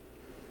was,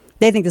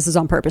 they think this is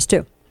on purpose,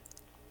 too.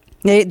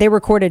 They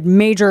recorded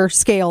major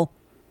scale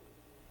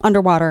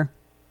underwater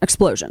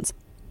explosions.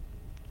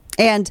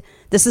 And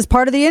this is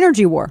part of the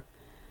energy war.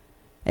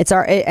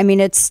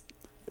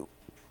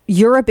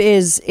 Europe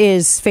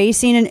is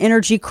facing an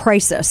energy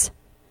crisis.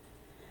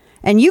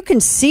 And you can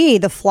see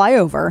the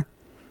flyover.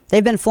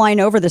 They've been flying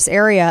over this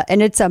area,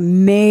 and it's a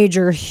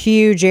major,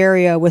 huge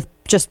area with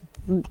just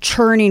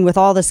churning with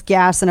all this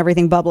gas and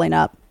everything bubbling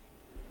up.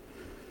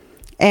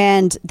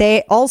 And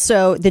they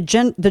also, the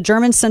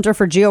German Center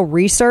for Geo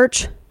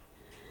Research,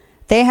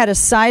 they had a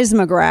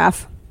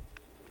seismograph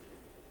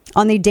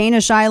on the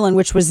Danish island,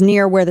 which was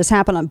near where this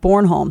happened on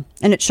Bornholm.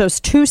 And it shows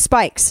 2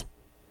 spikes,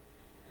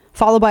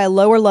 followed by a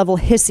lower level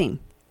hissing.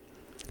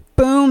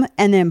 Boom,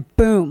 and then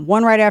boom,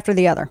 one right after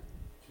the other.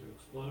 2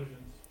 explosions.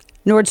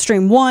 Nord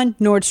Stream 1,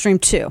 Nord Stream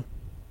 2.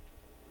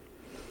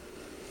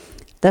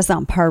 That's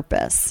on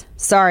purpose.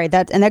 Sorry,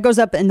 that goes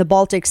up in the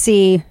Baltic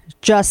Sea,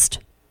 just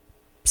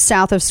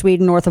south of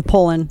Sweden, north of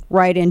Poland,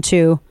 right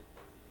into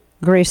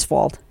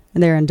Greifswald,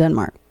 and there in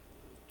Denmark.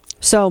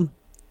 So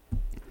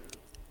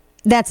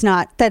that's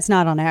not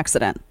on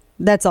accident.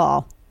 That's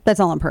all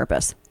on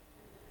purpose.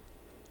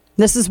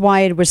 This is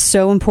why it was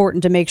so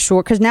important to make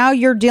sure, because now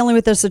you're dealing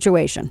with this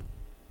situation.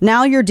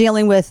 Now you're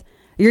going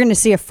to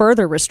see a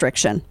further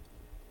restriction.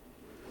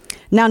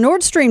 Now,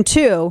 Nord Stream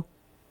 2,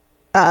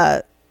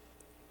 the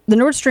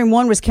Nord Stream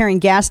 1 was carrying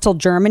gas till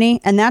Germany,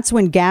 and that's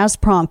when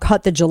Gazprom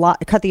cut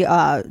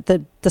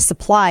the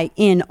supply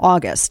in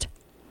August.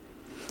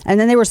 And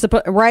then they were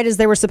right as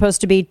they were supposed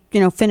to be,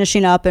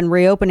 finishing up and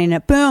reopening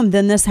it. Boom!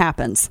 Then this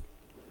happens.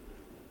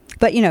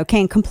 But,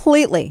 Kane,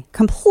 completely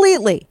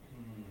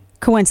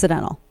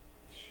coincidental.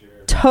 Sure.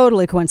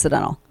 Totally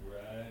coincidental.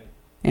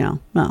 Right.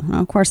 No,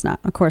 of course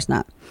not. Of course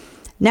not.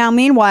 Now,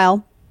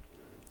 meanwhile,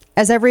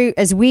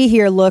 as we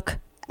here look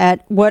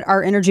at what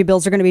our energy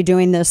bills are going to be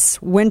doing this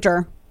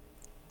winter,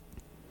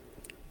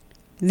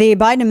 the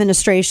Biden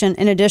administration,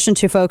 in addition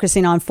to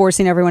focusing on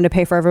forcing everyone to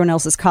pay for everyone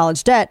else's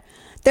college debt,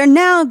 they're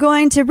now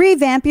going to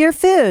revamp your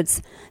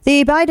foods.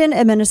 The Biden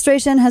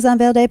administration has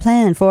unveiled a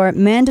plan for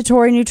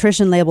mandatory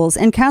nutrition labels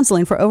and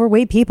counseling for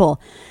overweight people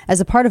as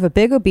a part of a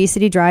big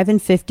obesity drive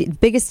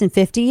biggest in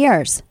 50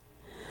 years.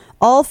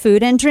 All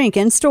food and drink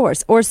in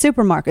stores or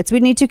supermarkets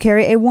would need to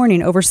carry a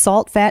warning over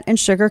salt, fat, and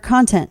sugar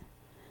content.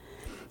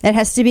 It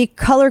has to be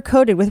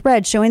color-coded with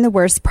red, showing the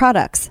worst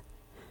products.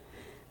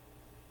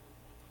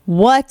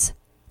 What?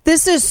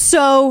 This is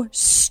so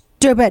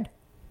stupid.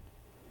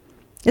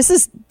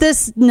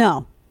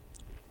 No.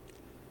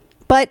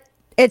 But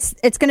it's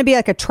going to be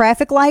like a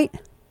traffic light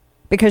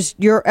because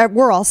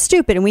we're all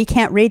stupid and we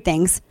can't read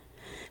things.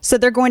 So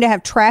they're going to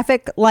have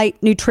traffic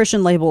light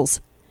nutrition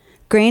labels.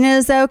 Green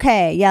is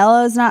okay.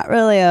 Yellow is not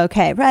really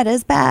okay. Red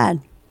is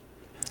bad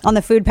on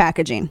the food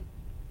packaging.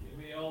 Give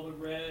me all the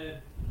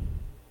red.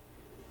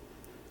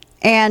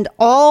 And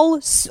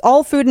all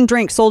food and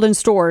drink sold in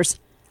stores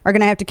are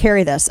going to have to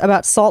carry this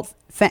about salt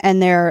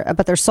and their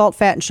salt,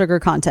 fat, and sugar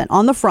content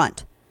on the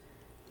front.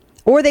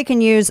 Or they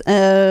can use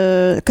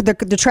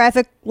the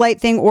traffic light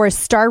thing or a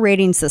star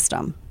rating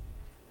system.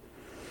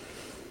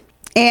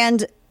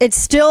 And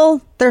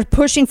they're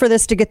pushing for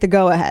this to get the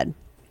go-ahead.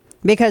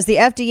 Because the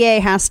FDA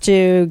has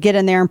to get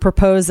in there and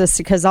propose this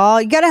because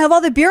you got to have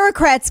all the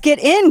bureaucrats get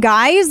in,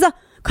 guys.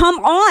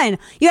 Come on.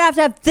 You have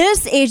to have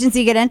this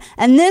agency get in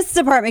and this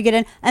department get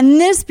in and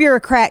this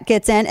bureaucrat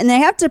gets in, and they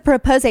have to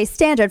propose a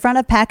standard front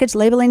of package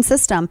labeling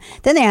system.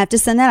 Then they have to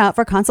send that out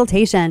for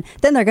consultation.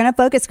 Then they're going to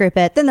focus group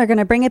it. Then they're going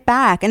to bring it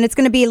back. And it's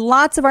going to be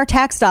lots of our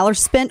tax dollars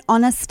spent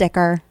on a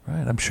sticker.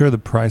 Right. I'm sure the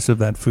price of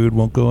that food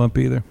won't go up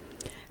either.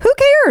 Who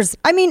cares?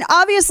 I mean,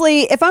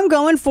 obviously, if I'm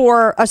going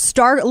for a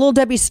Little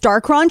Debbie Star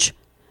Crunch,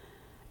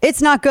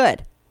 it's not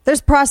good.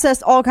 There's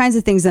processed all kinds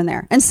of things in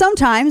there. And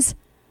sometimes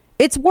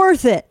it's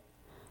worth it.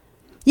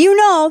 You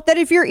know that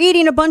if you're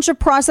eating a bunch of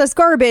processed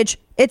garbage,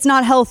 it's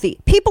not healthy.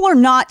 People are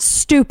not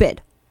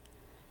stupid.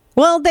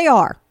 Well, they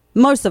are.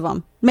 Most of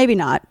them. Maybe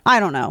not. I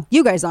don't know.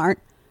 You guys aren't.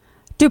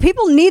 Do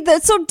people need that?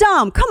 It's so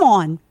dumb. Come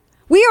on.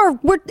 We're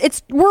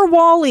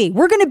Wall-E.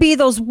 We're going to be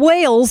those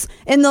whales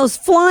in those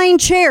flying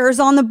chairs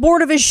on the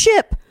board of a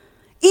ship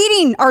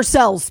eating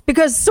ourselves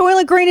because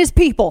Soylent Green is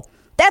people.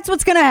 That's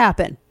what's going to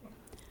happen.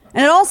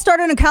 And it all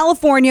started in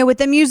California with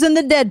them using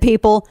the dead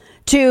people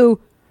to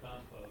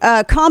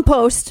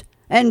compost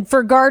and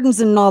for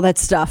gardens and all that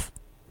stuff.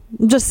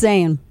 I'm just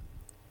saying.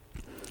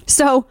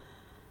 So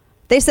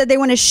they said they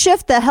want to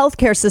shift the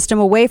healthcare system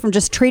away from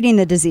just treating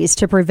the disease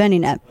to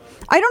preventing it.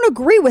 I don't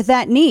agree with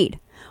that need.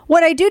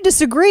 What I do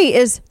disagree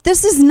is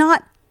this is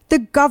not the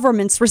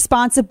government's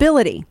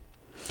responsibility.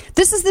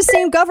 This is the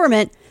same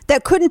government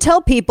that couldn't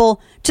tell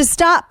people to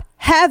stop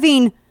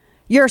having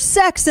your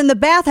sex in the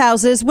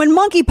bathhouses when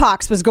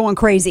monkeypox was going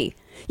crazy.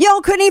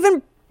 Y'all couldn't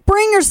even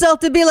bring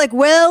yourself to be like,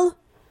 well,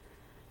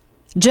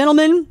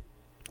 gentlemen,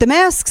 the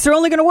masks are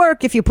only going to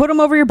work if you put them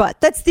over your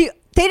butt. They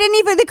couldn't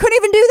even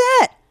do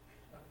that.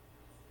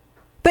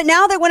 But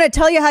now they want to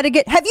tell you how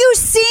to have you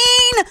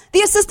seen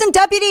the assistant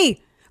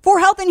deputy for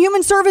Health and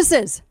Human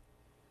Services?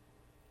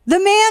 The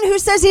man who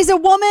says he's a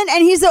woman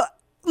and he's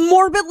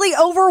morbidly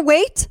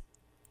overweight?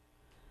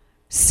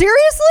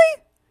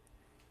 Seriously?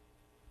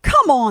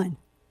 Come on.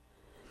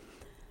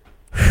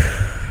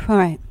 All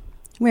right.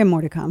 We have more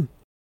to come.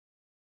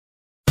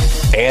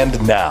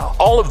 And now,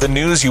 all of the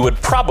news you would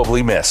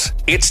probably miss.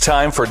 It's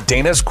time for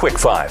Dana's Quick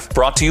Five,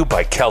 brought to you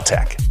by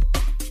Caltech.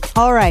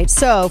 All right.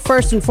 So,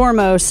 first and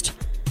foremost,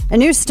 a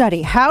new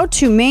study, how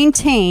to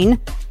maintain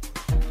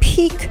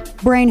peak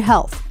brain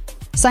health.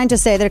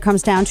 Scientists say that it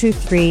comes down to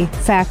 3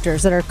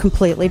 factors that are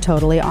completely,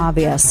 totally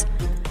obvious.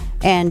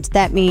 And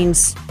that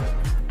means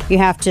you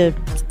have to,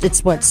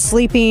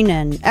 sleeping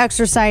and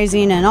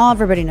exercising and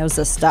everybody knows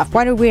this stuff.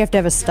 Why do we have to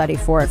have a study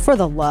for it? For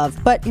the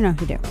love. But, you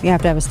do. You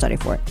have to have a study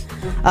for it.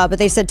 But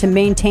they said to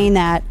maintain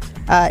that,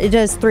 it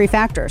does 3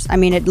 factors. I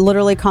mean, it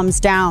literally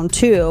comes down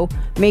to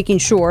making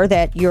sure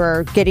that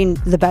you're getting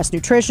the best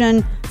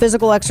nutrition,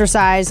 physical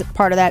exercise,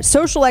 part of that,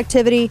 social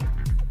activity,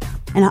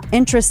 and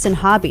interest in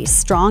hobbies,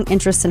 strong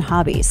interest in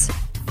hobbies.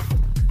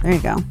 There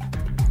you go.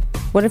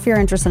 What if your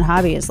interest in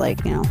hobby is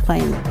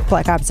playing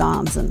Black Ops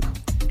Zombies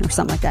or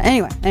something like that?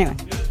 Anyway.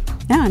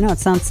 Yeah, I know,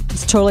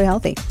 it's totally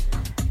healthy.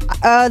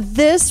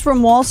 This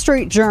from Wall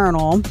Street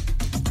Journal.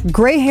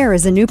 Gray hair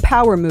is a new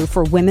power move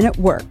for women at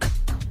work.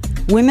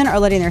 Women are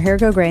letting their hair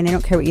go gray and they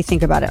don't care what you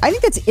think about it. I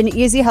think it's an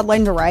easy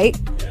headline to write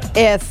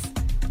if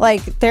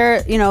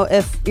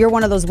if you're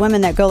one of those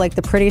women that go like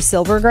the pretty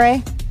silver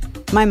gray.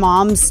 My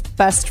mom's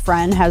best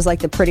friend has like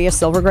the prettiest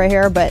silver gray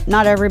hair, but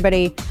not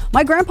everybody.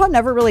 My grandpa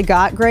never really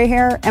got gray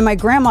hair, and my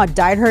grandma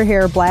dyed her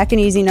hair black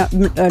and easy,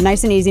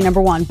 nice and easy,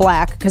 number 1,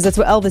 black, because that's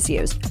what Elvis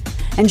used.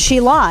 And she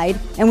lied,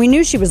 and we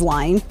knew she was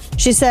lying.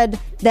 She said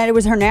that it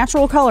was her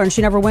natural color and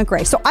she never went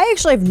gray. So I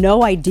actually have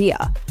no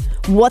idea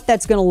what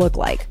that's going to look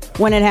like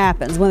when it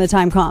happens, when the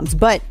time comes.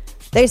 But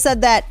they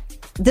said that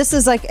this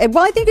is like, well,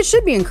 I think it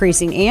should be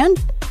increasing. And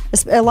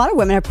a lot of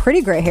women have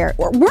pretty gray hair.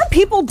 Weren't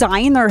people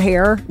dyeing their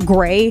hair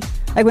gray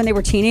like when they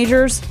were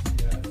teenagers?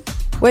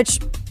 Which,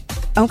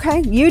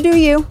 okay, you do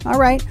you. All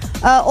right.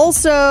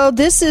 Also,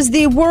 this is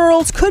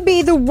could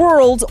be the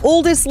world's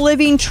oldest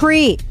living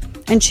tree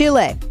in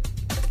Chile.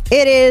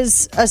 It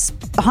is a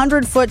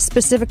 100-foot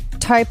specific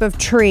type of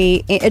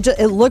tree.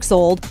 It looks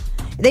old.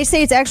 They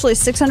say it's actually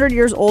 600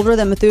 years older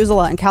than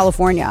Methuselah in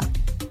California.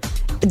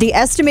 The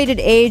estimated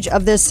age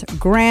of this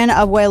Gran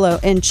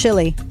Abuelo in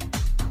Chile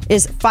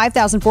is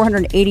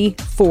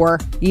 5,484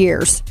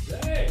 years.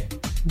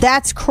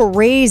 That's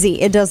crazy.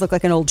 It does look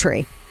like an old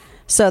tree.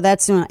 So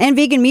that's, and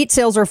vegan meat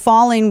sales are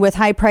falling with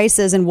high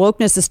prices, and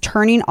wokeness is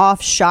turning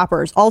off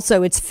shoppers.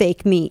 Also, it's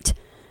fake meat.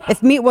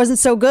 If meat wasn't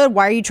so good,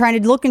 why are you trying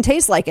to look and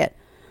taste like it?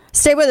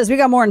 Stay with us. We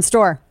got more in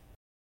store.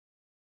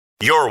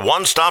 Your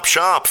one-stop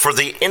shop for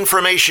the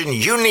information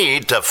you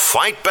need to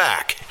fight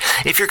back.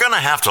 If you're going to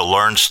have to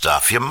learn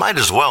stuff, you might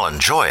as well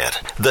enjoy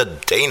it. The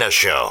Dana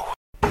Show.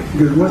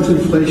 Because what's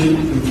inflation?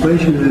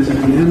 Inflation is at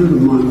the end of the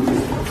month,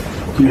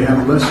 do you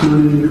have less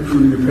money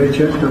from your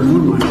paycheck or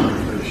more money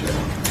from your paycheck?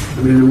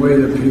 I mean, the way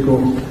that people,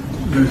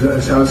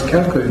 that's how it's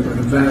calculated by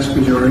the vast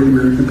majority of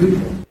American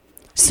people.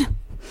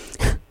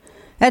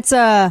 That's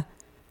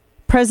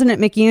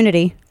President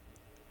McUnity.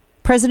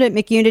 President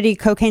McUnity,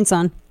 cocaine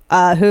son,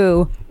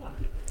 who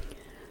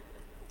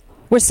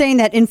was saying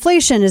that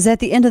inflation is at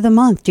the end of the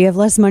month. Do you have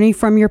less money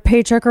from your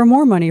paycheck or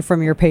more money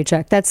from your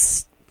paycheck?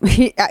 Does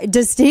he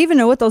even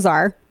know what those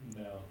are?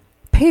 No.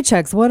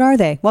 Paychecks, what are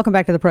they? Welcome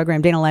back to the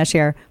program. Dana Loesch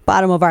here.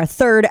 Bottom of our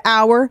third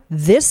hour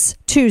this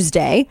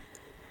Tuesday.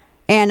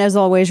 And as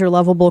always, your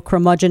lovable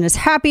curmudgeon is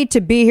happy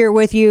to be here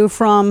with you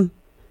from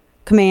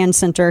Command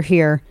Center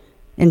here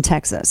in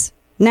Texas.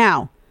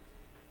 Now,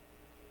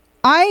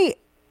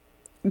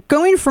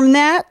 going from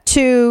that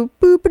to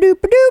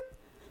boop-a-doop-a-doop,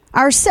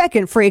 our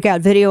second freak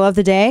out video of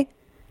the day,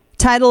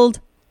 titled,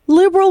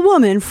 Liberal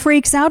Woman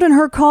Freaks Out in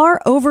Her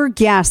Car Over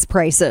Gas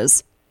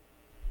Prices.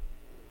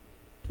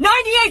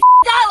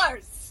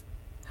 $98!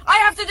 I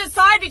have to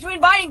decide between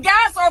buying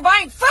gas or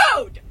buying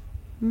food!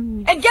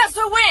 And guess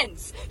who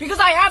wins? Because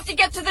I have to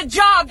get to the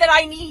job that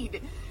I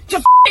need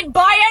to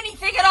buy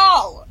anything at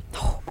all.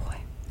 Oh, boy.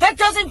 That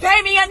doesn't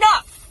pay me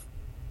enough.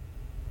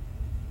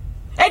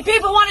 And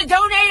people want to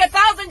donate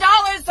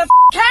 $1,000 to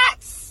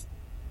cats.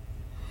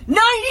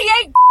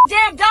 $98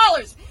 damn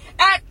dollars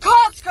at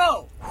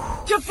Costco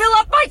to fill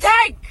up my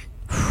tank.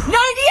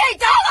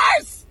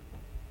 $98.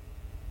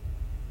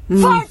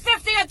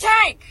 $5.50 a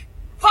tank.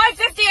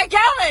 $5.50 a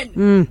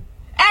gallon.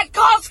 At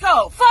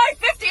Costco.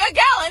 $5.50 a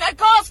gallon at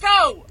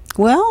Costco.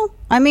 Well,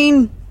 I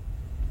mean,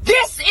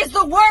 this is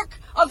the work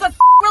of the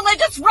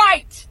religious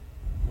right.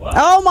 What?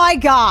 Oh my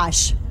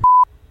gosh.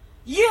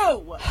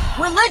 You,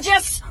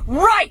 religious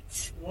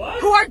right,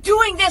 who are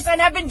doing this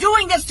and have been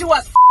doing this to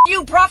us.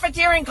 You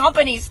profiteering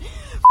companies.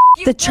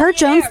 The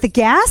church owns the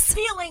gas?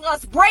 Stealing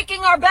us,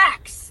 breaking our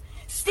backs,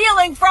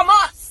 stealing from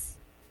us.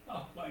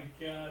 Oh my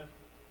God.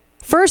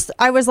 First,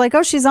 I was like,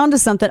 oh, she's onto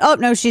something. Oh,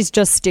 no, she's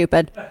just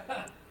stupid.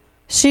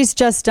 She's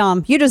just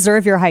dumb. You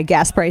deserve your high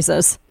gas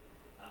prices.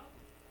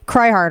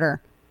 Cry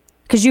harder.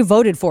 Because you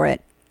voted for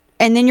it.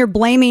 And then you're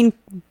blaming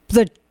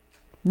the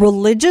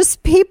religious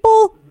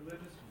people?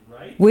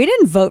 We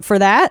didn't vote for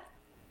that.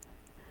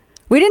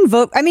 We didn't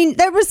vote. I mean,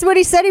 that was what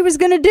he said he was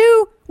going to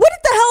do. What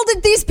the hell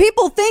did these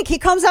people think? He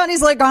comes out and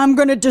he's like, I'm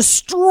going to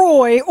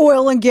destroy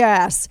oil and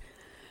gas.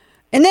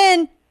 And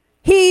then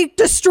he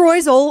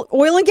destroys oil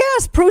and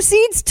gas.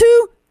 Proceeds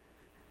to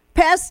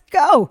pass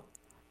go.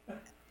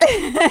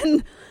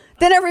 And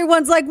then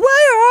everyone's like,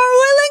 why are our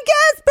oil and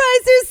gas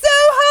prices so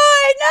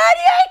high?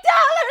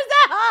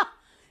 $98.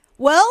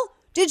 Well,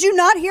 did you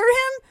not hear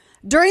him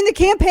during the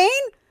campaign?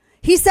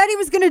 He said he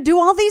was going to do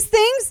all these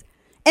things,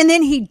 and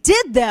then he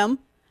did them,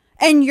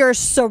 and you're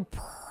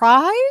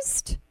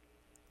surprised?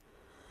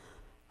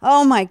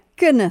 Oh, my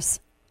goodness.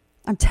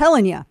 I'm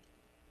telling you.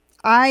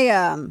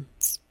 I'm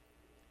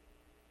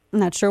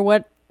not sure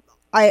what...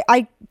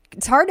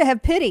 It's hard to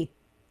have pity.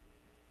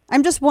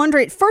 I'm just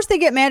wondering. First, they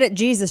get mad at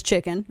Jesus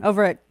Chicken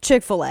over at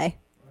Chick-fil-A. Right.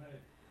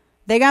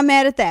 They got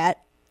mad at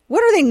that.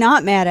 What are they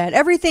not mad at?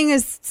 Everything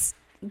is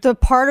the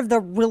part of the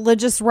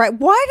religious right.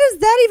 Why does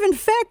that even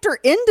factor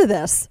into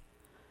this?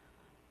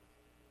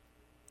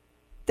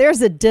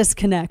 There's a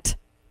disconnect.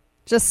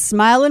 Just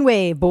smile and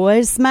wave,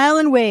 boys. Smile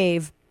and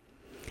wave.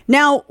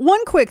 Now,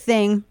 one quick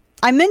thing.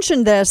 I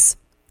mentioned this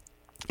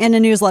in a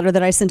newsletter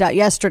that I sent out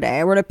yesterday.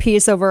 I wrote a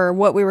piece over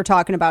what we were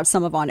talking about,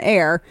 some of on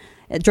air,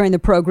 during the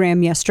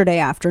program yesterday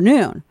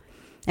afternoon.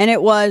 And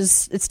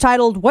it's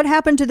titled, What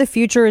Happened to the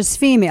Future is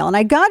Female? And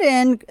I got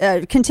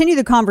continue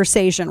the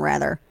conversation,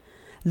 rather,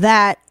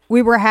 that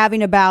we were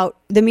having about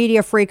the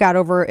media freak out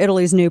over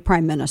Italy's new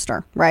prime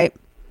minister, right?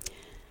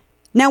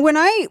 Now,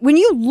 when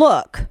you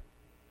look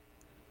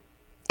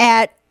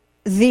at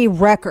the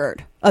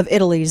record of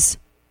Italy's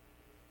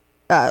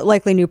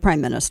likely new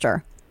prime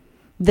minister.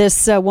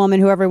 This woman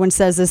who everyone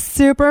says is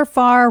super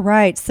far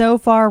right, so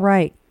far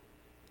right.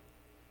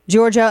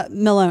 Giorgia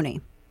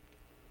Meloni.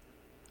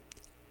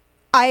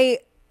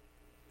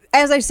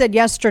 As I said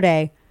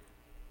yesterday,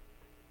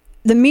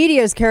 the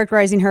media is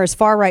characterizing her as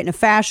far right and a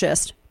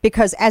fascist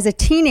because as a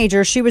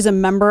teenager, she was a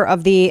member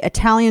of the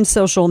Italian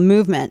social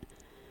movement.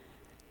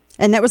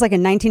 And that was like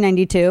in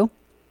 1992.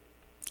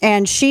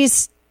 And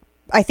she's,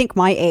 I think,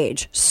 my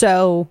age.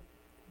 So,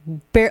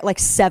 like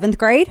 7th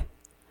grade.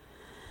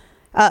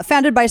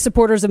 Founded by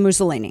supporters of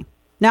Mussolini.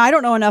 Now, I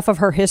don't know enough of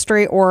her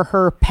history or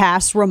her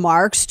past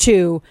remarks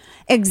to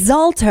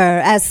exalt her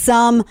as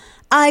some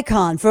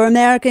icon for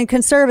American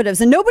conservatives.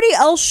 And nobody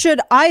else should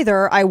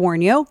either, I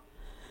warn you.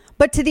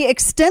 But to the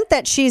extent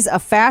that she's a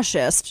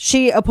fascist,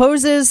 she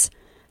opposes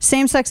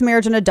same-sex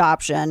marriage and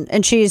adoption.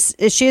 And she is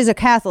a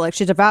Catholic.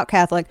 She's a devout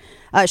Catholic.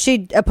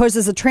 She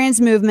opposes the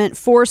trans movement,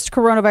 forced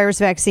coronavirus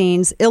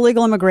vaccines,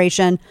 illegal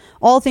immigration,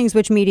 all things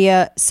which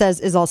media says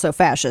is also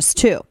fascist,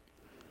 too.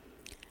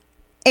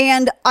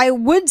 And I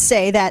would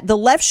say that the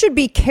left should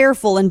be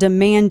careful in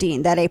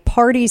demanding that a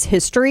party's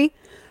history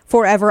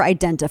forever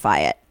identify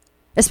it,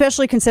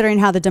 especially considering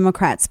how the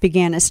Democrats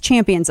began as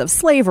champions of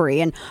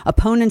slavery and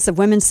opponents of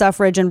women's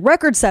suffrage and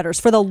record setters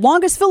for the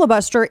longest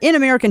filibuster in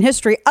American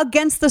history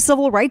against the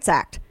Civil Rights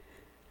Act.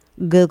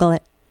 Google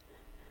it.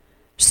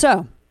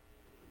 So,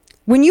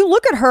 when you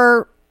look at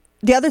her,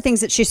 the other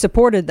things that she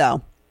supported,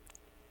 though,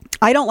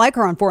 I don't like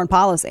her on foreign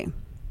policy.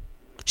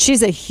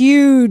 She's a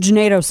huge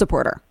NATO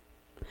supporter.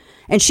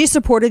 And she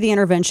supported the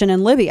intervention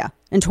in Libya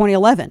in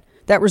 2011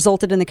 that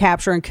resulted in the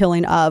capture and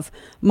killing of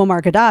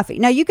Muammar Gaddafi.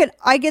 Now,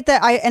 I get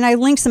that. I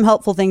linked some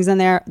helpful things in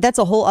there. That's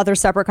a whole other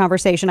separate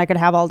conversation I could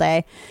have all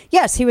day.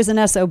 Yes, he was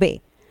an SOB,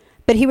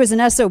 but he was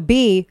an SOB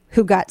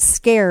who got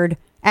scared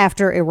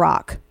after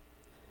Iraq.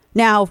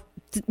 Now,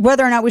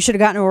 whether or not we should have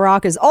gotten to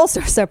Iraq is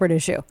also a separate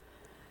issue.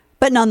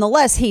 But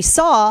nonetheless, he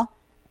saw,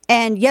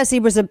 and yes,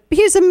 he's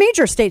a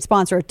major state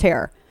sponsor of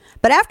terror.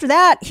 But after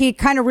that, he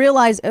kind of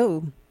realized,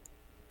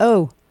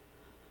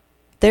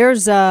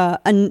 there's a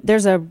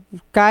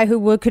guy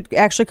who could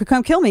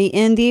come kill me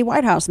in the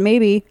White House,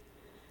 maybe.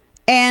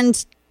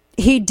 And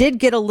he did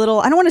get a little,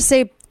 I don't want to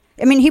say,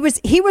 I mean,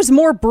 he was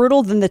more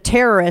brutal than the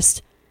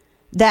terrorists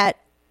that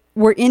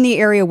were in the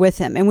area with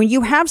him. And when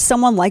you have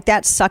someone like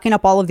that sucking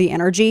up all of the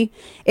energy,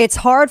 it's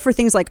hard for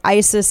things like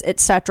ISIS,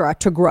 etc.,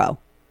 to grow.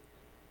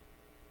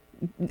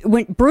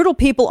 When brutal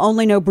people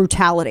only know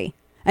brutality,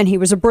 and he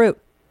was a brute,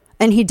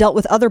 and he dealt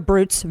with other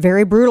brutes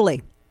very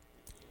brutally.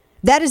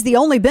 That is the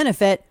only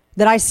benefit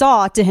that I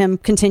saw to him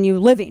continue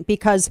living,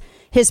 because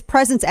his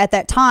presence at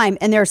that time,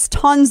 and there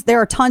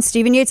are tons,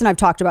 Stephen Yates and I've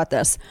talked about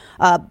this,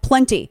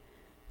 plenty.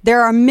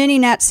 There are many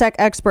NatSec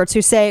experts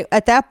who say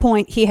at that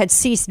point he had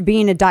ceased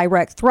being a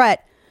direct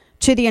threat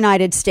to the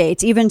United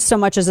States, even so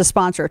much as a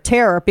sponsor of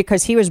terror,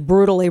 because he was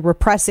brutally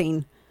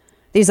repressing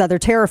these other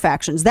terror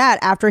factions. That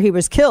after he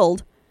was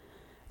killed,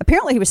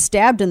 apparently he was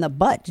stabbed in the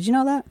butt. Did you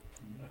know that?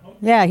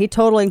 Yeah, he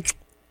totally,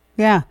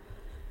 right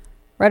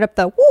up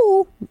the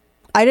woo.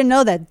 I didn't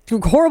know that.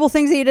 Horrible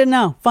things that you didn't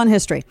know. Fun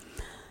history.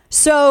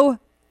 So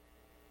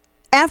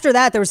after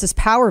that, there was this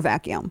power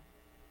vacuum,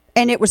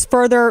 and it was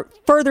further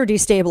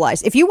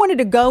destabilized. If you wanted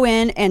to go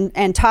in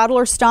and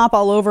toddler stomp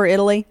all over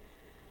Italy,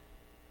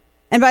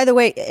 and by the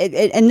way,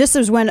 this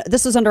was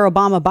under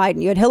Obama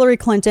Biden. You had Hillary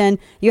Clinton,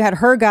 you had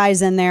her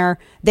guys in there.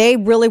 They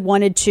really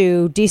wanted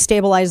to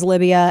destabilize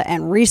Libya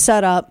and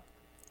reset up.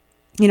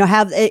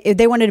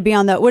 They wanted to be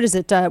on the, what is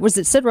it? Was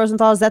it Sid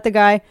Rosenthal? Is that the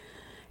guy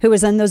who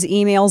was in those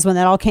emails when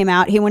that all came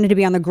out? He wanted to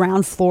be on the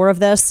ground floor of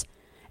this,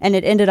 and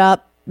you ended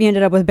up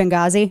with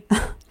Benghazi.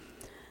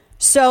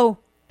 So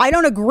I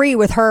don't agree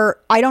with her.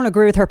 I don't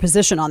agree with her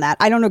position on that.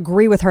 I don't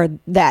agree with her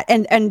that.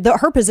 And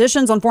her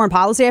positions on foreign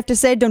policy, I have to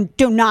say,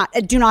 do not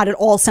at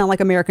all sound like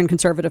American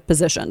conservative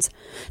positions,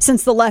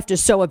 since the left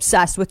is so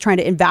obsessed with trying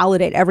to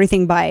invalidate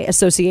everything by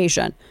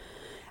association.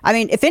 I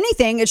mean, if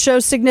anything, it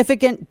shows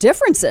significant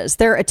differences,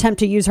 their attempt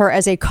to use her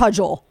as a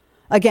cudgel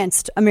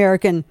against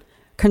American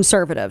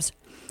conservatives.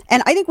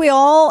 And I think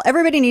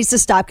everybody needs to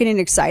stop getting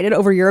excited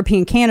over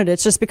European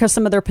candidates just because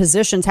some of their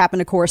positions happen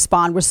to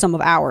correspond with some of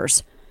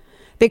ours.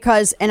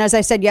 Because, and as I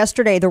said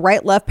yesterday, the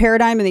right-left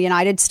paradigm in the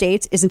United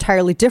States is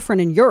entirely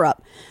different in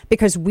Europe,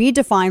 because we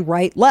define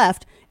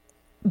right-left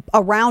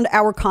around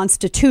our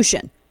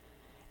Constitution.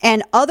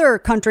 And other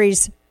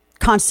countries'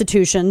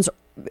 constitutions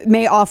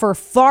may offer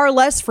far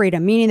less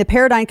freedom, meaning the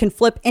paradigm can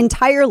flip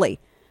entirely,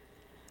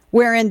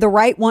 wherein the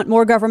right want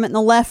more government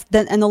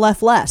and the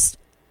left less.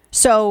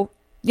 So,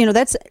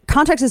 that's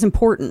context is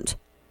important.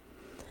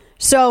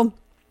 So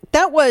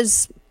that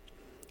was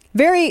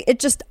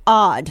it's just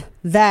odd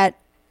that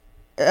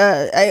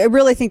I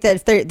really think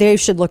that they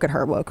should look at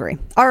her wokery.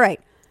 All right.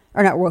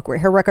 Or not wokery,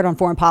 her record on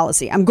foreign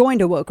policy. I'm going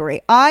to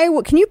wokery.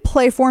 Can you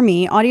play for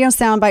me some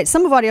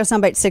of Audio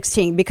Soundbite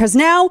 16? Because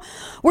now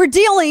we're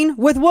dealing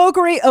with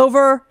wokery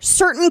over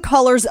certain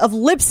colors of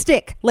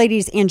lipstick,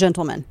 ladies and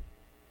gentlemen.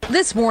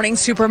 This morning,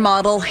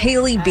 supermodel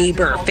Hailey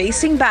Bieber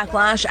facing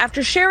backlash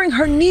after sharing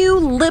her new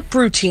lip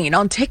routine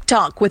on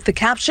TikTok with the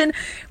caption,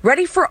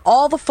 "Ready for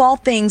all the fall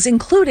things,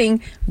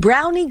 including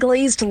brownie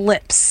glazed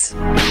lips."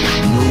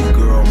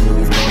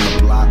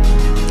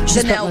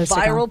 The now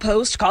viral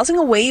post causing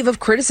a wave of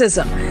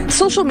criticism.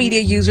 Social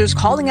media users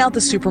calling out the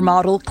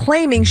supermodel,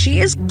 claiming she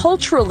is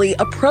culturally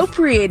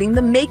appropriating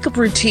the makeup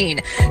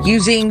routine,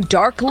 using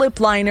dark lip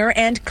liner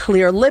and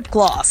clear lip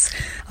gloss,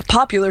 a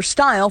popular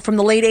style from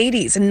the late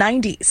 80s and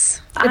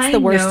 90s. It's the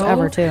worst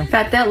ever, too.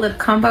 That lip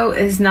combo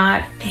is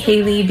not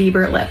Hailey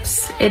Bieber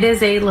lips. It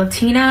is a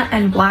Latina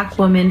and Black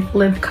woman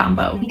lip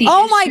combo.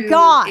 Oh my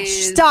gosh,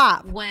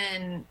 stop.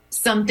 When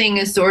something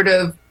is sort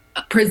of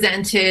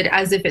presented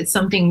as if it's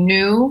something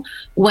new,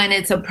 when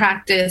it's a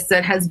practice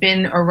that has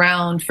been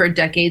around for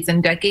decades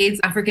and decades.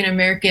 African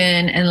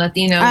American and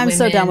Latino women. I'm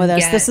so done with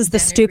this. This is the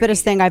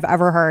stupidest thing I've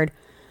ever heard.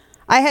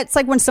 It's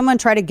like when someone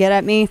tried to get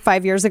at me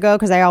 5 years ago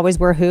because I always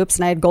wear hoops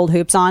and I had gold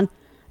hoops on.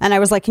 And I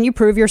was like, can you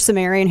prove your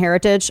Sumerian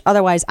heritage?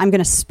 Otherwise, I'm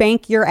going to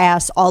spank your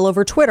ass all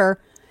over Twitter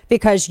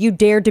because you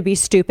dared to be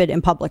stupid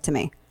in public to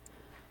me.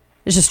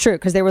 It's just true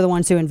because they were the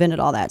ones who invented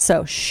all that.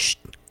 So, shh.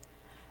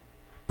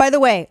 By the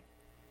way,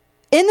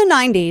 in the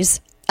 90s,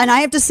 and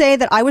I have to say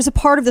that I was a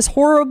part of this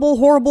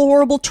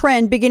horrible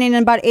trend beginning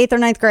in about 8th or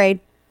 9th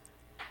grade.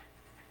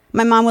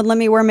 My mom would let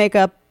me wear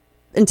makeup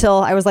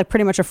until I was like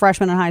pretty much a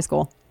freshman in high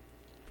school.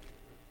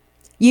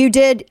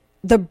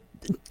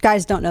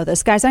 Guys don't know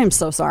this. Guys, I am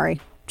so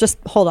sorry. Just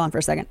hold on for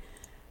a second.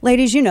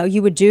 Ladies,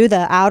 you would do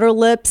the outer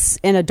lips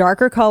in a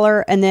darker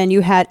color, and then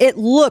it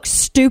looked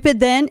stupid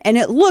then, and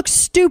it looks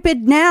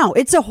stupid now.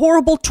 It's a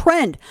horrible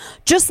trend.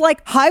 Just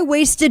like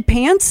high-waisted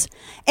pants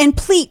and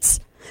pleats.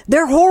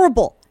 They're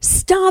horrible.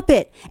 Stop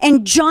it.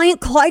 And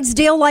giant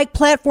Clydesdale-like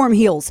platform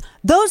heels.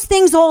 Those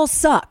things all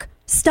suck.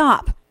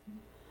 Stop.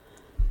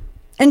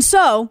 And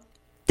so,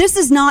 this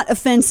is not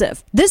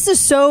offensive. This is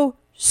so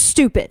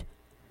stupid.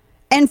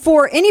 And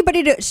for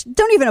anybody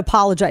don't even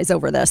apologize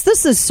over this.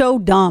 This is so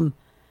dumb.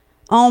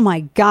 Oh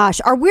my gosh.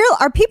 Are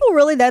people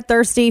really that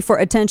thirsty for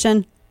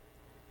attention?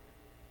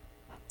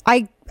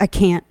 I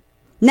can't.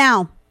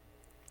 Now,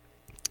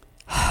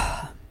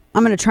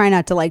 I'm going to try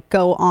not to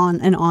go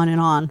on and on and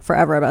on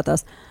forever about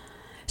this.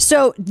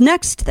 So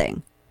next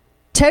thing,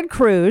 Ted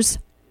Cruz,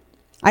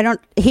 there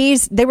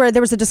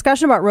was a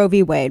discussion about Roe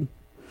v. Wade.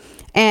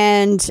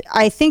 And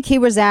I think he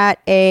was at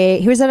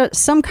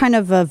some kind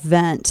of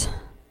event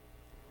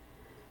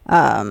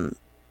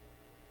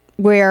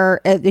where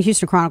the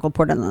Houston Chronicle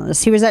reported on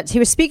this. He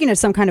was speaking at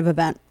some kind of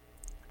event,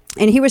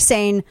 and he was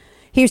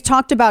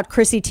talked about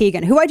Chrissy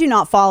Teigen, who I do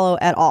not follow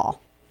at all.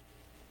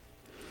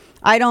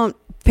 I don't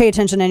pay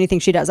attention to anything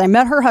she does. I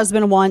met her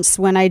husband once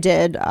when I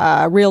did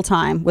Real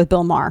Time with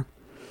Bill Maher,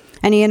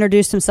 and he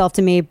introduced himself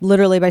to me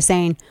literally by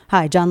saying,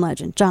 "Hi, John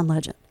Legend."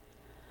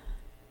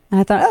 And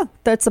I thought, oh,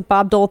 that's a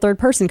Bob Dole third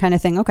person kind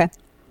of thing. Okay.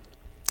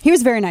 He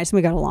was very nice and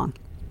we got along,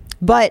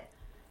 but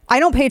I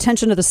don't pay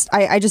attention to this.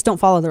 I just don't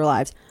follow their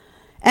lives.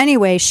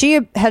 Anyway,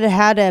 she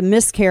had a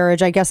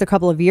miscarriage, I guess, a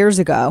couple of years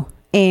ago,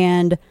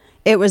 and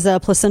it was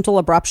a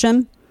placental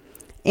abruption,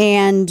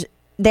 and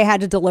they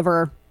had to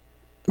deliver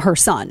her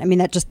son. I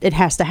mean, it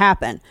has to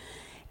happen.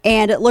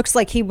 And it looks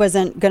like he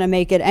wasn't going to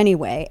make it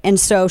anyway. And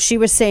so she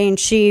was saying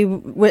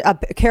she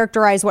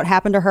characterized what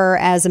happened to her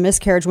as a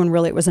miscarriage when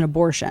really it was an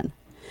abortion.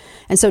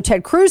 And so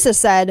Ted Cruz has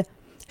said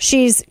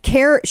she's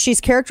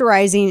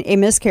characterizing a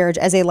miscarriage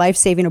as a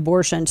life-saving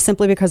abortion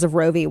simply because of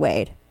Roe v.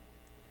 Wade.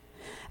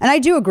 And I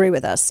do agree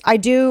with this. I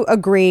do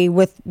agree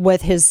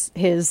with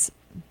his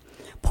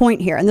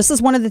point here. And this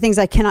is one of the things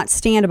I cannot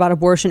stand about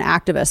abortion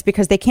activists,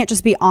 because they can't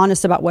just be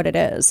honest about what it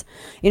is.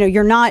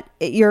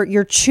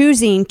 You're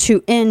choosing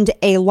to end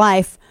a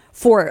life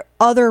for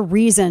other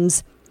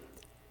reasons.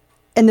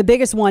 And the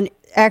biggest one,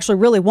 actually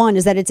really one,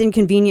 is that it's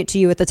inconvenient to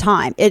you at the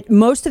time.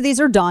 Most of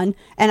these are done,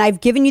 and I've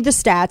given you the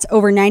stats,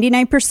 over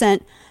 99%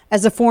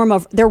 as a form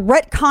of, they're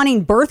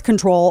retconning birth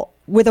control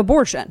with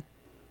abortion.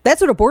 That's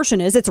what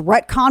abortion is. It's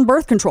retcon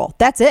birth control.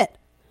 That's it.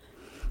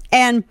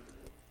 And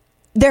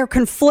they're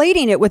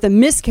conflating it with a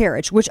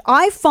miscarriage, which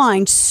I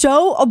find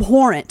so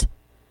abhorrent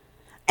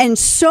and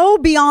so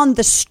beyond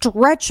the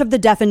stretch of the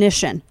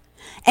definition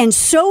and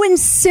so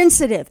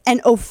insensitive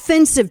and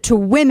offensive to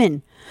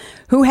women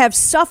who have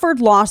suffered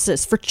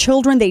losses for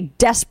children they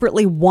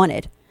desperately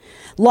wanted,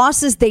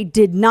 losses they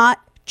did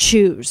not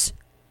choose.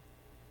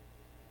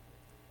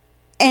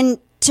 And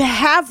to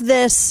have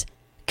this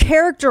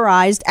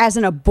characterized as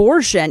an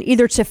abortion,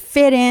 either to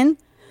fit in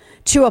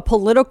to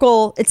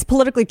it's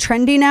politically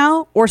trendy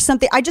now or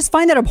something, I just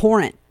find that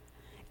abhorrent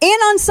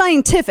and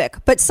unscientific.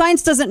 But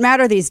science doesn't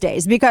matter these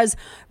days, because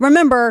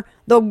remember,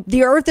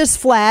 the earth is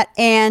flat,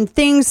 and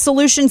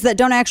solutions that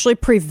don't actually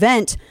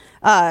prevent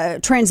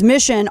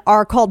transmission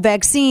are called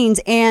vaccines.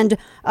 And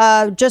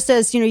just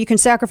as you can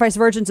sacrifice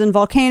virgins in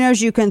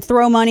volcanoes, you can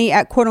throw money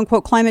at quote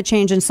unquote climate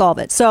change and solve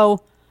it. So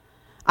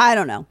I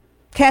don't know.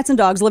 Cats and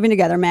dogs living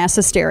together, mass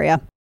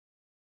hysteria.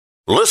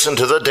 Listen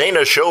to The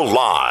Dana Show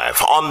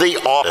live on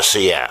the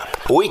Odyssey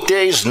app.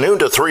 Weekdays noon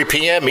to 3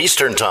 p.m.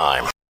 Eastern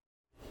Time.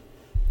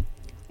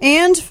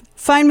 And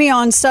find me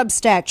on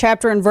Substack,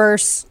 Chapter and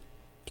Verse.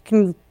 You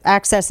can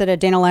access it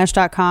at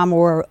danalash.com,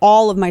 or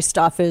all of my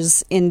stuff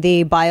is in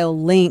the bio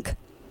link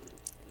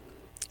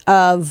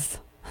of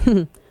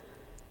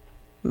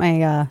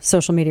my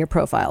social media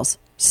profiles.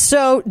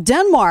 So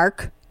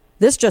Denmark,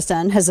 this just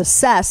in, has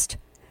assessed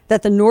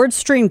that the Nord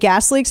Stream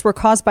gas leaks were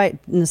caused by,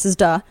 and this is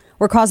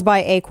were caused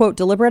by a, quote,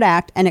 deliberate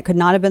act, and it could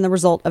not have been the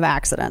result of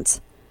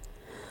accidents.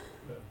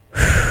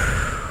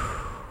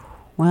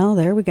 Well,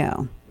 there we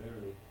go.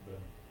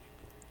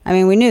 I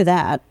mean, we knew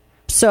that.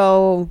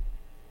 So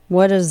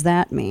what does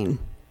that mean?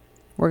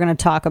 We're going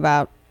to talk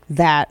about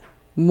that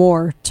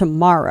more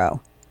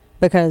tomorrow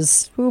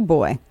because, oh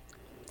boy,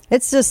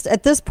 it's just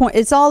at this point,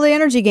 it's all the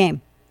energy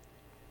game.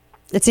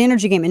 It's the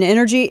energy game, and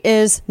energy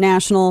is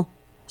national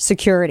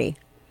security.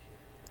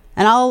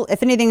 And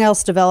if anything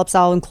else develops,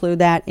 I'll include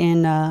that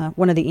in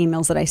one of the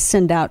emails that I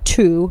send out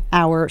to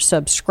our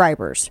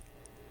subscribers.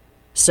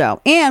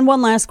 So, and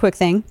one last quick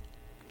thing.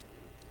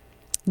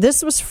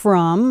 This was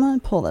from, let me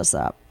pull this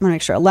up. I'm going to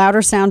make sure,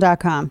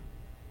 loudersound.com.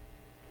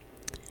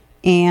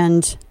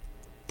 And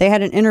they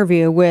had an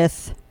interview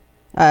with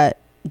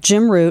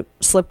Jim Root,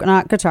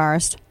 Slipknot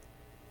guitarist.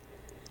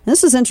 And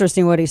this is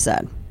interesting what he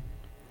said.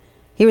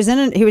 He was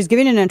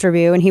giving an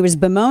interview, and he was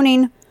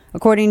bemoaning,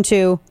 according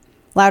to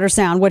Louder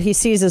Sound, what he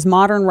sees as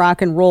modern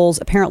rock and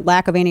roll's apparent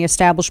lack of any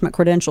establishment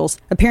credentials,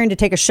 appearing to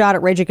take a shot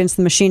at Rage Against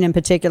the Machine in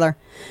particular.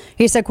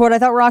 He said, quote, I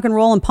thought rock and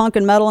roll and punk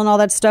and metal and all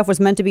that stuff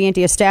was meant to be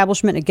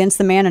anti-establishment, against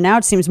the man, and now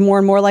it seems more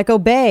and more like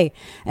obey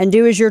and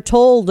do as you're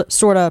told,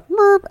 sort of,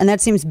 and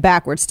that seems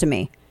backwards to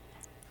me.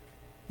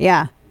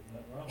 Yeah.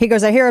 He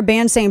goes, I hear a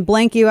band saying,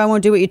 blank you, I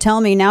won't do what you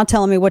tell me, now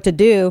telling me what to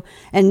do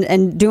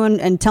and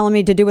telling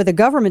me to do what the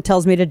government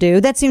tells me to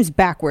do. That seems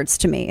backwards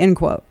to me, end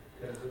quote.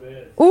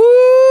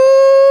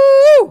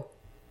 Ooh!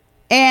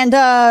 And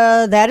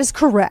that is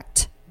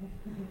correct.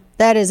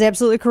 That is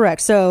absolutely correct.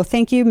 So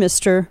thank you,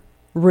 Mr.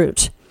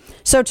 Root.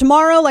 So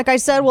tomorrow, like I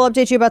said, we'll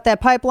update you about that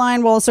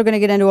pipeline. We're also going to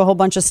get into a whole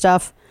bunch of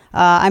stuff. We're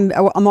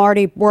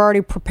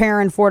already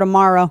preparing for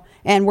tomorrow,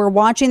 and we're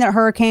watching that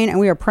hurricane, and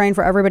we are praying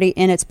for everybody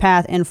in its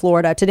path in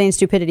Florida. Today in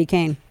Stupidity,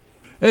 Kane.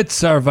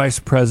 It's our Vice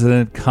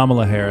President,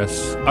 Kamala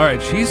Harris. All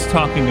right, she's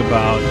talking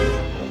about,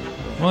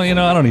 well, I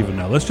don't even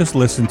know. Let's just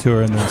listen to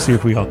her and then see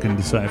if we all can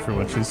decipher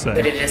what she's saying.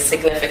 But it is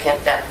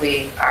significant that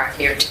we are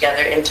here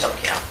together in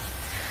Tokyo.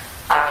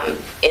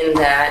 In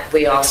that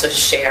we also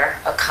share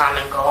a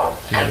common goal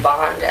and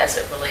bond as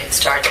it relates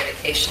to our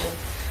dedication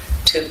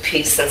to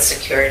peace and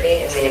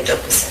security in the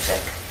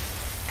Indo-Pacific,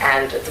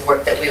 and the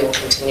work that we will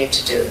continue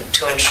to do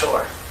to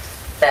ensure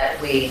that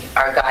we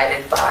are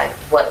guided by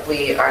what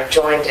we are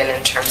joined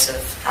in terms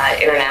of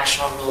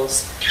international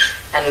rules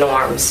and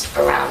norms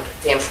around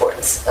the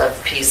importance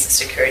of peace,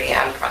 security,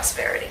 and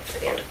prosperity for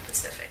the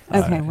Indo-Pacific.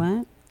 Okay,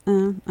 what?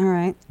 All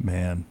right.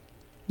 Man.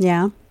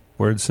 Yeah.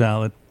 Word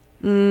salad.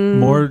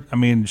 More,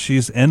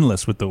 she's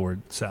endless with the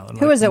word salad.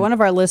 Who is it? One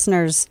of our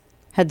listeners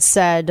had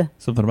said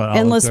something about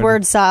endless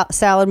word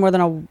salad more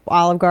than a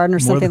Olive Garden or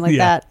something like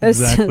that.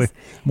 Exactly.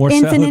 More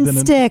infinite salad than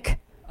stick.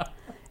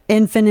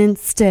 Infinite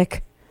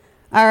stick.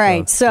 All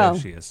right, so there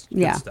she is.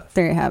 Yeah,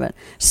 there you have it.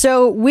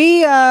 So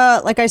we,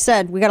 like I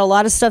said, we got a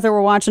lot of stuff that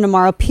we're watching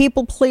tomorrow.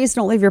 People, please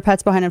don't leave your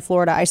pets behind in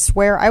Florida. I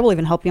swear, I will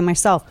even help you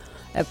myself.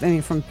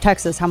 From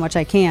Texas, how much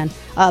I can.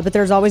 But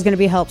there's always going to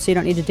be help, so you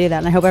don't need to do that.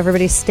 And I hope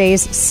everybody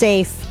stays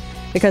safe,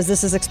 because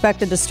this is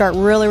expected to start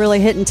really,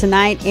 really hitting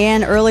tonight,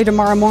 and early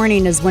tomorrow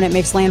morning is when it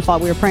makes landfall.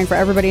 We are praying for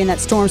everybody in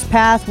that storm's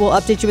path. We'll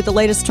update you with the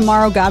latest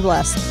tomorrow. God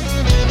bless.